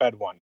tongue fed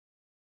one,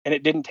 and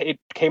it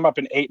came up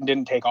in 8 and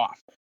didn't take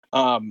off.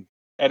 And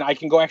I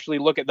can go actually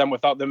look at them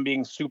without them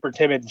being super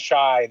timid and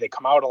shy. They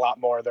come out a lot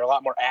more. They're a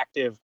lot more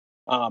active.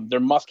 Their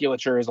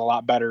musculature is a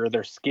lot better.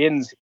 Their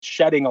skin's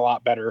shedding a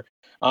lot better.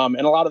 And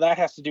a lot of that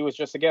has to do with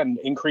just, again,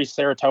 increased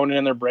serotonin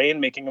in their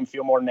brain, making them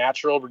feel more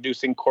natural,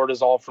 reducing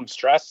cortisol from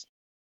stress,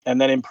 and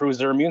then improves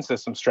their immune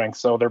system strength.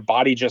 So their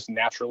body just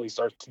naturally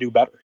starts to do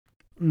better.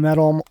 And that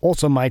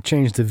also might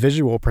change the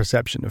visual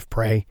perception of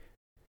prey.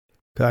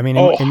 I mean,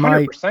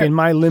 in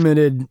my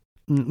limited,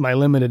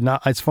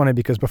 it's funny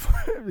because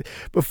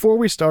before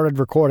we started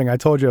recording, I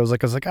told you, I was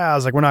like,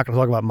 we're not going to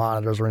talk about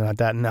monitors or anything like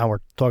that. And now we're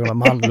talking about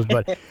monitors.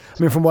 But I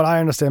mean, from what I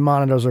understand,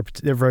 monitors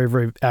they're very,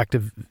 very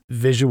active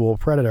visual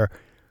predator.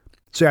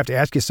 So you have to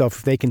ask yourself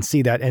if they can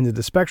see that end of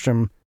the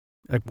spectrum.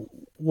 Like,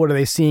 what are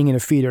they seeing in a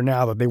feeder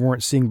now that they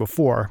weren't seeing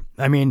before?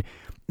 I mean,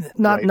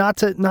 not to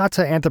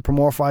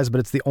anthropomorphize, but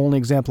it's the only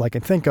example I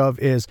can think of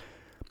is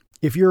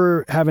if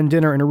you're having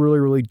dinner in a really,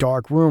 really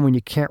dark room and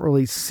you can't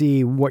really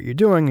see what you're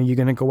doing, are you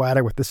going to go at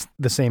it with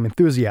the same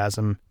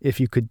enthusiasm if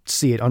you could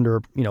see it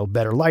under,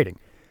 better lighting?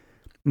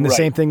 And the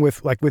same thing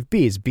with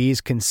bees.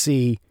 Bees can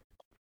see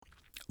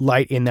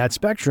light in that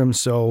spectrum,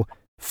 so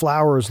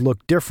flowers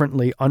look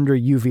differently under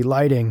UV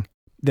lighting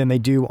than they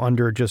do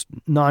under just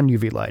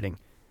non-UV lighting.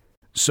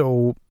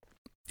 So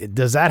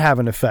does that have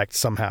an effect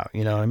somehow?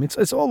 I mean,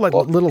 it's all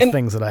little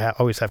things that I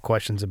always have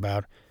questions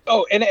about.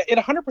 Oh, and it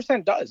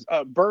 100% does.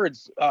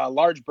 Birds,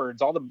 large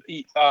birds,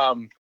 we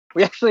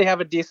actually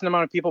have a decent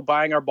amount of people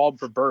buying our bulb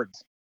for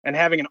birds and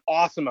having an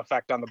awesome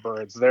effect on the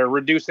birds. They're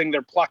reducing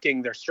their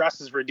plucking, their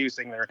stress is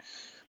reducing, they're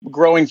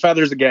growing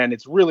feathers again.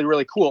 It's really,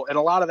 really cool. And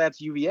a lot of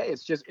that's UVA.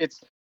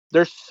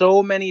 There's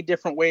so many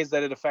different ways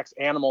that it affects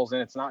animals.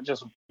 And it's not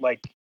just like,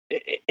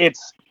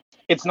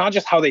 it's not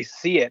just how they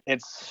see it.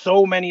 It's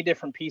so many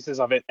different pieces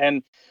of it.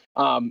 And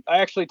I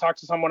actually talked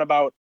to someone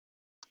about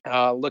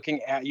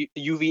looking at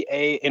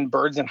UVA in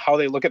birds and how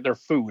they look at their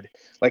food.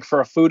 Like for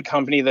a food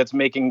company that's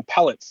making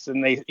pellets,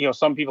 and they,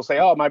 some people say,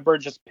 "Oh, my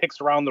bird just picks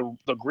around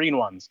the green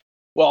ones."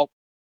 Well,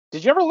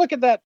 did you ever look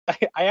at that?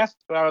 I asked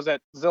when I was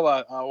at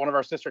Zilla, one of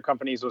our sister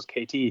companies was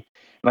KT, and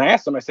I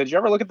asked them. I said, "Did you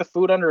ever look at the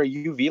food under a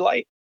UV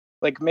light?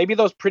 Like maybe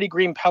those pretty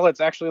green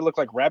pellets actually look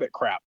like rabbit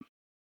crap."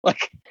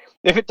 Like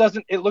if it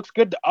doesn't, it looks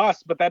good to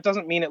us, but that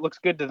doesn't mean it looks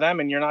good to them.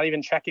 And you're not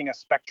even checking a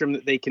spectrum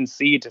that they can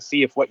see to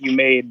see if what you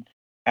made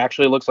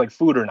actually looks like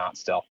food or not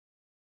still.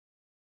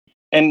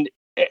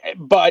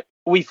 But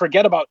we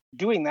forget about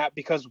doing that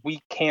because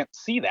we can't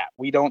see that.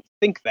 We don't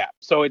think that.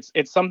 So it's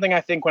something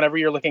I think whenever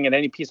you're looking at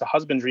any piece of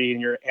husbandry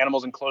in your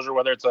animals enclosure,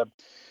 whether it's a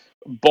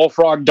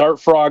bullfrog, dart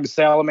frog,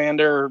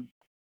 salamander,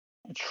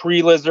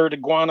 tree lizard,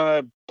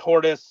 iguana,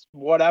 tortoise,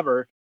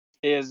 whatever,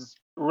 is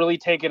really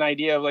take an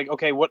idea of like,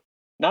 okay, what,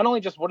 not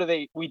only just what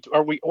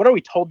are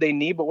we told they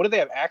need, but what do they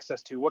have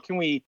access to? What can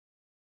we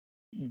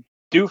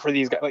do for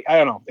these guys? Like, I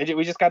don't know.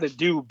 We just got to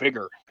do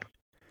bigger.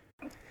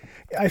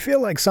 I feel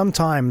like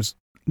sometimes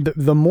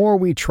the more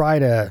we try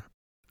to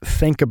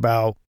think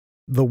about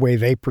the way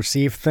they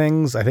perceive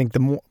things, I think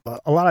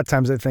a lot of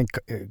times I think,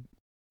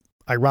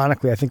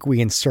 ironically, I think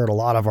we insert a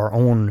lot of our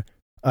own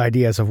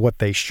ideas of what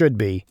they should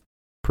be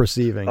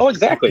perceiving. Oh,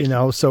 exactly.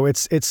 So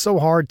it's so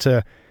hard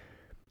to,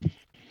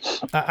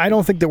 I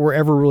don't think that we're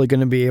ever really going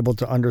to be able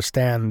to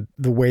understand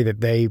the way that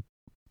they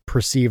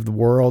perceive the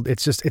world.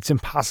 It's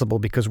impossible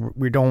because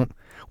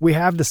we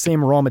have the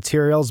same raw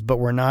materials, but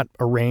we're not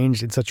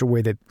arranged in such a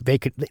way that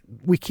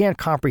we can't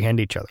comprehend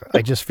each other.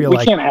 I just feel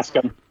we can't ask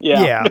them.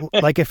 Yeah.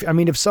 Like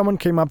if someone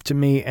came up to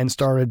me and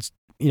started,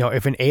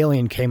 if an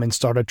alien came and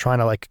started trying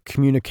to like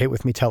communicate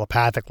with me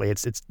telepathically,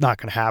 it's not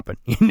going to happen.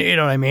 You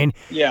know what I mean?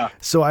 Yeah.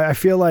 So I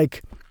feel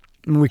like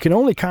we can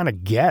only kind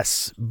of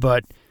guess,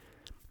 but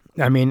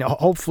I mean,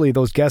 hopefully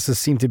those guesses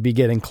seem to be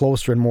getting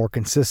closer and more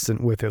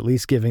consistent with at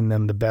least giving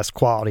them the best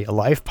quality of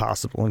life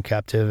possible in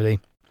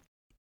captivity.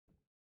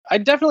 I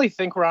definitely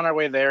think we're on our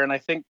way there, and I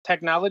think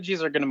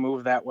technologies are going to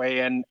move that way.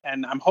 And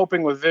I'm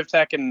hoping with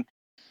VivTech, and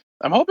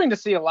I'm hoping to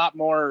see a lot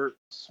more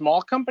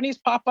small companies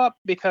pop up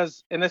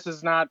because, and this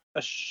is not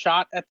a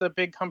shot at the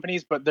big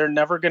companies, but they're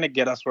never going to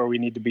get us where we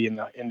need to be in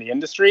the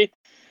industry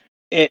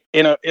in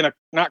a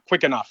not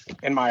quick enough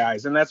in my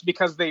eyes. And that's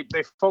because they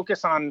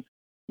focus on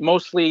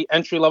mostly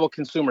entry-level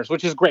consumers,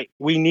 which is great.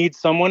 We need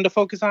someone to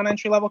focus on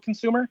entry-level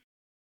consumer.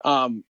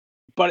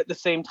 But at the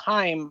same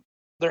time,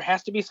 there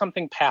has to be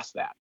something past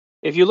that.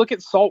 If you look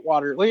at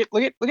saltwater,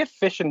 look at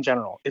fish in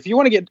general. If you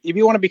want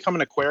to become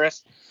an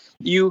aquarist,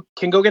 you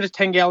can go get a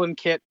 10-gallon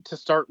kit to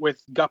start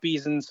with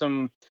guppies and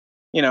some,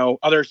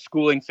 other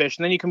schooling fish.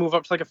 And then you can move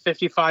up to like a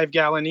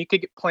 55-gallon. You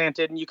could get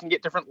planted and you can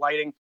get different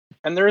lighting.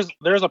 And there's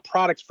a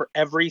product for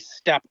every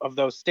step of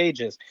those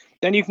stages.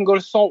 Then you can go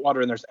to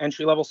saltwater and there's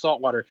entry-level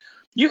saltwater.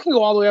 You can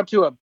go all the way up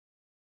to a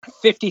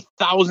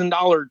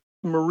 $50,000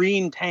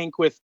 marine tank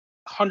with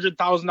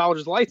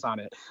 $100,000 lights on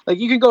it. Like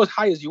you can go as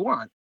high as you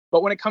want.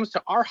 But when it comes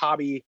to our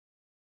hobby,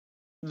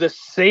 the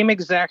same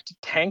exact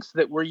tanks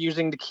that we're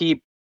using to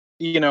keep,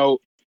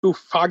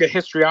 Oophaga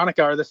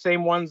histrionica are the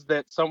same ones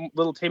that some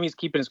little Timmy's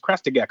keeping his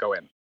crested gecko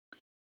in.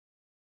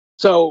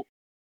 So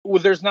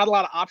there's not a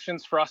lot of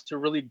options for us to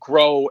really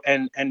grow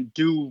and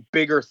do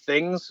bigger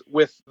things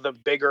with the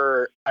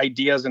bigger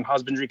ideas and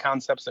husbandry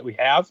concepts that we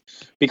have,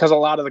 because a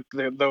lot of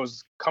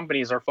those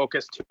companies are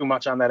focused too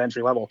much on that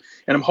entry level.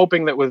 And I'm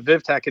hoping that with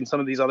VivTech and some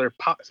of these other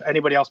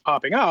anybody else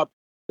popping up,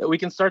 that we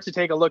can start to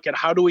take a look at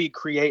how do we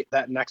create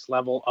that next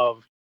level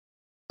of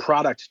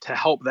product to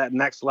help that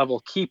next level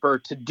keeper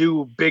to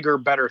do bigger,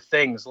 better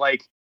things.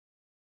 Like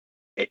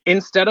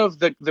instead of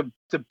the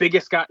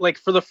biggest guy, like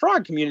for the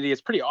frog community,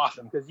 it's pretty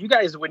awesome because you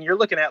guys, when you're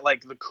looking at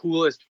like the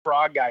coolest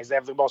frog guys, they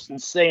have the most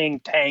insane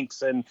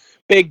tanks and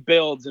big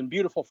builds and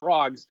beautiful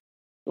frogs.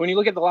 When you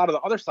look at a lot of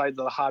the other sides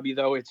of the hobby,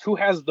 though, it's who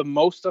has the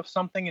most of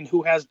something and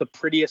who has the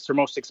prettiest or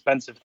most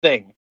expensive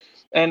thing.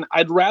 And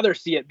I'd rather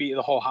see it be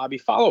the whole hobby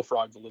follow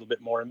frogs a little bit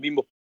more and be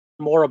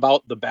more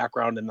about the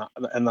background and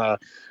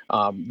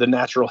the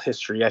natural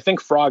history. I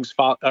think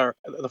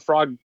the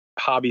frog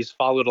hobbies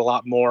followed a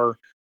lot more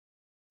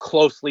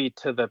closely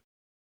to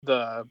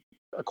the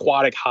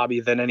aquatic hobby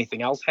than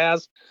anything else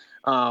has,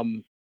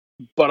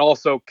 but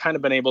also kind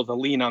of been able to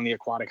lean on the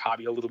aquatic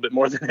hobby a little bit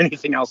more than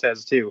anything else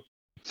has too.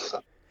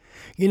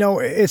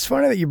 It's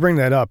funny that you bring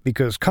that up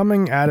because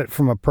coming at it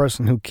from a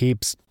person who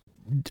keeps,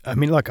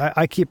 look,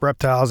 I keep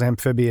reptiles,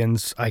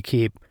 amphibians, I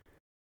keep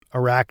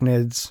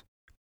arachnids,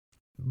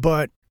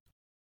 but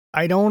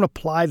I don't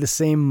apply the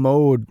same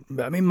mode.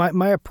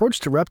 My approach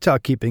to reptile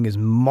keeping is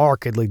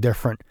markedly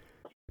different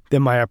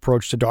than my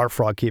approach to dart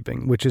frog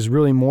keeping, which is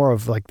really more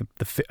of like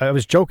I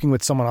was joking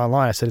with someone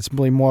online. I said it's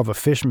really more of a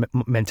fish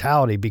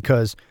mentality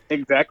because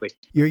exactly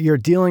you're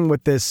dealing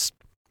with this.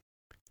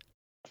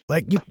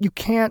 Like you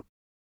can't.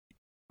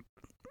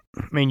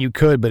 You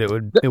could, but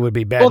it would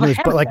be bad news.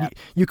 But like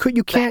you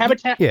can't. The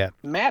habitat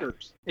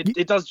matters.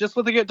 It does just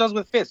what it does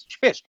with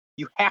fish.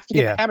 You have to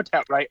get the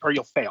habitat right, or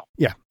you'll fail.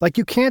 Yeah, like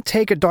you can't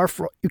take a dart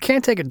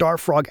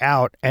frog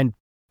out and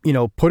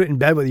put it in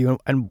bed with you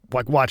and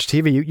like watch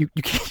TV. You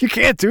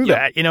can't do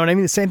that. You know what I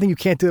mean? The same thing. You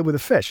can't do it with a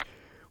fish,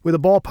 with a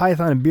ball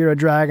python, a bearded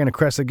dragon, a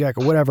crested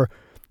gecko, whatever.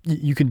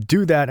 You can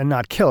do that and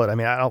not kill it. I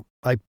mean,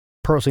 I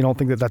personally don't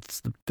think that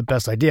that's the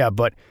best idea,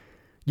 but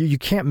you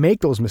can't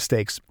make those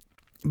mistakes.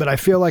 But I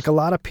feel like a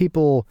lot of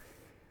people,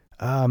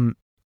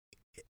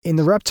 in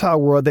the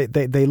reptile world,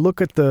 they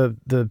look at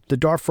the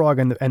dart frog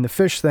and the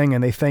fish thing,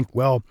 and they think,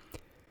 well,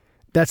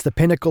 that's the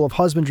pinnacle of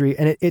husbandry,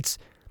 and it's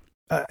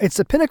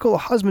the pinnacle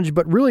of husbandry,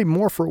 but really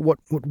more for what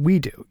we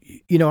do.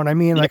 You know what I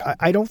mean? Like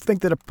I don't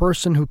think that a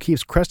person who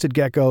keeps crested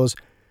geckos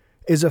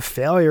is a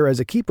failure as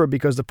a keeper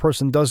because the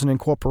person doesn't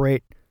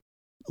incorporate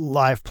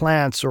live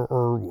plants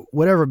or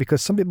whatever,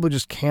 because some people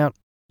just can't.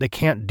 They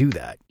can't do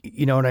that.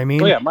 You know what I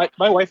mean? Oh yeah, my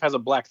wife has a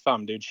black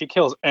thumb, dude. She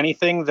kills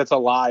anything that's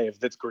alive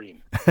that's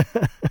green.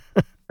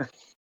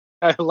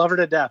 I love her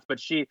to death, but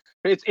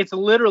it's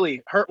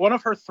literally one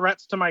of her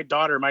threats to my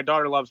daughter. My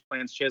daughter loves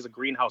plants. She has a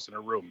greenhouse in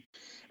her room,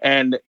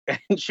 and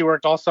she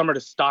worked all summer to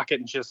stock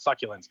it, and she has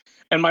succulents.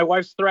 And my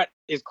wife's threat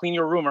is clean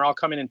your room or I'll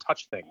come in and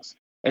touch things.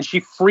 And she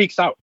freaks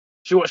out.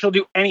 She'll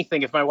do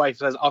anything if my wife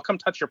says, I'll come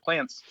touch your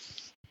plants.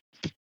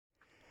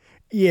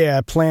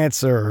 Yeah,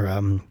 plants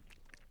are,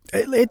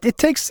 it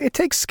takes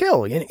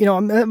skill, but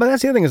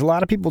that's the other thing is a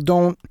lot of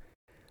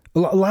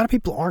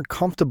people aren't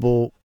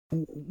comfortable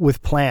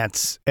with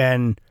plants.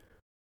 And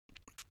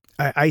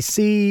I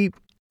see,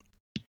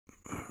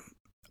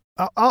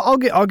 I'll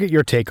get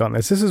your take on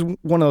this. This is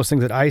one of those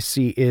things that I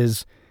see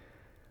is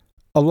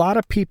a lot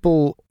of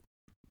people,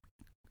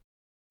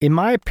 in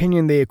my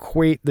opinion, they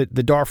equate the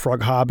dart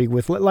frog hobby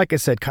with, like I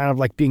said, kind of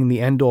like being the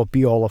end all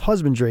be all of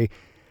husbandry.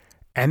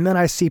 And then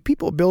I see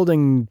people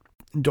building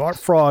dart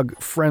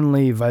frog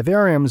friendly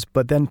vivariums,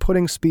 but then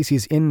putting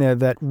species in there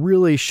that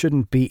really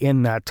shouldn't be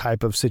in that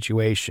type of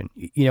situation.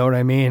 You know what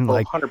I mean? Oh,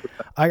 like 100%.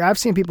 I've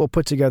seen people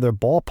put together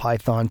ball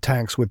python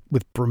tanks with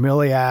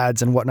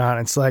bromeliads and whatnot.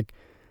 It's like,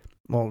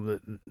 well,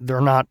 they're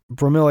not,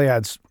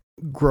 bromeliads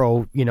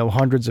grow,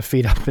 hundreds of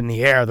feet up in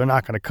the air. They're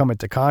not going to come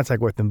into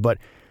contact with them. But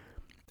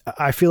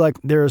I feel like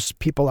there's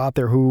people out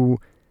there who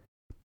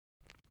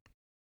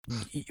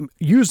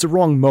use the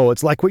wrong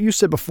modes. Like what you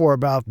said before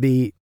about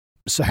the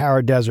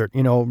Sahara Desert,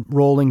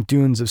 rolling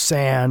dunes of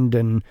sand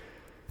and,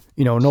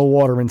 no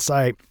water in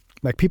sight.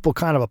 Like people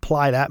kind of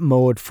apply that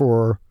mode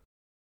for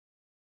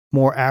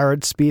more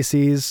arid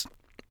species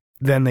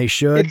than they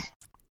should.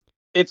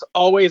 It's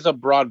always a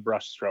broad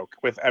brushstroke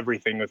with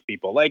everything with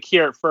people. Like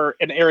here for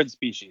an arid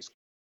species,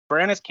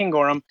 Varanus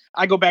kingorum.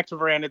 I go back to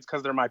Varanids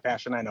because they're my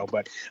passion, I know,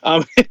 but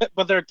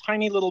but they're a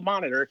tiny little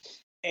monitor,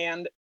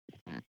 and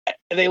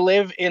they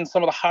live in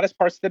some of the hottest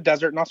parts of the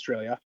desert in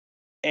Australia.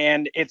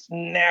 And it's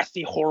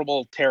nasty,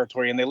 horrible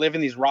territory, and they live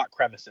in these rock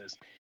crevices.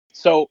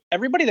 So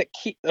everybody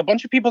a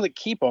bunch of people that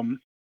keep them,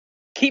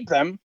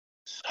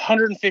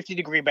 150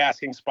 degree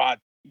basking spot,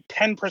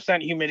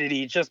 10%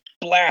 humidity, just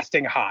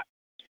blasting hot.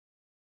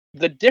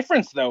 The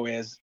difference though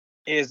is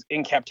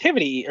in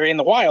captivity or in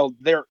the wild,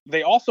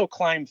 they also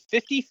climb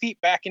 50 feet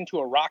back into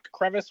a rock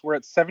crevice where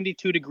it's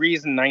 72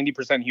 degrees and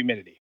 90%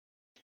 humidity.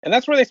 And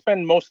that's where they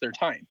spend most of their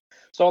time.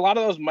 So a lot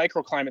of those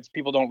microclimates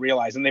people don't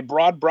realize, and they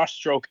broad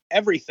brushstroke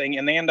everything,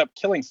 and they end up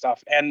killing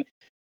stuff. And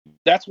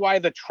that's why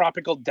the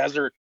tropical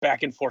desert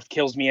back and forth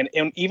kills me. And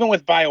even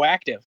with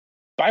bioactive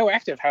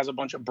has a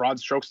bunch of broad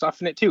stroke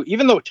stuff in it too.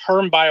 Even though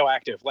term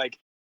bioactive, like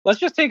let's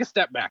just take a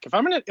step back. If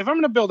I'm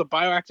gonna build a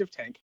bioactive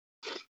tank,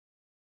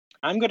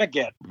 I'm gonna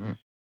get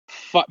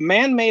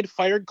man-made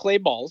fired clay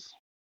balls.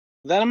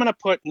 Then I'm gonna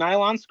put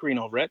nylon screen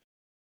over it.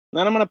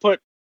 Then I'm gonna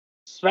put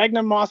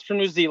sphagnum moss from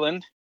New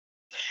Zealand,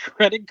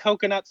 shredded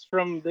coconuts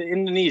from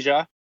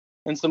Indonesia,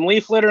 and some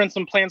leaf litter and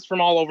some plants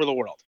from all over the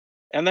world.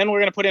 And then we're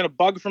going to put in a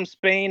bug from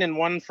Spain and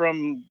one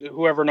from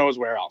whoever knows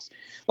where else.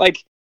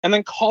 Like, and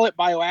then call it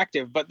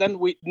bioactive. But then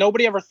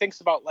nobody ever thinks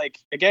about, like,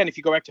 again, if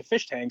you go back to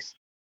fish tanks,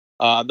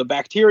 the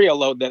bacteria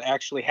load that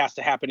actually has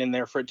to happen in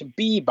there for it to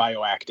be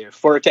bioactive,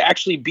 for it to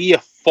actually be a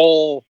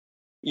full,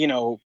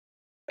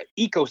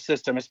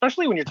 ecosystem,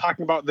 especially when you're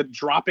talking about the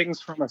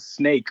droppings from a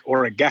snake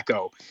or a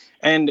gecko.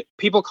 And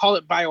people call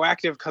it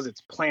bioactive because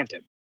it's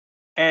planted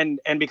and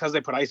because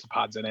they put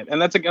isopods in it.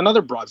 And that's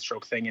another broad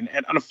stroke thing.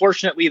 And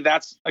unfortunately,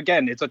 that's,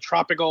 again,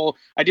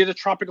 I did a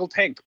tropical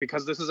tank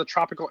because this is a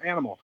tropical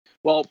animal.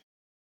 Well,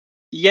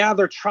 yeah,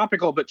 they're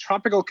tropical, but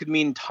tropical could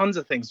mean tons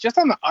of things. Just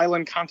on the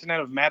island continent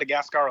of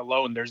Madagascar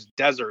alone, there's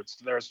deserts,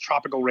 there's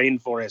tropical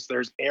rainforests,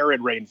 there's arid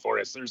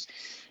rainforests, there's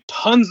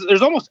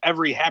almost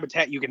every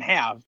habitat you can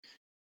have.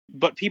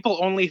 But people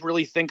only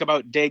really think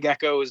about day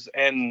geckos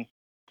and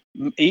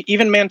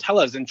even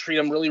mantellas and treat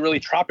them really, really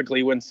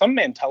tropically, when some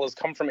mantellas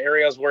come from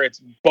areas where it's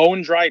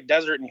bone-dry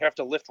desert and you have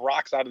to lift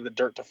rocks out of the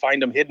dirt to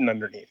find them hidden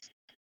underneath.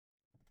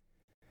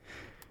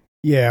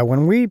 Yeah,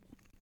 I'm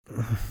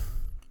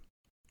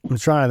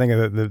trying to think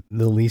of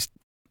the least...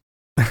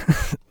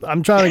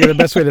 I'm trying to think of the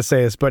best way to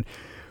say this, but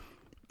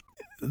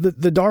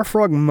the dart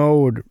frog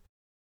mode,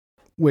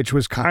 which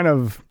was kind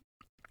of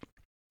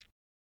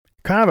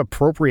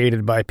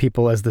appropriated by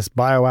people as this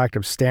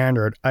bioactive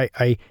standard,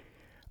 I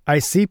I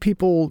see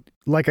people,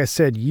 like I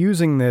said,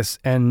 using this,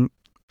 and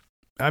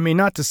I mean,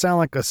 not to sound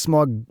like a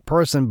smug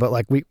person, but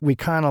like we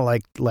kind of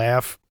like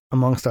laugh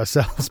amongst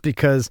ourselves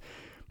because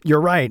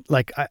you're right.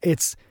 Like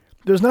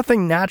there's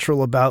nothing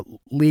natural about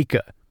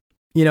Leica.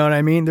 You know what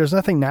I mean? There's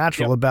nothing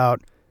natural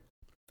about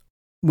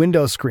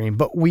window screen,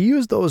 but we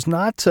use those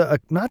not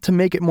to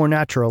make it more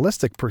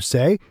naturalistic per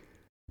se,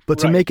 but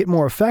to make it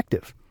more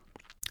effective.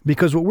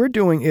 Because what we're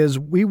doing is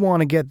we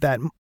want to get that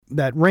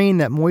rain,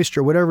 that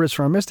moisture, whatever it is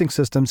from our misting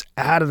systems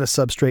out of the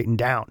substrate and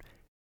down.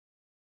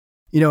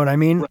 You know what I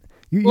mean?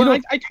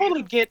 Right. I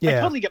totally get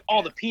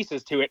all the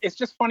pieces to it. It's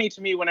just funny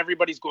to me when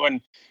everybody's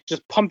going,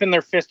 just pumping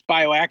their fist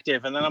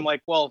bioactive. And then I'm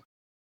like, well,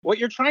 what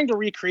you're trying to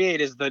recreate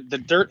is the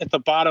dirt at the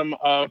bottom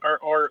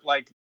or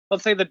like,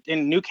 let's say that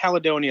in New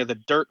Caledonia, the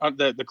dirt on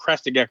the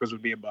crested geckos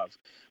would be above.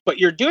 But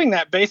you're doing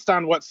that based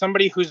on what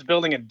somebody who's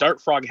building a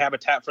dart frog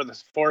habitat for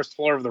the forest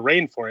floor of the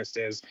rainforest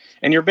is.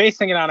 And you're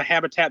basing it on a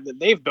habitat that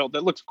they've built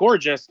that looks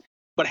gorgeous,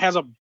 but has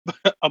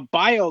a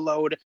bio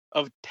load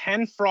of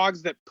 10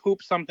 frogs that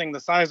poop something the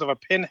size of a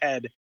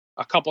pinhead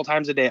a couple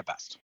times a day at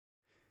best.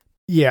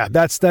 Yeah,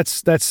 that's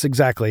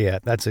exactly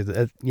it. That's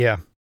it. Yeah.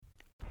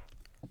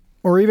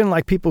 Or even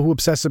like people who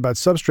obsess about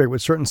substrate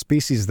with certain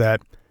species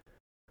that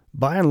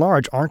by and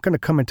large aren't going to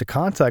come into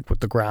contact with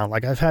the ground.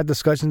 Like I've had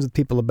discussions with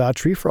people about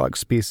tree frog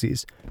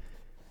species,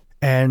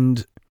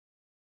 and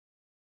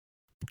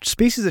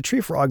species of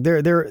tree frog,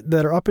 they're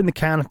that are up in the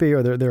canopy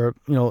or they're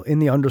in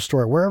the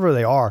understory, wherever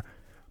they are,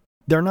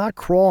 they're not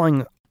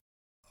crawling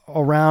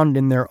around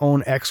in their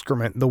own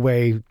excrement the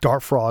way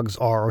dart frogs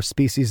are, or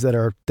species that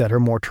are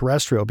more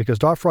terrestrial, because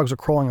dart frogs are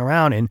crawling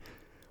around in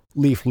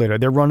leaf litter.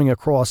 They're running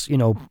across,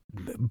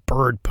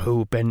 bird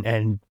poop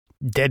and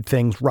dead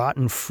things,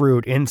 rotten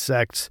fruit,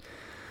 insects,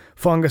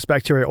 fungus,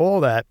 bacteria, all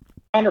that.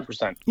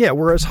 100%. Yeah,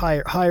 whereas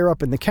higher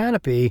up in the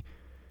canopy,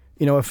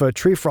 if a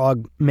tree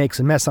frog makes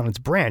a mess on its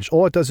branch,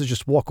 all it does is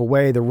just walk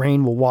away. The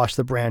rain will wash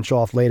the branch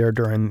off later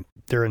during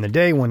the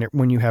day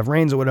when you have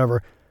rains or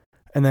whatever,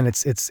 and then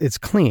it's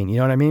clean. You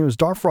know what I mean? It was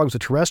dart frogs are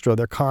terrestrial.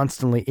 They're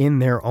constantly in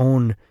their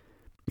own,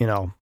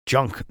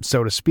 junk,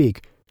 so to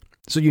speak.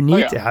 So you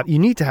need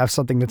to have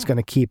something that's going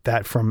to keep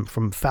that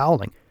from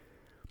fouling.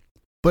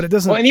 But it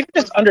doesn't. Well, and even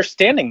just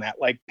understanding that,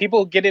 like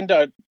people get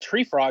into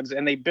tree frogs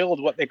and they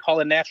build what they call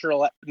a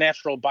natural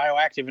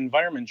bioactive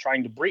environment,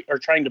 trying to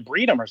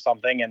breed them or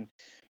something. And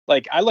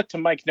like I look to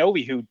Mike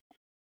Novy, who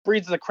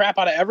breeds the crap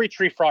out of every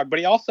tree frog, but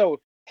he also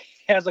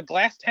has a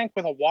glass tank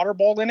with a water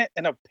bowl in it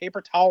and a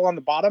paper towel on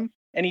the bottom,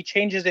 and he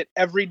changes it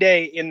every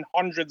day in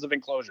hundreds of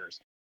enclosures.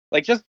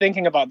 Like just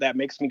thinking about that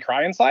makes me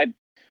cry inside.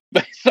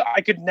 But so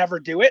I could never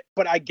do it,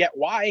 but I get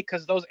why,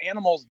 because those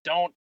animals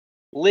don't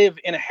live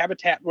in a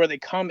habitat where they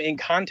come in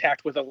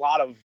contact with a lot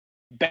of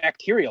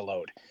bacteria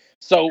load.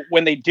 So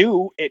when they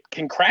do, it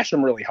can crash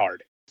them really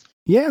hard.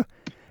 Yeah.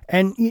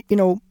 And,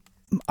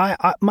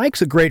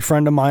 Mike's a great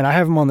friend of mine. I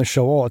have him on the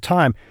show all the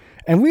time.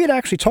 And we had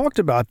actually talked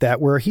about that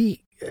where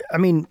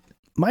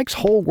Mike's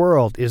whole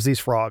world is these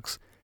frogs.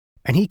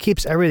 And he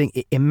keeps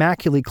everything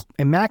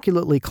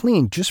immaculately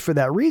clean just for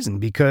that reason,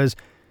 because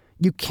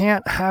you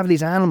can't have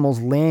these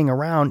animals laying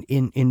around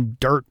in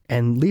dirt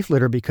and leaf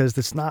litter because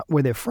that's not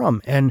where they're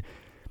from. And,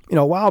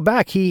 a while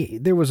back,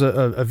 there was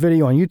a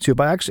video on YouTube.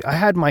 I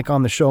had Mike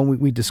on the show and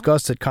we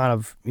discussed it kind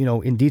of,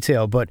 in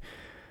detail, but,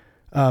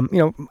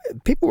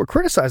 people were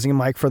criticizing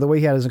Mike for the way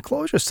he had his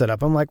enclosure set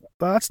up. I'm like,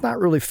 well, that's not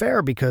really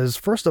fair, because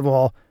first of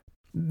all,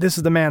 this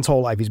is the man's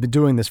whole life. He's been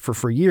doing this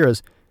for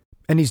years,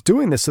 and he's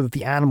doing this so that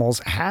the animals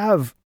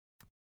have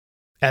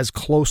as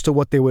close to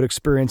what they would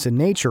experience in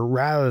nature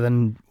rather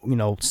than,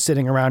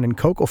 sitting around in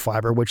cocoa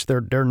fiber, which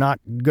they're not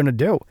going to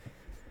do.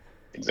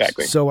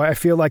 Exactly. So I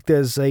feel like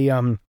there's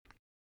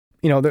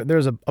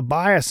there's a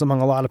bias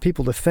among a lot of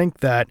people to think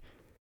that,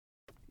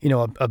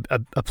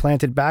 a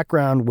planted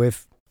background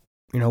with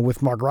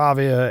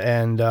Margravia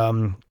and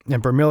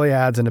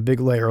bromeliads and a big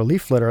layer of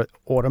leaf litter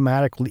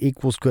automatically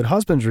equals good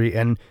husbandry.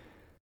 And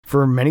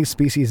for many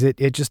species, it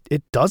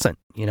doesn't,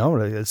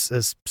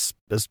 it's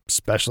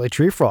especially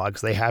tree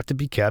frogs. They have to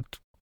be kept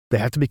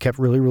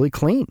really, really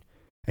clean,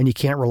 and you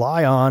cannot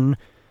rely on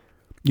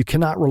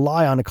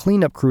a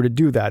cleanup crew to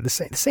do that. The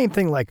same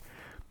thing. Like,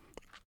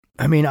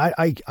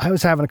 I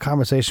was having a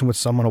conversation with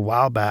someone a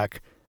while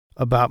back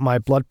about my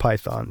blood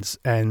pythons,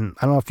 and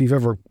I don't know if you've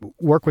ever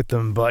worked with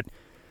them, but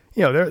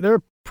they're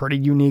a pretty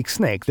unique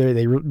snake.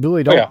 They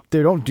really don't,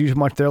 they don't do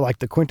much. They're like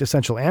the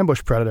quintessential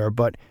ambush predator,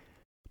 but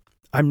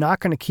I'm not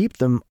going to keep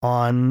them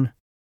on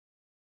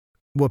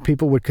what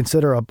people would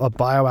consider a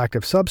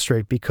bioactive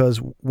substrate, because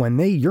when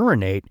they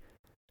urinate,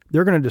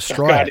 they're going to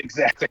destroy it.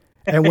 Exactly.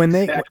 And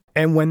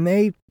when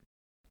they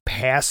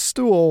pass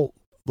stool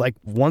like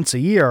once a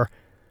year,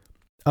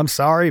 I'm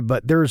sorry,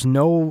 but there's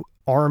no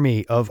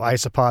army of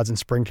isopods and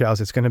springtails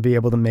that's going to be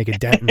able to make a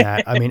dent in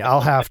that. I don't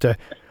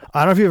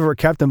know if you've ever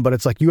kept them, but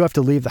it's like you have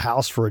to leave the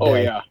house for a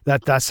day. Oh, yeah.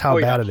 That's how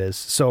bad it is.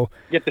 So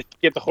get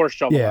the horse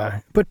shovel.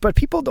 Yeah, out. But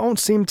people don't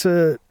seem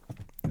to.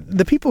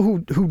 The people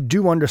who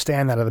do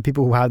understand that are the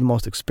people who have the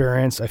most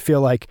experience. I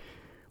feel like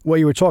what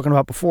you were talking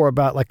about before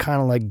about like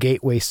kind of like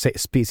gateway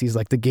species,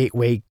 like the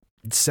gateway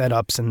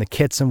setups and the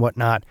kits and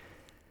whatnot.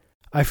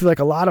 I feel like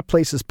a lot of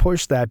places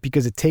push that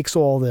because it takes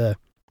all the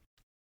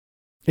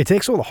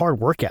hard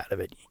work out of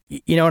it.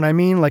 You know what I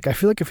mean? Like, I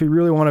feel like if you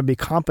really want to be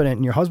competent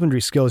in your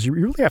husbandry skills, you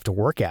really have to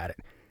work at it.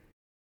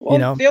 Well, you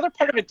know? The other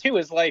part of it too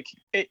is like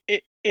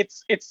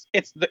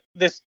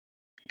this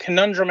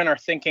conundrum in our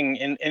thinking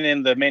and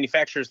in the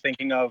manufacturer's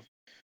thinking of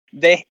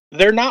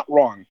they're not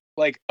wrong.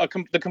 Like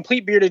the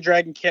complete bearded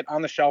dragon kit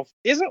on the shelf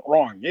isn't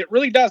wrong. It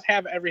really does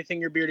have everything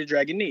your bearded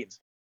dragon needs.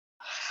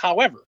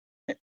 However,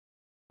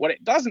 what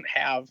it doesn't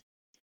have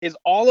is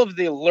all of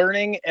the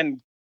learning and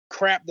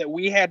crap that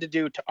we had to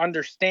do to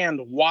understand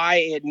why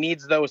it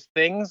needs those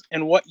things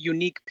and what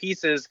unique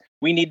pieces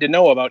we need to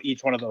know about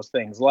each one of those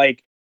things.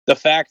 Like the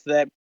fact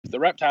that the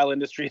reptile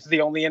industry is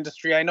the only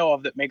industry I know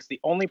of that makes the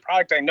only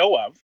product I know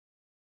of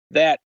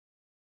that,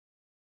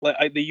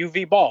 like the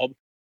UV bulb,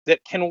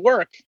 that can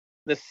work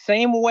the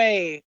same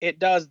way it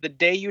does the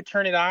day you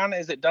turn it on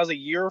as it does a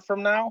year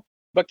from now,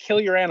 but kill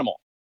your animal.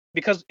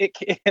 Because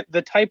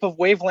the type of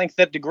wavelength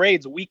that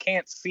degrades, we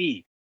can't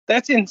see.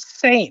 That's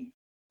insane.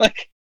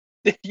 Like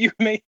they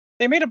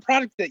made a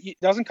product that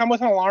doesn't come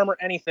with an alarm or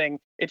anything.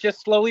 It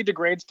just slowly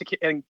degrades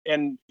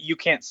and you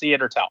can't see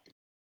it or tell.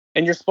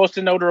 And you're supposed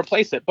to know to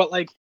replace it, but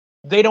like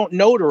they don't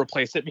know to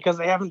replace it because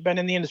they haven't been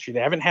in the industry. They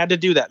haven't had to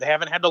do that. They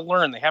haven't had to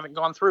learn. They haven't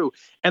gone through.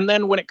 And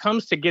then when it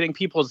comes to getting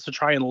people to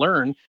try and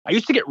learn, I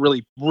used to get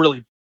really,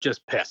 really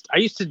just pissed. I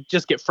used to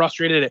just get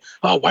frustrated at,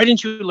 oh, why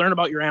didn't you learn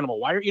about your animal?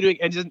 Why aren't you doing?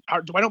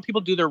 Why don't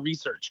people do their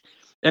research?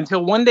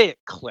 Until one day it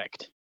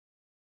clicked.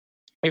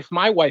 If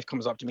my wife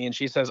comes up to me and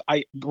she says,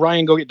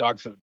 Ryan, go get dog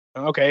food.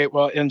 Okay,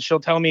 well, and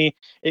she'll tell me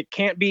it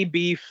can't be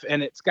beef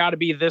and it's got to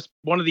be this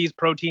one of these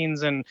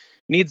proteins and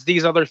needs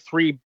these other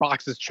 3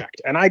 boxes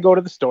checked. And I go to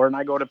the store and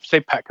I go to,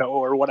 say, Petco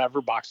or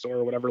whatever box store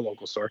or whatever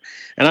local store.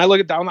 And I look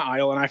it down the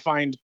aisle and I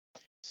find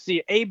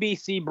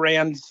ABC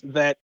brands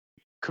that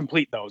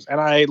complete those.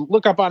 And I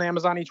look up on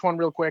Amazon each one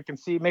real quick and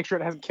make sure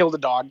it hasn't killed a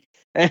dog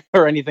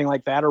or anything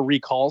like that or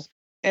recalls.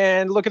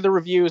 And look at the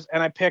reviews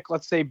and I pick,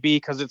 let's say, B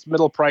because it's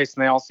middle price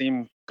and they all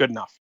seem good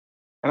enough.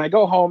 And I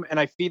go home and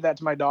I feed that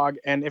to my dog.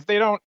 And if they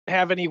don't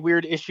have any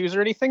weird issues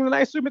or anything, then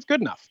I assume it's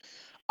good enough.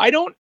 I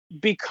don't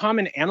become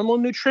an animal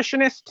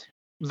nutritionist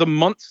the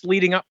months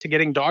leading up to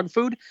getting dog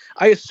food.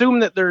 I assume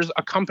that there's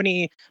a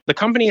company, the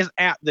company is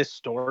at this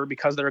store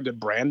because they're a good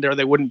brand, or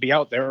they wouldn't be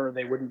out there, or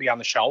they wouldn't be on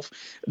the shelf,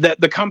 that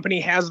the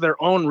company has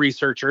their own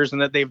researchers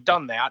and that they've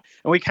done that.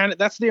 And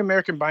that's the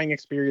American buying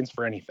experience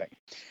for anything.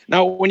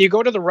 Now, when you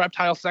go to the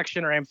reptile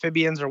section or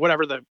amphibians or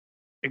whatever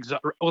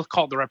let's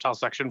call it the reptile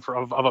section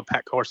of a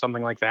Petco or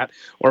something like that,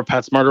 or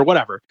PetSmart or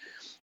whatever.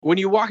 When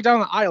you walk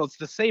down the aisle, it's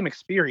the same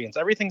experience.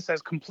 Everything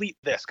says complete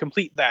this,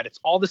 complete that. It's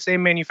all the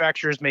same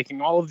manufacturers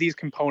making all of these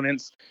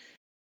components.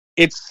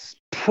 It's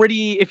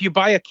pretty, if you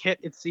buy a kit,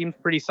 it seems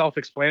pretty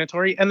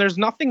self-explanatory. And there's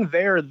nothing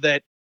there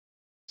that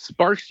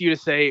sparks you to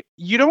say,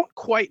 you don't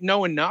quite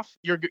know enough.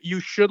 You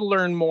should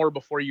learn more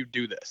before you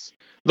do this.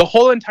 The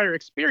whole entire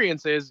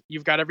experience is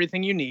you've got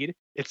everything you need.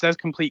 It says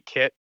complete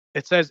kit.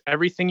 It says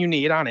everything you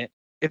need on it.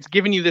 It's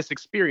giving you this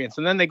experience,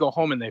 and then they go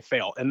home and they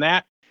fail. And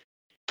that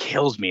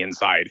kills me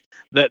inside.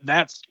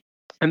 That's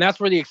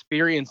where the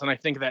experience, and I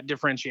think that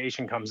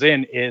differentiation comes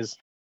in, is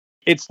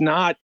it's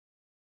not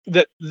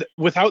that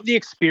without the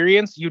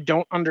experience, you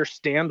don't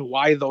understand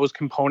why those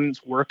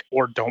components work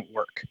or don't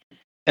work.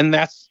 And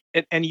that's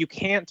it. And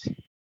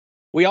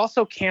we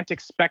also can't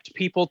expect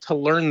people to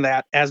learn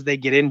that as they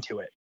get into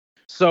it.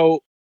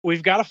 So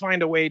we've got to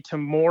find a way to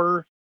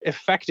more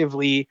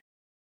effectively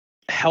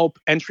help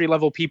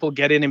entry-level people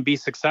get in and be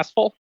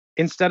successful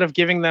instead of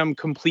giving them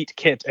complete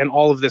kit and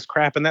all of this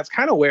crap. And that's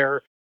kind of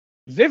where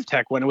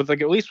VivTech went with,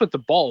 like, at least with the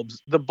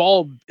bulbs. The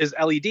bulb is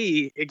LED.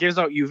 It gives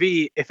out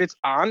UV. If it's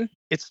on,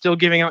 it's still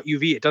giving out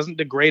UV. It doesn't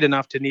degrade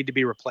enough to need to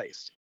be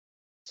replaced.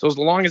 So as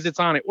long as it's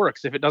on, it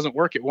works. If it doesn't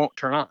work, it won't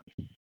turn on.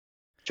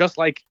 Just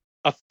like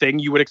a thing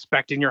you would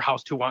expect in your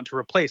house to want to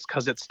replace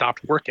because it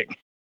stopped working.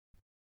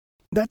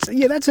 That's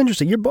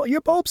interesting.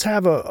 Your bulbs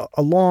have a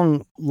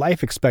long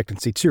life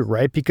expectancy too,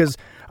 right? Because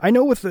I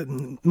know with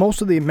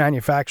most of the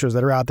manufacturers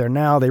that are out there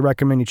now, they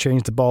recommend you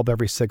change the bulb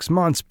every 6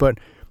 months, but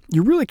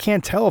you really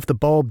can't tell if the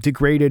bulb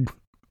degraded,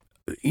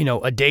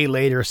 a day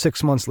later,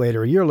 6 months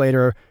later, a year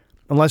later,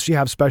 unless you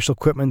have special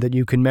equipment that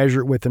you can measure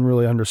it with and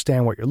really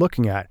understand what you're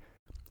looking at.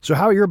 So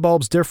how are your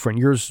bulbs different?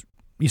 Yours,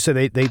 you said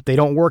they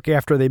don't work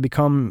after they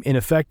become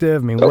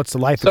ineffective. I mean, what's the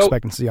life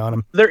expectancy on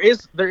them? There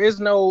is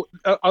no,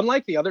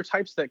 unlike the other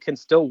types that can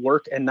still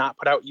work and not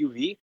put out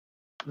UV,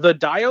 the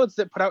diodes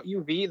that put out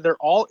UV, they're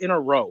all in a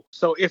row.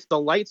 So if the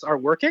lights are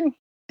working,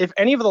 if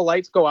any of the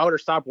lights go out or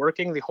stop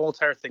working, the whole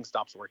entire thing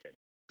stops working.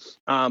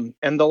 And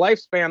the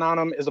lifespan on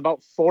them is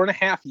about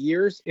 4.5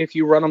 years if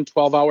you run them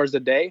 12 hours a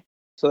day.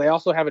 So they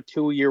also have a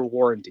 2-year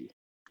warranty.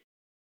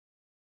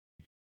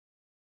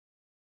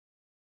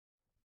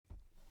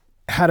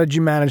 How did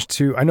you manage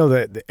to, I know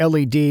that the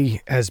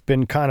LED has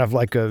been kind of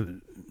like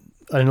an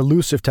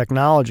elusive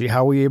technology.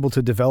 How were you able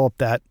to develop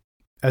that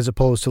as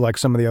opposed to like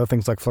some of the other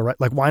things like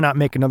like why not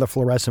make another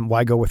fluorescent?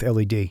 Why go with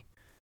LED?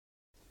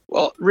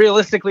 Well,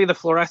 realistically, the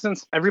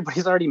fluorescents,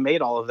 everybody's already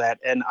made all of that.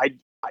 And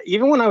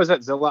even when I was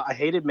at Zilla, I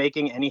hated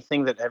making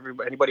anything that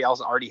anybody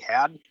else already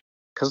had.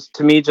 Because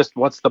to me, just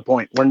what's the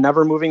point? We're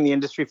never moving the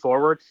industry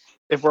forward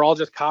if we're all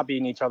just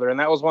copying each other. And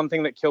that was one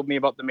thing that killed me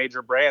about the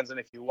major brands. And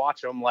if you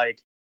watch them,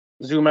 like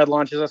Zoom Ed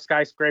launches a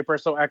skyscraper,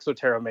 so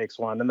Exoterra makes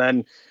one. And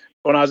then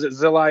when I was at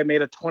Zilla, I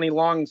made a 20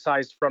 long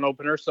sized front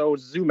opener, so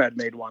Zoom Ed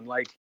made one.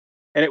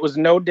 And it was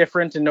no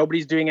different, and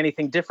nobody's doing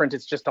anything different.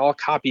 It's just all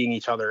copying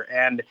each other.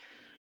 And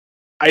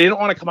I didn't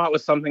want to come out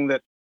with something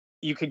that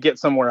you could get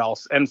somewhere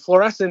else. And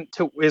fluorescent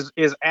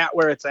is at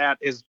where it's at,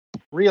 is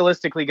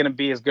realistically going to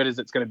be as good as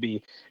it's going to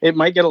be. It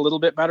might get a little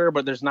bit better,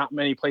 but there's not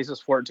many places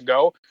for it to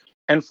go.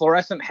 And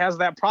fluorescent has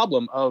that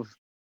problem of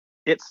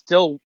it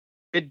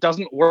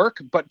doesn't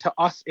work, but to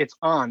us, it's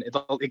on.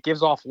 It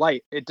gives off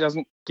light. It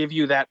doesn't give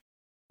you that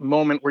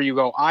moment where you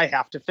go, I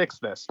have to fix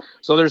this.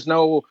 So there's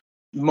no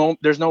mode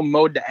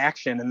to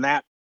action, and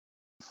that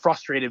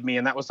frustrated me,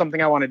 and that was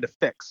something I wanted to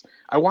fix.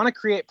 I want to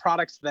create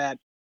products that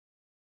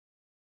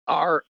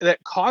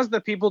cause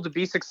the people to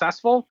be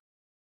successful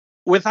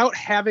without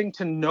having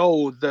to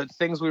know the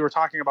things we were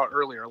talking about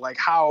earlier, like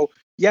how,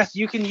 yes,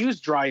 you can use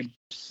dry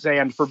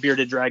sand for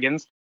bearded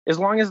dragons. As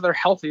long as they're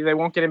healthy, they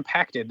won't get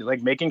impacted,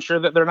 like making sure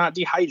that they're not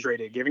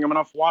dehydrated, giving them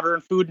enough water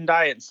and food and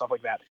diet and stuff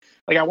like that.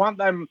 Like I want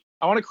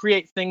to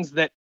create things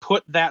that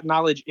put that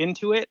knowledge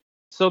into it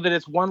so that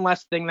it's one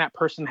less thing that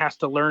person has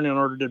to learn in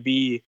order to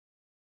be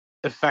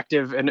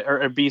effective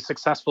or be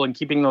successful in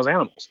keeping those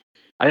animals.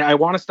 I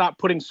want to stop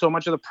putting so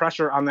much of the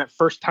pressure on that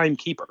first time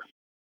keeper.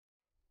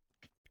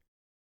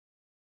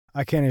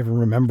 I can't even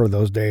remember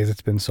those days.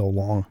 It's been so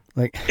long.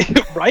 Like,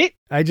 right?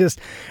 I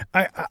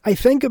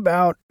think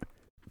about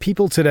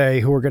people today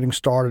who are getting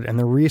started and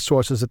the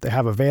resources that they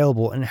have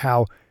available and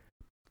how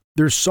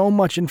there's so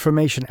much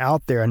information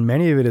out there, and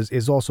many of it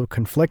is also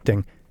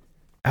conflicting.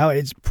 How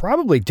it's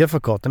probably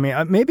difficult. I mean,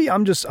 maybe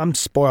I'm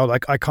spoiled.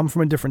 Like I come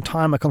from a different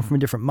time. I come from a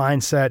different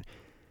mindset.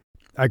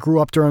 I grew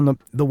up during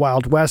the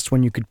Wild West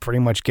when you could pretty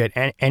much get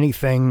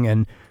anything,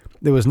 and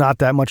there was not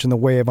that much in the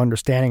way of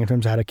understanding in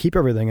terms of how to keep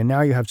everything. And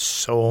now you have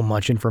so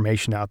much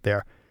information out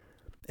there.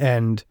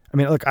 And I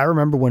mean, look, I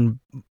remember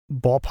when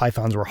ball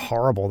pythons were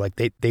horrible. Like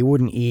they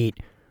wouldn't eat,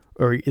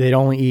 or they'd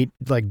only eat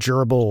like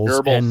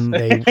gerbils. And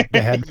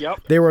they had yep.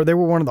 they were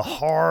one of the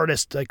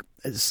hardest, like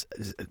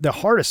the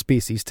hardest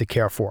species to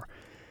care for.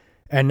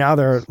 And now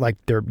they're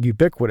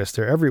ubiquitous.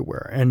 They're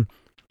everywhere. And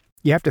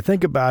you have to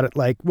think about it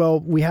like, well,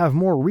 we have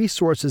more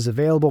resources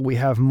available. We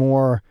have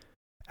more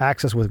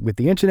access with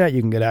the internet.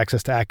 You can get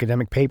access to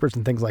academic papers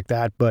and things like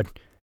that. But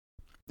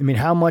I mean,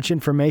 how much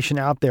information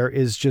out there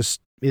is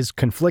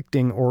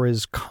conflicting or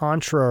is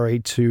contrary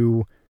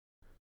to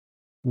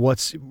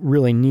what's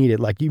really needed?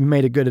 Like you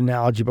made a good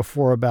analogy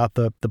before about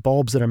the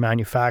bulbs that are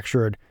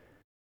manufactured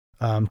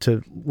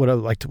to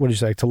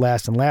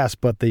last and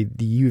last, but the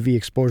UV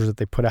exposure that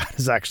they put out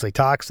is actually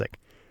toxic.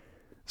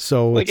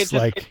 So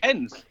it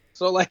ends.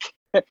 So like,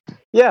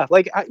 yeah,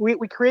 like we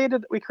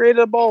created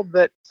a bulb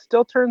that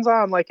still turns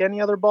on like any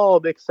other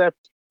bulb,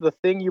 except the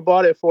thing you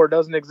bought it for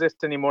doesn't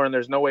exist anymore, and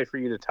there's no way for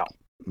you to tell.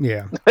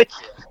 Yeah, like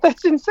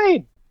that's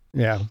insane.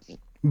 Yeah,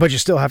 but you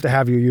still have to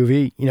have your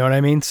UV. You know what I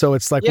mean? So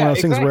it's like one of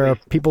those things where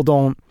people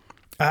don't.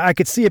 I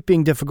could see it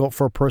being difficult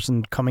for a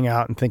person coming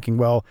out and thinking,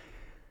 well,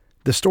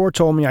 the store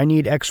told me I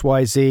need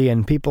XYZ,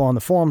 and people on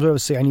the forums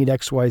always say I need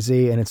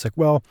XYZ, and it's like,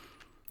 well,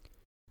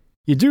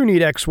 you do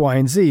need X, Y,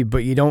 and Z,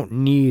 but you don't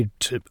need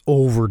to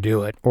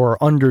overdo it or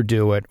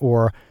underdo it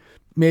or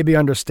maybe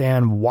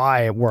understand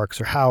why it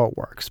works or how it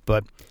works.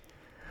 But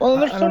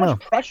there's so much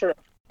pressure.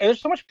 And there's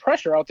so much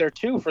pressure out there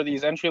too for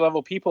these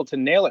entry-level people to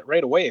nail it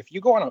right away. If you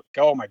go on a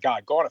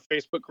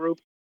Facebook group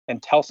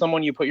and tell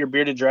someone you put your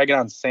bearded dragon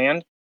on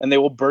sand, and they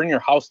will burn your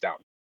house down.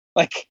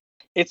 Like,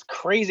 it's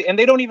crazy, and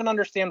they don't even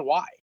understand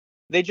why.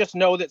 They just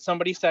know that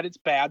somebody said it's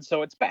bad,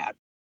 so it's bad.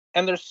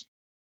 And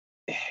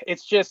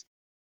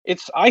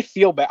I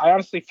feel bad. I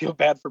honestly feel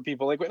bad for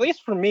people. Like, at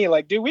least for me,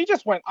 like, dude,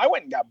 I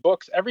went and got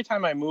books. Every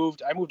time I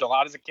moved a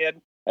lot as a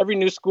kid. Every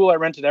new school, I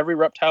rented every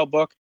reptile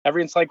book,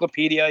 every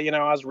encyclopedia,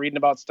 I was reading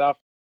about stuff.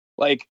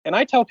 Like, and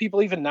I tell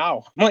people even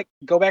now, I'm like,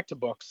 go back to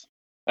books.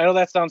 I know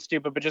that sounds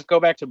stupid, but just go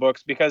back to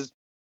books, because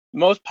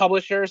most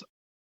publishers,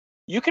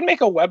 you can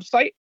make a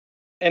website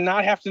and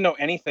not have to know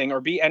anything or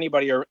be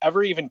anybody or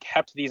ever even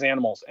kept these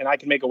animals. And I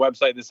can make a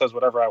website that says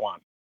whatever I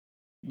want.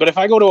 But if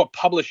I go to a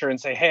publisher and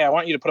say, hey, I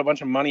want you to put a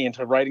bunch of money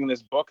into writing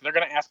this book, they're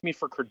going to ask me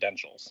for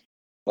credentials.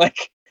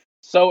 Like,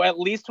 so at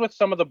least with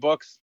some of the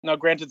books, now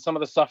granted, some of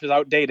the stuff is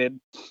outdated,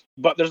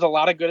 but there's a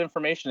lot of good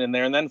information in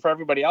there. And then for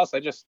everybody else,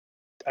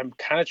 I'm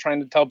kind of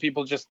trying to tell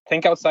people, just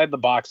think outside the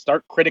box,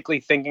 start critically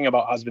thinking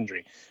about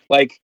husbandry.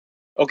 Like,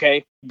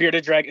 okay,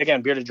 bearded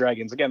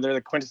dragons, again, they're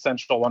the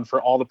quintessential one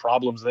for all the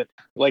problems that,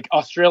 like,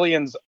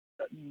 Australians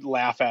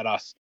laugh at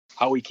us,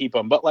 how we keep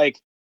them. But like,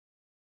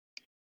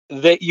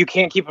 you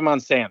can't keep them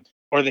on sand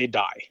or they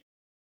die.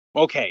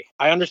 Okay,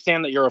 I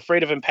understand that you're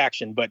afraid of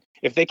impaction, but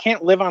if they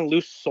can't live on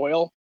loose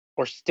soil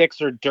or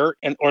sticks or dirt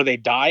or they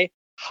die,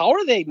 how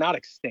are they not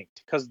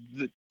extinct? Because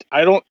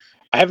I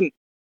haven't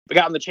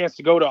gotten the chance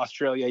to go to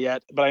Australia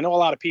yet, but I know a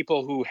lot of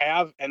people who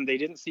have, and they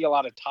didn't see a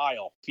lot of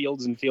tile,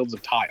 fields and fields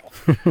of tile.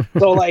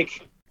 So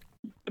like,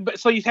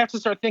 so you have to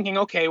start thinking,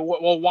 okay,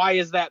 well, why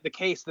is that the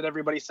case that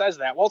everybody says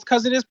that? Well, it's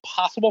because it is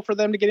possible for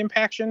them to get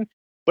impaction,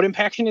 but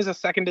impaction is a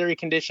secondary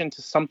condition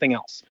to something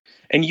else.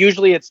 And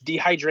usually it's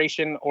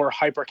dehydration or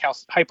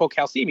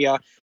hypocalcemia.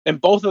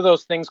 And both of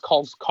those things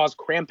cause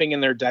cramping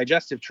in their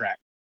digestive tract,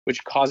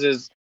 which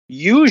causes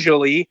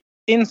usually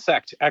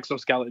insect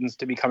exoskeletons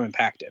to become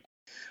impacted.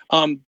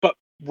 But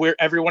where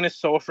everyone is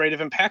so afraid of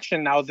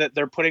impaction now that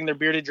they're putting their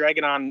bearded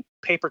dragon on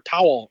paper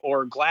towel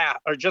or glass,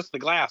 or just the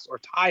glass or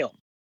tile.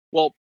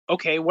 Well,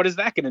 okay, what is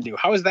that going to do?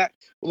 How is that?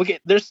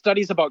 There's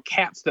studies about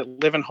cats that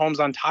live in homes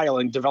on tile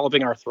and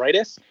developing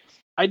arthritis.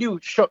 I do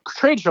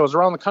trade shows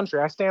around the country.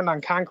 I stand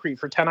on concrete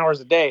for 10 hours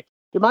a day.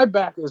 Dude, my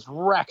back is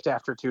wrecked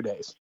after 2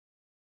 days.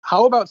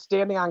 How about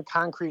standing on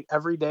concrete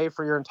every day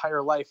for your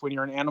entire life when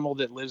you're an animal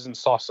that lives in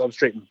soft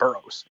substrate and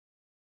burrows?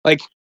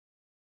 Like,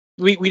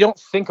 we don't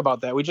think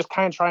about that. We just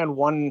kind of try on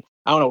one,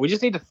 I don't know, we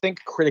just need to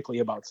think critically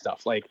about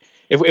stuff. Like,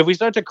 if we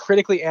start to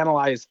critically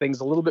analyze things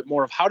a little bit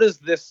more of how does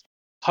this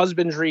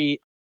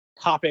husbandry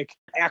topic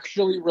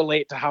actually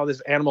relate to how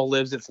this animal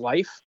lives its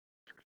life,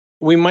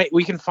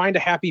 we can find a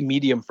happy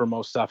medium for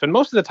most stuff. And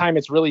most of the time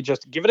it's really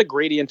just give it a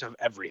gradient of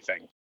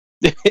everything.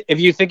 If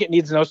you think it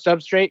needs no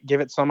substrate,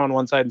 give it some on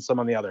one side and some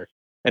on the other,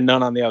 and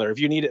none on the other. If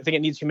you think it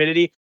needs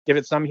humidity, give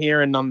it some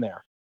here and none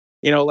there.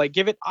 You know, like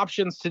give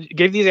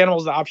these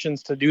animals the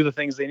options to do the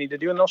things they need to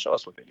do, and they'll show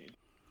us what they need.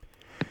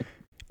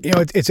 You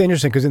know, it's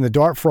interesting because in the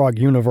Dart Frog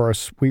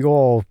universe, we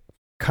all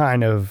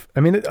kind of,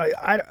 I mean,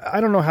 I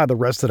don't know how the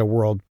rest of the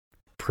world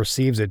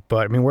perceives it,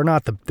 but I mean, we're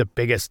not the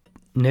biggest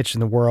niche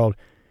in the world,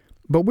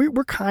 but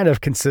we're kind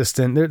of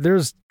consistent.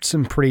 There's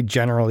some pretty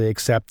generally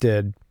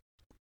accepted,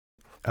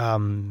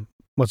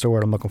 what's the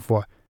word I'm looking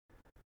for?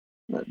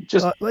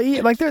 Just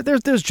like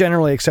there's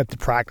generally accepted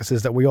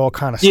practices that we all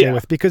kind of stay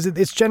with because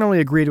it's generally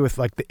agreed with.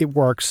 Like it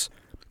works.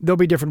 There'll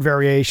be different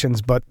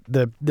variations, but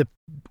the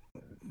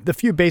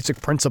few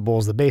basic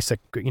principles, the basic,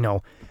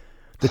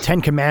 the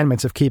 10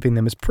 commandments of keeping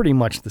them is pretty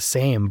much the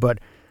same. But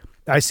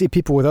I see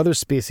people with other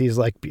species,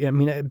 like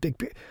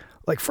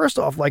first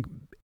off, like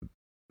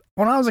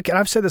when I was a kid,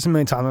 I've said this a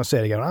million times. I'll say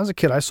it again. When I was a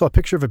kid, I saw a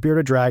picture of a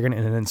bearded dragon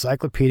in an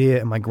encyclopedia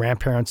in my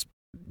grandparents'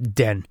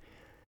 den.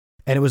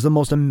 And it was the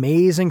most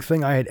amazing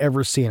thing I had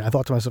ever seen. I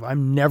thought to myself,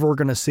 I'm never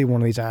going to see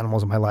one of these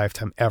animals in my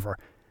lifetime ever.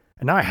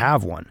 And now I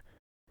have one.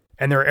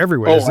 And they're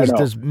everywhere.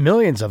 There's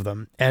millions of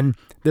them. And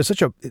there's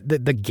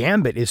the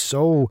gambit is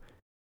so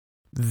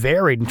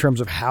varied in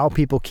terms of how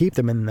people keep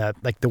them and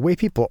the way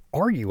people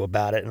argue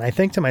about it. And I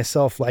think to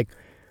myself, like,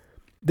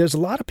 there's a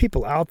lot of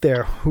people out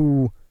there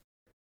who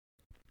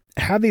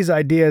have these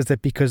ideas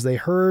that because they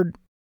heard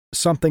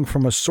something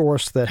from a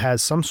source that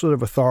has some sort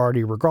of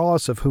authority,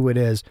 regardless of who it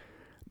is,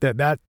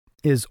 that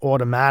is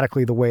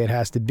automatically the way it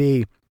has to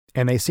be.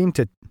 And they seem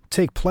to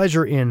take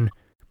pleasure in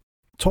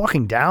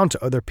talking down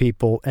to other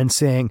people and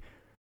saying,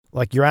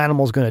 like, your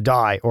animal's going to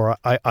die, or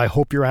I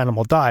hope your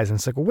animal dies. And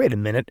it's like, well, wait a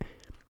minute.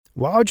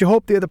 Why would you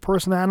hope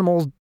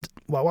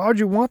why would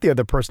you want the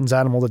other person's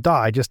animal to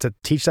die? Just to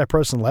teach that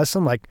person a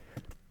lesson? Like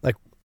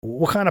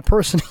what kind of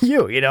person are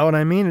you? You know what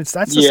I mean?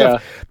 That's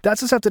the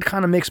stuff that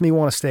kind of makes me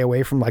want to stay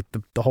away from like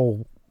the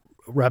whole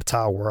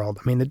reptile world.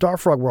 I mean, the Dart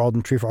Frog world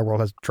and Tree Frog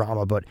world has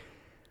drama, but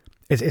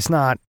it's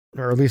not,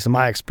 or at least in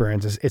my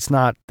experience, it's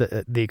not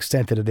the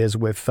extent that it is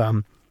with,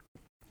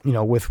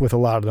 with a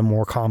lot of the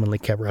more commonly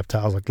kept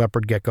reptiles like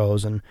leopard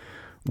geckos and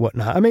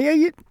whatnot. I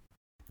mean,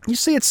 you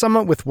see it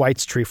somewhat with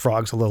White's tree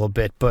frogs a little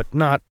bit, but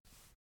not,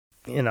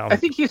 I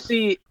think you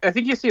see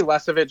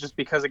less of it just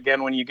because,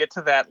 again, when you get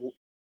to that,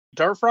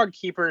 Dart Frog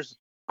keepers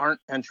aren't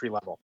entry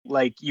level.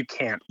 Like you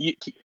can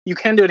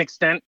to an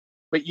extent,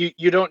 but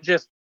you don't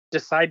just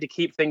decide to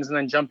keep things and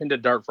then jump into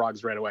Dart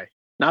Frogs right away.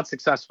 Not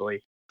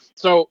successfully.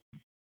 So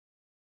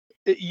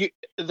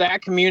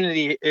that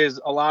community is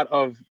a lot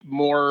of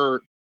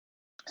more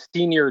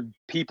senior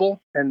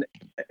people and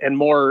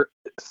more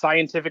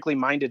scientifically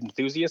minded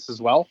enthusiasts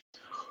as well.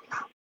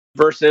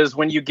 Versus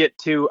when you get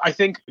to, I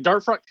think,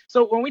 Dart Frog.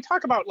 So when we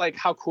talk about like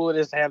how cool it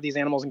is to have these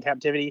animals in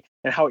captivity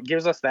and how it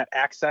gives us that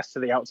access to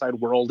the outside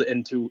world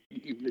and to,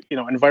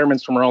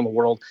 environments from around the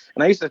world.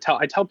 And I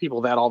tell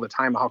people that all the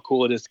time, how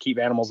cool it is to keep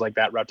animals like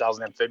that, reptiles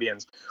and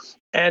amphibians.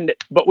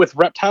 But with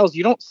reptiles,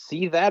 you don't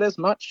see that as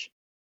much.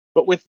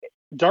 But with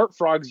Dart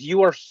Frogs,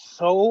 you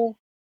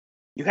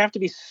have to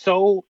be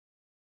so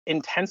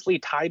intensely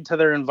tied to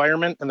their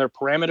environment and their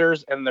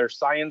parameters and their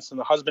science and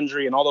the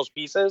husbandry and all those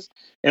pieces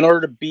in order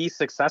to be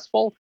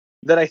successful,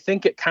 that I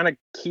think it kind of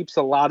keeps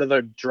a lot of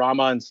the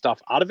drama and stuff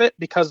out of it,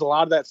 because a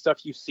lot of that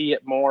stuff you see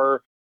it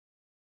more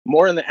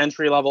in the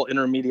entry level,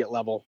 intermediate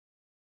level,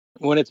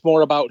 when it's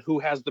more about who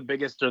has the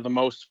biggest or the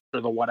most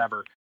or the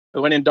whatever.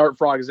 But when in Dart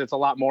Frogs, it's a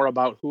lot more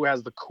about who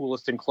has the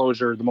coolest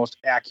enclosure, the most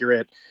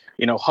accurate,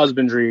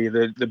 husbandry,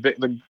 the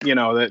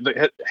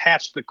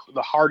hatch, the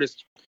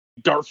hardest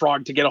dart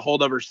frog to get a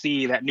hold of or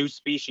see, that new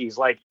species.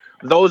 Like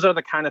those are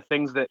the kind of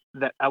things that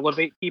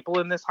elevate people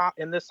in this side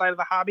of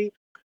the hobby,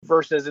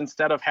 versus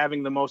instead of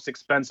having the most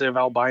expensive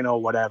albino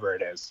whatever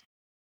it is.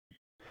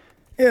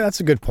 Yeah, that's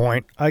a good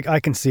point. I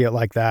can see it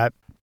like that.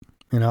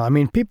 You know, I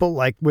mean, people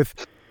like with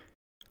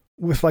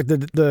like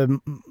the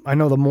I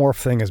know the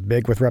morph thing is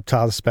big with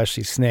reptiles,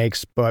 especially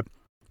snakes, but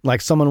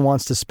like someone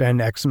wants to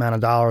spend X amount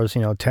of dollars,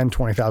 you know, $10,000,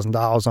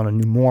 $20,000 on a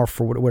new morph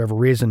for whatever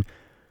reason.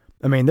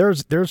 I mean,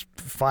 there's $5,000,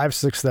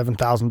 $6,000,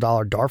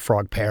 $7,000 dart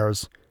frog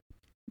pairs,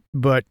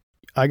 but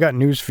I got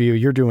news for you.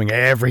 You're doing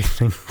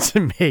everything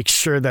to make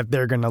sure that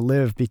they're going to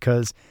live,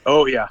 because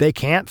they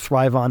can't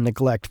thrive on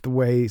neglect the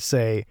way,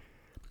 say,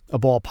 a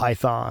ball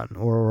python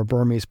or a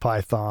Burmese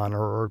python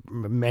or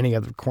many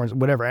other corns,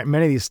 whatever.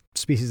 Many of these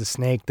species of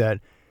snake that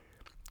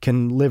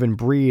can live and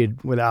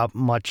breed without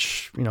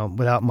much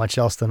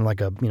else than like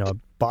a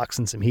box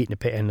and some heat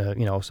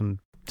and some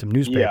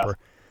newspaper. Yeah.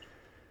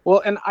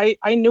 Well, and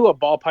I knew a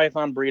ball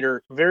python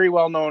breeder, very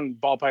well-known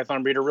ball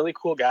python breeder, really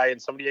cool guy,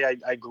 and somebody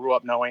I grew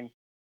up knowing.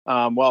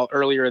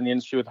 Earlier in the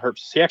industry with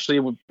herps, he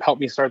actually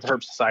helped me start the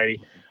Herp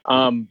Society.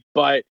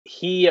 But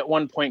he at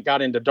one point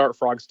got into dart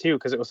frogs too,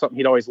 because it was something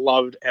he'd always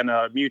loved, and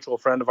a mutual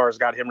friend of ours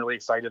got him really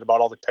excited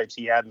about all the types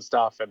he had and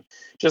stuff, and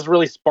just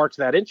really sparked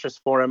that interest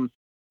for him.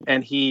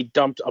 And he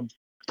dumped a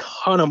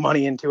ton of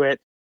money into it,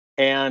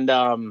 and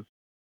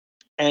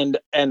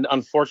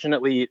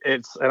unfortunately,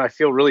 and I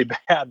feel really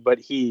bad, but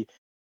he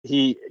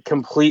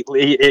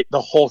completely,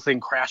 the whole thing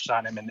crashed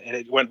on him, and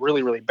it went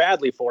really, really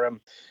badly for him.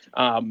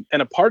 And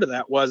a part of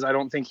that was, I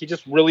don't think he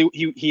just really,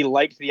 he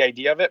liked the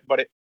idea of it,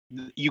 but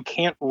you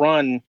can't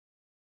run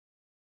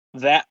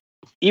that.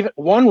 Even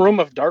one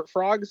room of dart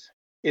frogs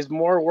is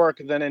more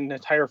work than an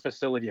entire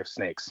facility of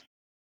snakes.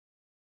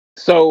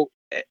 So,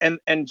 and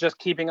just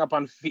keeping up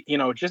on,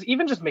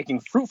 just making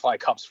fruit fly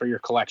cups for your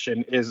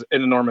collection is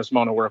an enormous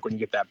amount of work when you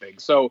get that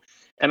big. So,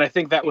 and I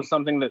think that was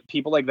something that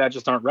people like that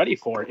just aren't ready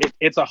for.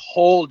 It's a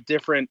whole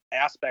different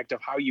aspect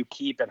of how you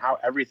keep and how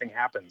everything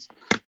happens.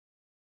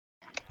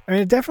 I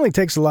mean, it definitely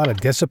takes a lot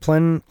of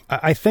discipline.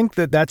 I think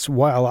that's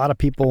why a lot of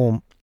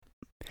people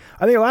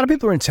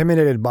are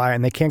intimidated by it,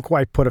 and they can't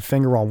quite put a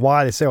finger on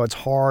why. They say, "Oh, it's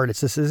hard."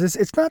 It's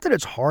not that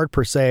it's hard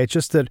per se. It's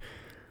just that,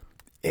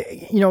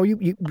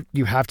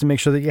 you have to make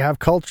sure that you have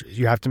cultures.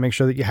 You have to make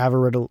sure that you have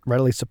a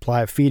readily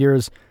supply of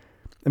feeders.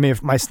 I mean,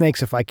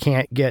 if I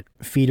can't get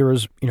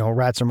feeders,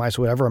 rats or mice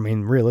or whatever, I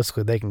mean,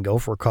 realistically, they can go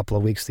for a couple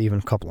of weeks to even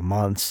a couple of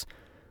months.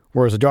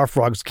 Whereas the dart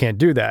frogs can't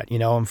do that.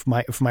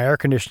 If my air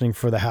conditioning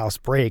for the house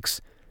breaks,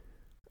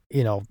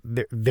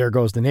 there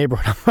goes the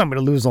neighborhood. I'm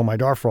going to lose all my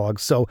dart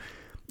frogs. So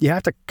you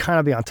have to kind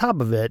of be on top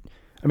of it.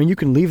 I mean, you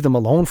can leave them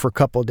alone for a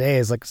couple of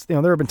days. Like,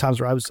 there have been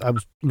times where I was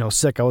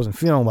sick. I wasn't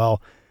feeling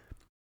well.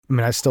 I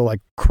mean, I still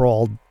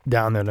crawled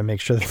down there to make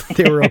sure that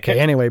they were okay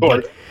anyway.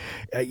 But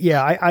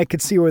I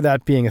could see where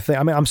that being a thing.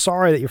 I mean, I'm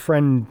sorry that your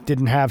friend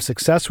didn't have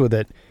success with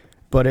it,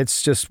 but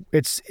it's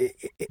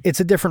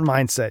a different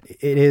mindset.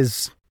 It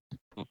is,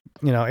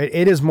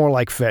 it is more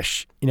like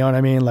fish. You know what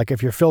I mean? Like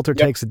if your filter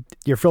takes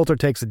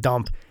a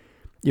dump,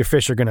 your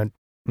fish are gonna,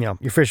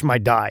 your fish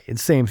might die.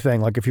 It's the same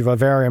thing. Like if your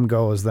vivarium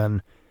goes,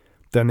 then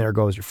there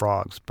goes your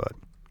frogs. But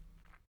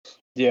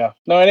yeah,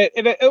 no, and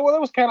it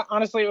was kind of,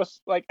 honestly, it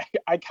was like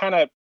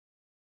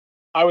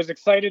I was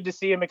excited to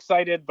see him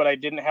excited, but I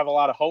didn't have a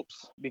lot of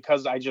hopes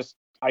because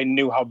I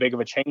knew how big of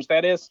a change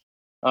that is.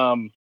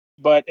 I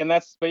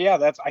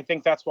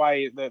think that's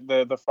why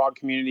the frog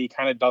community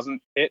kind of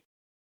doesn't hit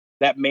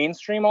that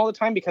mainstream all the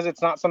time, because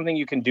it's not something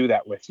you can do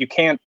that with. You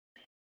can't,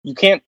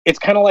 it's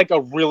kind of like a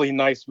really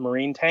nice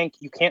marine tank.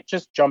 You can't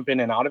just jump in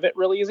and out of it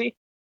real easy.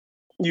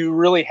 You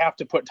really have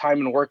to put time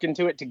and work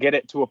into it to get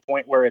it to a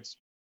point where it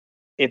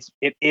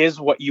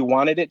is what you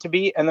wanted it to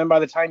be. And then by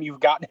the time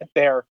you've gotten it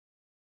there,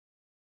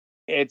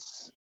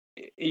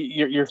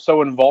 you're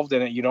so involved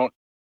in it,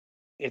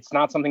 it's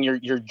not something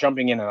you're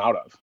jumping in and out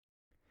of.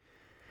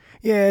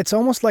 Yeah, it's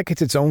almost like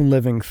it's its own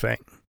living thing.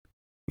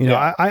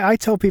 I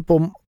tell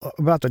people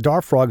about the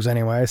dart frogs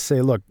anyway. I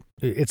say, look,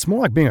 it's more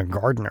like being a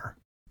gardener.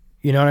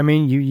 You know what I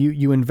mean?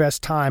 You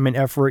invest time and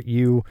effort.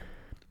 You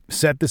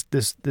set this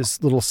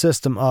little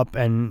system up,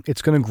 and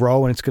it's going to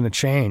grow and it's going to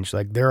change.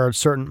 Like there are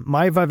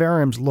my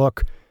vivariums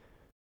look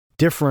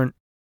different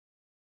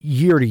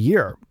year to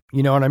year.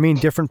 You know what I mean?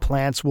 Different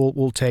plants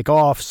will take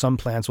off. Some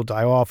plants will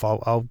die off.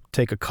 I'll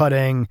take a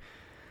cutting.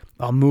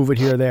 I'll move it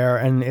here or there.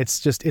 And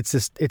it's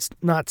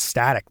not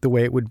static the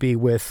way it would be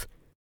with,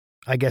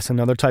 I guess,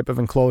 another type of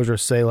enclosure.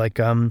 Say like,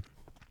 I'm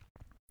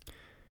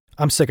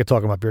sick of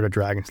talking about bearded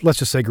dragons. Let's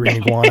just say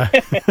green iguana.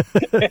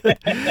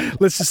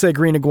 Let's just say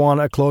green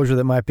iguana, a closure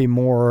that might be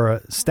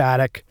more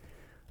static,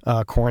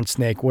 corn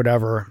snake,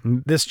 whatever.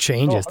 This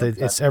changes.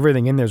 It's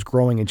everything in there is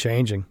growing and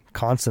changing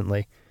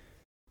constantly.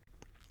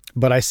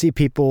 But I see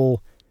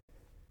people,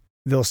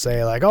 they'll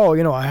say like, oh,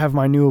 I have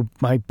my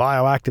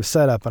bioactive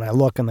setup, and I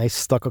look and they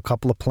stuck a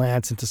couple of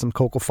plants into some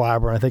cocoa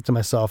fiber, and I think to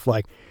myself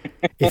like,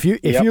 if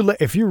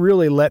you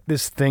really let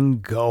this thing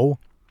go,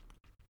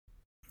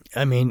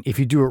 I mean, if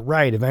you do it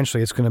right,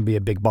 eventually it's going to be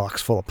a big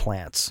box full of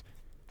plants.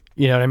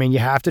 You know what I mean? You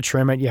have to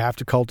trim it. You have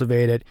to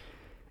cultivate it.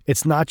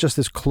 It's not just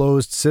this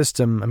closed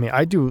system. I mean,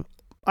 I do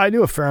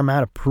a fair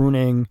amount of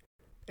pruning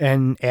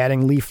and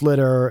adding leaf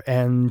litter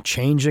and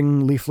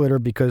changing leaf litter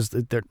because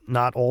they're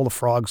not all the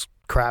frogs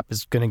crap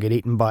is going to get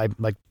eaten by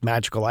like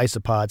magical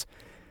isopods.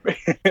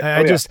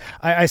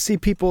 I see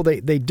people,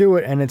 they do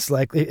it and it's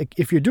like,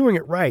 if you're doing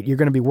it right, you're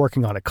going to be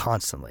working on it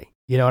constantly.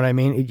 You know what I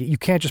mean? You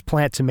can't just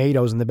plant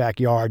tomatoes in the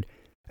backyard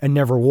and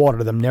never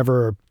water them,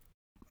 never,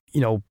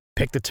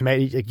 pick the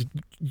tomato.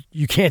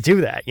 You can't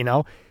do that,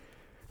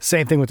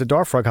 Same thing with the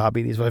dart frog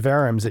hobby, these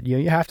vivariums that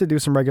you have to do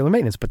some regular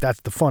maintenance, but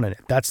that's the fun in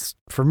it.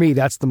 For me,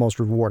 that's the most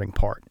rewarding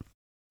part.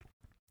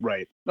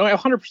 Right. No,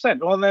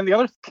 100%. Well, and then the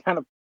other kind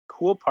of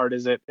cool part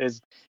is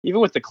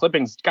even with the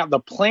clippings, got the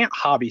plant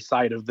hobby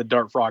side of the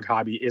dart frog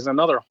hobby is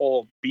another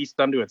whole beast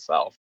unto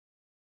itself.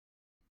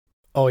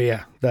 Oh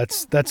yeah,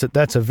 that's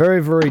a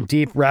very, very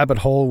deep rabbit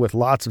hole with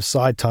lots of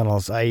side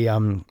tunnels. I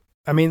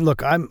mean,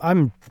 look,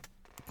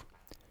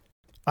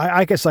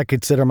 I guess I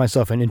consider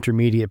myself an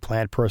intermediate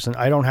plant person.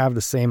 I don't have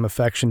the same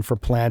affection for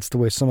plants the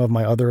way some of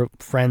my other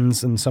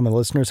friends and some of the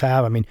listeners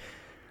have. I mean,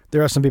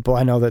 there are some people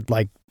I know that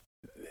like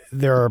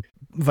their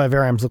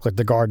vivariums look like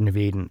the Garden of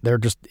Eden. They're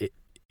just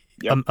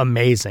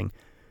amazing.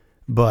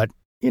 But,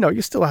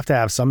 you still have to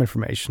have some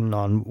information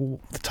on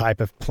the type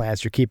of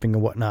plants you're keeping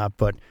and whatnot.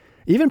 But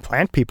even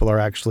plant people are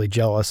actually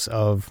jealous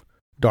of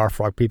dart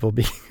frog people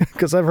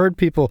because I've heard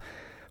people,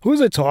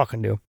 who's I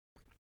talking to?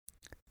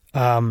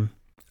 I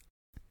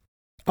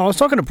was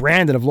talking to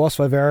Brandon of Lost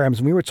Vivariums,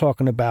 and we were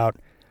talking about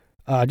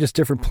just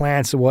different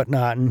plants and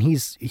whatnot. And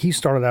he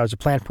started out as a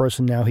plant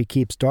person. Now he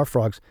keeps dart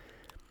frogs.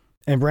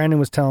 And Brandon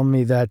was telling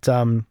me that,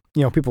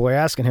 people were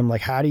asking him,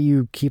 like, how do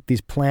you keep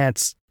these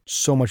plants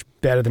so much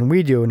better than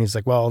we do? And he's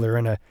like, well, they're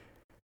in a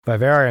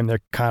vivarium. They're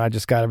kind of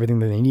just got everything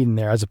that they need in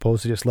there as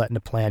opposed to just letting the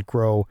plant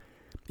grow,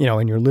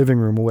 in your living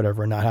room or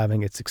whatever and not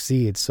having it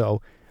succeed.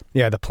 So,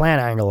 yeah, the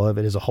plant angle of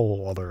it is a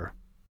whole other,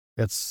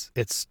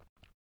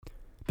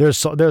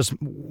 there's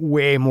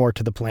way more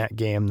to the plant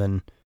game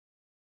than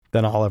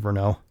I'll ever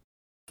know.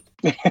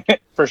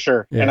 For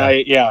sure. Yeah.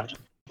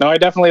 And I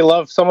definitely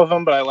love some of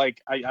them, but I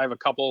have a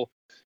couple,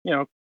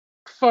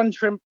 fun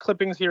trim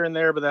clippings here and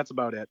there, but that's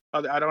about it.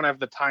 I don't have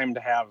the time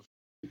to have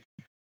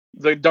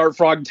the dart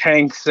frog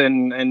tanks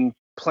and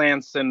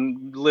plants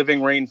and living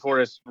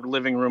rainforest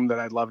living room that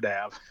I'd love to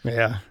have.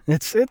 Yeah.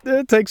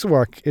 It takes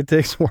work. It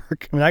takes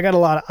work. I mean, I got a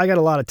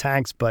lot of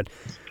tanks, but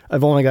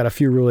I've only got a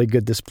few really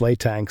good display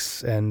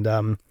tanks, and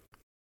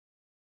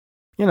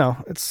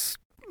it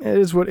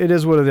is what it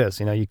is.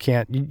 You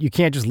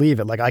can't just leave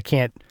it. I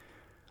can't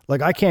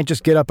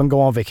just get up and go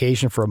on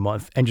vacation for a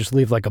month and just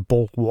leave like a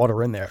bowl of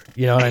water in there.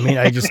 You know what I mean?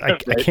 I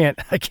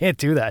can't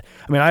do that.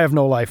 I mean, I have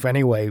no life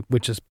anyway,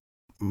 which is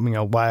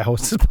why I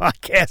host this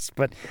podcast.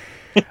 But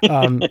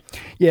I'm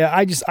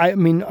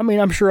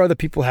sure other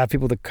people have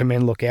people that come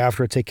in, look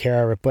after it, take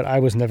care of it, but I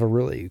was never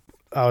really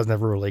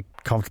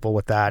comfortable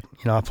with that.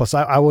 Plus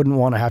I wouldn't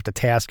want to have to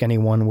task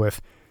anyone with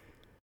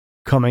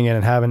coming in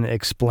and having to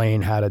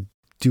explain how to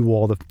do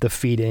all the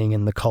feeding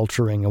and the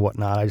culturing and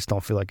whatnot. I just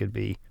don't feel like it'd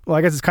be, well,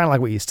 I guess it's kind of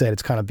like what you said.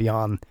 It's kind of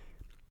beyond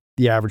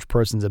the average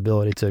person's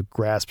ability to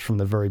grasp from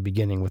the very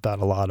beginning without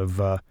a lot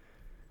of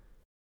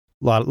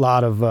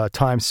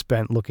time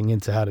spent looking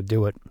into how to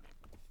do it.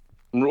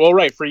 Well,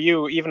 right. For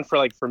you, even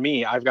for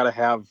me, I've got to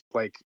have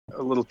like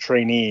a little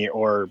trainee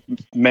or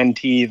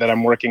mentee that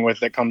I'm working with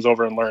that comes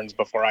over and learns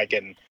before I've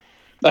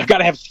got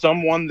to have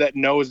someone that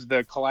knows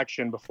the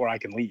collection before I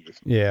can leave.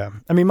 Yeah.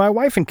 I mean, my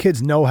wife and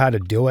kids know how to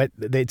do it.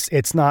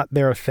 It's not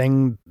their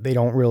thing. They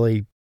don't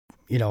really,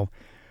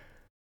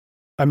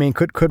 I mean,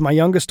 could my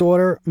youngest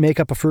daughter make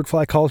up a fruit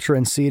fly culture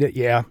and seed it?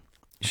 Yeah,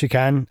 she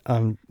can.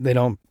 They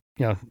don't,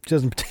 she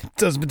doesn't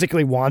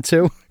particularly want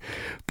to,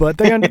 but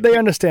they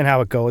understand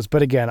how it goes.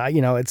 But again,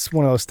 it's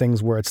one of those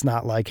things where it's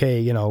not like,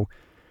 hey,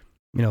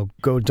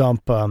 go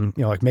dump,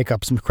 like make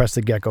up some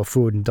crested gecko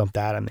food and dump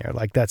that in there.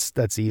 Like that's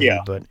easy.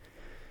 Yeah. But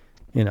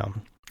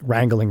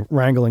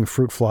wrangling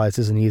fruit flies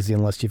isn't easy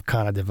unless you've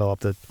kind of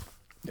developed a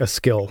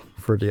skill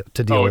to deal with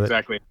it. Oh,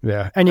 exactly.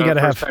 Yeah, and you got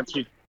to have.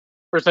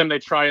 First time they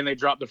try and they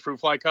drop the fruit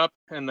fly cup,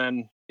 and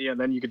then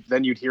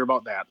you'd hear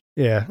about that.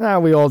 Yeah,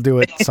 we all do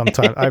it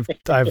sometimes.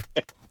 I've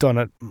done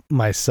it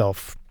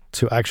myself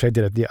too. Actually, I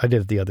did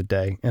it the other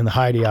day, and the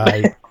Heidi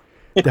eye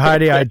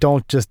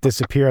don't just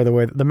disappear the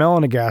way the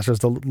melanogasters,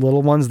 the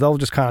little ones, they'll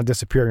just kind of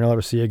disappear and you'll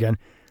never see again.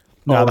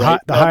 No,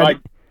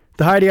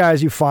 the Heidi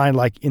eyes you find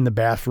like in the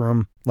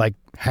bathroom, like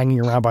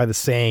hanging around by the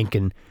sink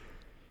and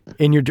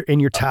in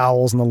your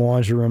towels in the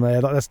laundry room.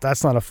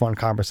 That's not a fun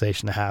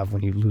conversation to have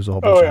when you lose a whole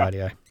bunch of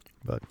Heidi eye.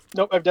 But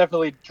nope, I've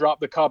definitely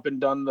dropped the cup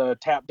and done the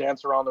tap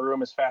dance around the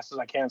room as fast as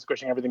I can,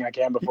 squishing everything I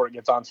can before it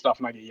gets on stuff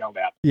and I get yelled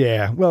at.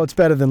 Yeah, well, it's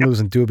better than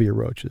losing dubia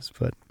roaches,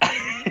 but.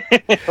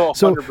 Oh,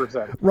 so,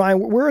 100%.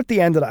 Ryan, we're at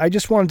the end of it. I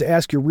just wanted to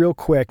ask you real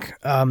quick,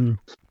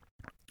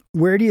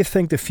 where do you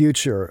think the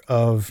future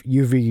of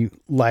UV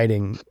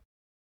lighting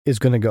is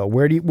going to go?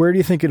 Where do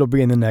you think it'll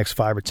be in the next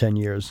 5 or 10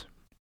 years?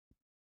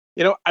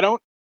 I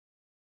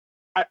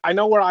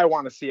know where I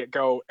want to see it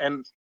go,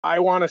 and I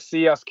want to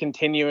see us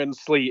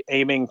continuously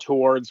aiming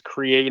towards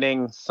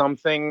creating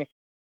something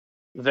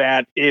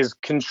that is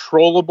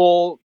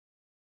controllable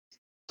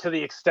to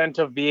the extent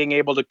of being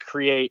able to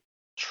create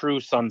true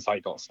sun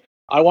cycles.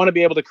 I want to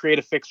be able to create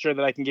a fixture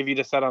that I can give you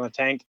to set on a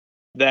tank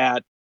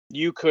that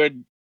you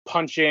could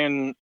punch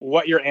in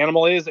what your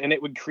animal is, and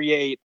it would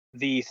create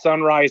the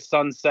sunrise,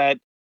 sunset,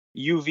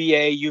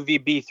 UVA,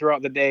 UVB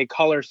throughout the day,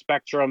 color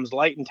spectrums,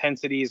 light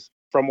intensities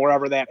from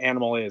wherever that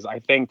animal is. I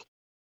think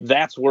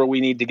that's where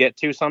we need to get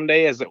to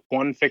someday, is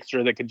one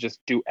fixture that could just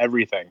do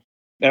everything.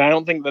 And I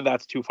don't think that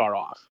that's too far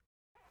off.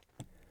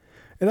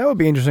 And that would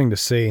be interesting to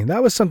see.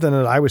 That was something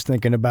that I was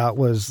thinking about,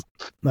 was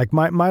like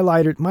my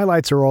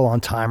lights are all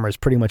on timers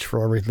pretty much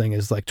for everything,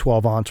 is like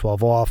 12 on,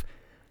 12 off,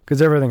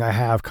 because everything I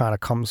have kind of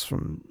comes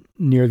from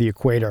near the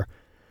equator.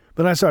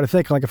 But then I started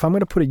thinking, like, if I'm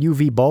going to put a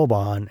UV bulb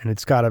on and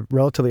it's got a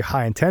relatively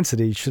high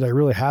intensity, should I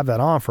really have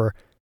that on for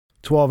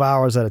 12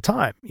 hours at a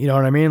time? You know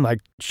what I mean? Like,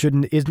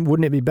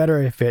 wouldn't it be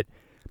better if it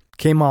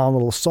came on a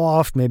little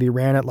soft, maybe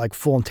ran at like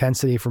full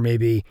intensity for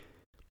maybe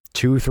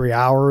 2-3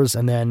 hours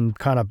and then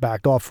kind of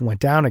backed off and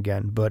went down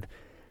again? But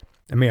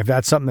I mean, if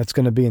that's something that's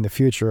going to be in the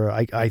future,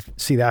 I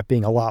see that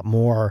being a lot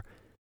more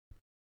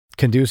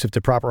conducive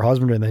to proper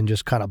husbandry than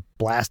just kind of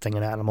blasting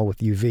an animal with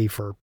UV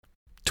for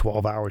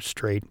 12 hours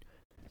straight.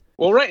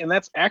 Well, right. And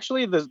that's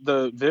actually the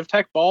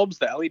VivTech bulbs,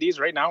 the LEDs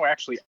right now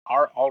actually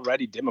are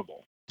already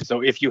dimmable.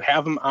 So if you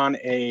have them on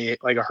a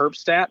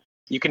Herpstat,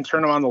 you can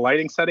turn them on the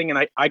lighting setting.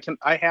 And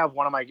I have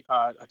one of my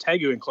a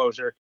Tegu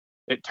enclosure.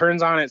 It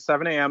turns on at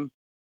 7 a.m.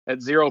 at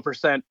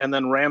 0% and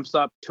then ramps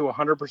up to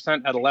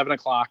 100% at 11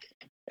 o'clock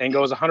and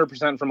goes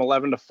 100% from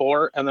 11 to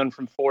 4. And then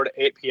from 4 to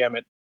 8 p.m.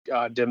 it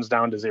dims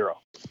down to 0.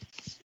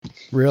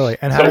 Really?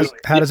 And how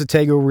does a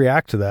Tegu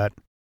react to that?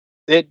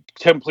 It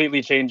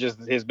completely changes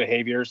his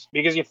behaviors,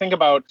 because you think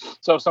about,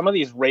 so some of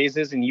these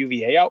raises in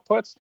UVA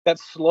outputs, that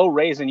slow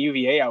raise in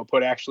UVA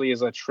output actually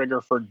is a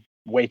trigger for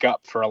wake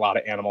up for a lot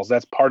of animals.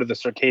 That's part of the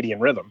circadian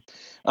rhythm.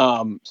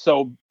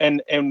 So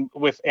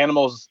with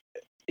animals,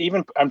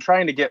 even I'm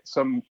trying to get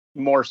some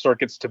more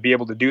circuits to be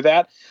able to do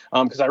that,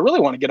 because I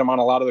really want to get them on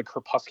a lot of the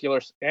crepuscular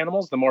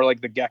animals, the more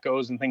like the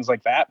geckos and things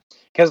like that.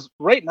 Because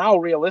right now,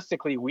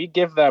 realistically, we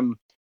give them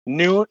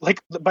noon,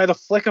 like by the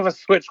flick of a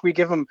switch, we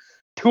give them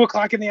 2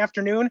 o'clock in the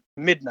afternoon,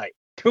 midnight.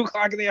 2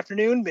 o'clock in the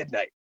afternoon,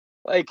 midnight.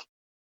 Like,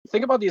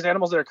 think about these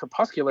animals that are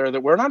crepuscular,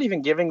 that we're not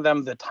even giving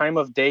them the time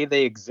of day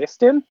they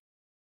exist in.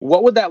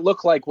 What would that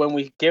look like when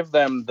we give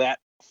them that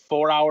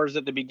 4 hours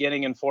at the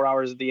beginning and 4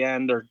 hours at the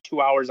end, or 2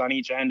 hours on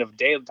each end of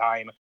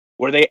daytime,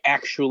 where they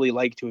actually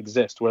like to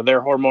exist, where their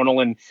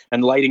hormonal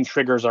and lighting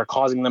triggers are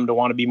causing them to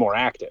want to be more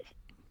active?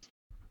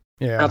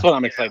 Yeah. That's what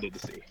I'm excited to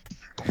see.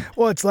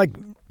 Well, it's like,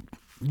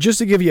 just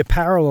to give you a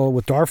parallel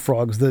with dart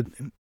frogs, the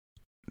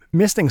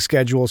misting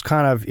schedule is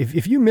kind of,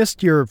 if you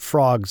missed your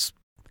frogs,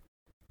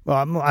 well,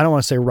 I don't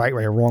want to say right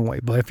way or wrong way,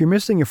 but if you're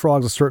misting your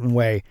frogs a certain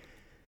way,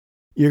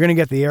 you're going to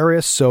get the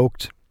area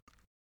soaked.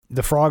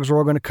 The frogs are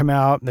all going to come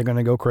out. They're going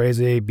to go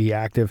crazy, be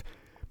active.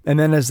 And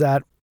then as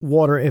that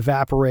water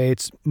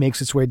evaporates,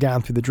 makes its way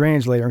down through the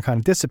drainage layer and kind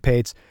of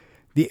dissipates,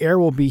 the air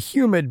will be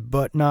humid,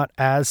 but not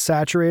as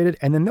saturated.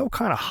 And then they'll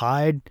kind of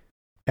hide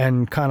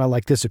and kind of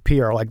like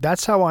disappear. Like,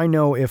 that's how I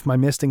know if my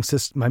misting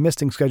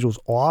schedule's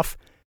off.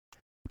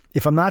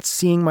 If I'm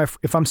seeing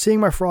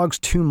my frogs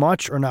too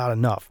much or not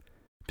enough,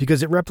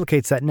 because it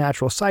replicates that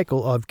natural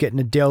cycle of getting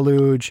a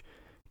deluge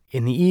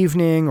in the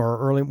evening or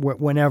early,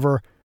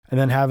 whenever, and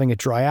then having it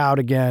dry out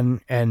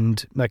again.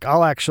 And like,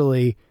 I'll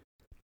actually,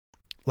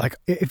 like,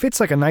 if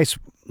it's like a nice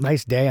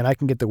day and I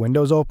can get the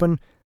windows open,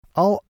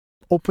 I'll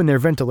open their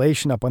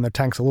ventilation up on their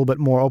tanks a little bit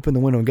more, open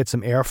the window and get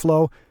some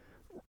airflow,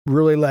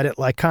 really let it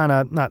like kind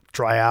of not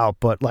dry out,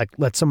 but like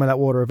let some of that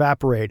water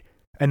evaporate.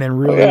 And then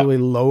really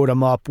load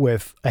them up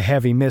with a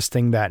heavy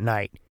misting that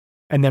night,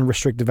 and then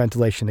restrict the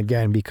ventilation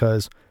again,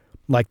 because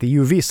like the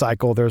UV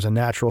cycle, there's a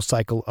natural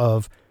cycle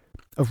of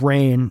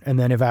rain and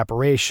then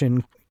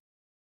evaporation,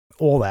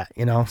 all that,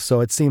 you know? So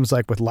it seems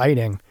like with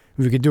lighting,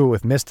 if we could do it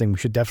with misting, we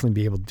should definitely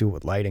be able to do it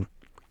with lighting.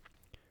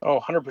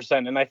 Oh,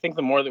 100%. And I think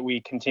the more that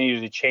we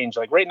continue to change,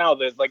 like right now,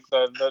 the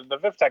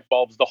VivTech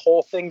bulbs, the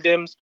whole thing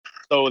dims.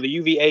 So the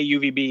UVA,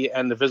 UVB,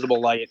 and the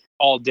visible light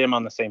all dim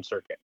on the same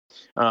circuit.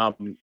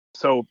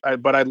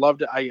 But I'd love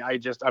to,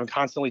 I'm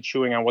constantly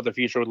chewing on what the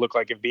future would look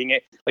like if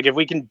if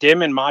we can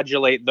dim and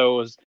modulate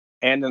those,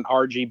 and an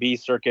RGB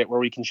circuit where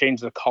we can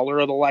change the color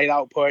of the light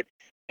output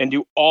and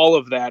do all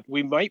of that,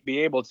 we might be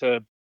able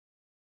to,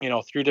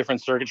 through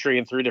different circuitry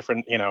and through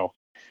different,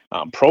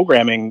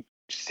 programming,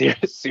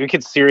 we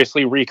could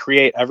seriously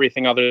recreate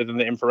everything other than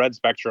the infrared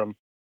spectrum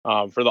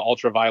for the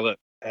ultraviolet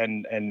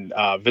and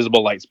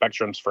visible light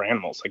spectrums for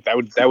animals. Like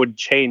that would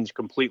change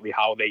completely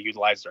how they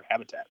utilize their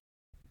habitat.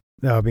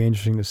 That would be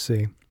interesting to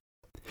see.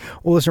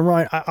 Well, listen,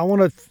 Ryan, I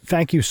want to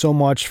thank you so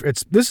much.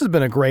 This has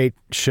been a great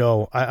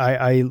show.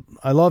 I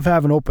love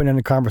having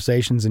open-ended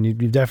conversations, and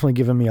you've definitely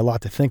given me a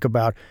lot to think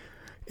about.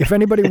 If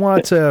anybody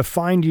wanted to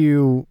find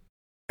you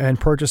and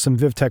purchase some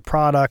VivTech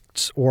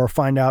products or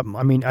find out,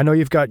 I mean, I know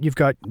you've got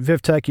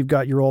VivTech, you've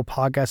got your old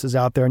podcasts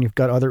out there, and you've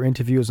got other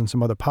interviews and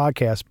some other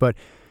podcasts, but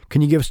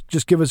can you give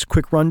us a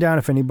quick rundown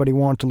if anybody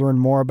wants to learn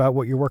more about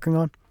what you're working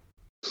on?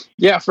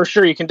 Yeah, for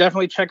sure. You can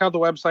definitely check out the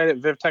website at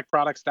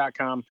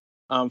vivtechproducts.com.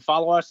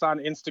 Follow us on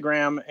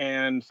Instagram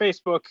and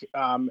Facebook,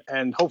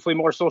 and hopefully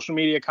more social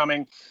media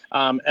coming.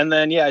 And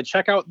then,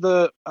 check out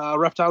the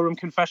Reptile Room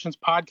Confessions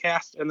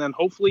podcast. And then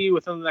hopefully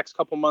within the next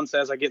couple months,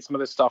 as I get some of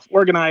this stuff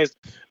organized,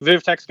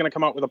 VivTech's going to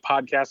come out with a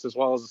podcast as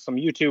well as some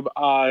YouTube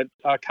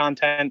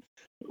content,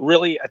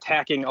 really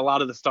attacking a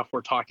lot of the stuff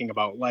we're talking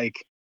about.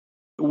 Like,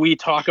 we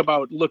talk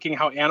about looking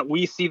how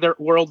we see the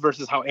world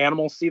versus how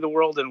animals see the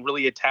world, and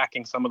really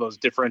attacking some of those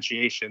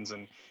differentiations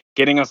and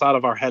getting us out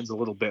of our heads a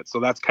little bit. So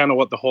that's kind of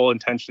what the whole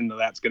intention of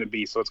that's going to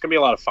be. So it's going to be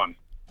a lot of fun.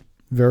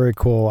 Very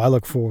cool. I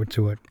look forward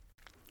to it.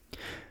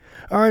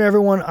 All right,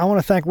 everyone. I want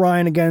to thank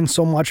Ryan again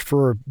so much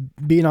for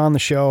being on the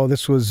show.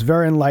 This was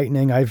very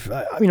enlightening. I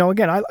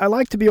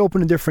like to be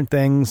open to different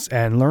things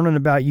and learning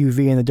about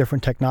UV and the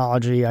different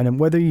technology. And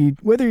whether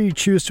you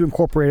choose to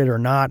incorporate it or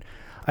not,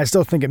 I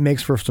still think it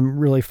makes for some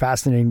really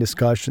fascinating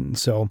discussion.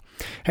 So,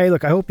 hey,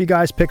 look, I hope you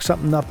guys picked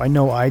something up. I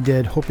know I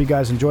did. Hope you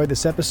guys enjoyed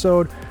this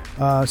episode.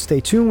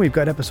 Stay tuned. We've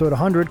got episode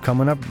 100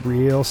 coming up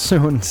real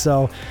soon.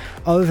 So,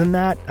 other than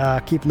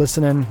that, keep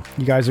listening.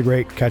 You guys are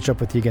great. Catch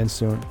up with you again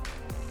soon.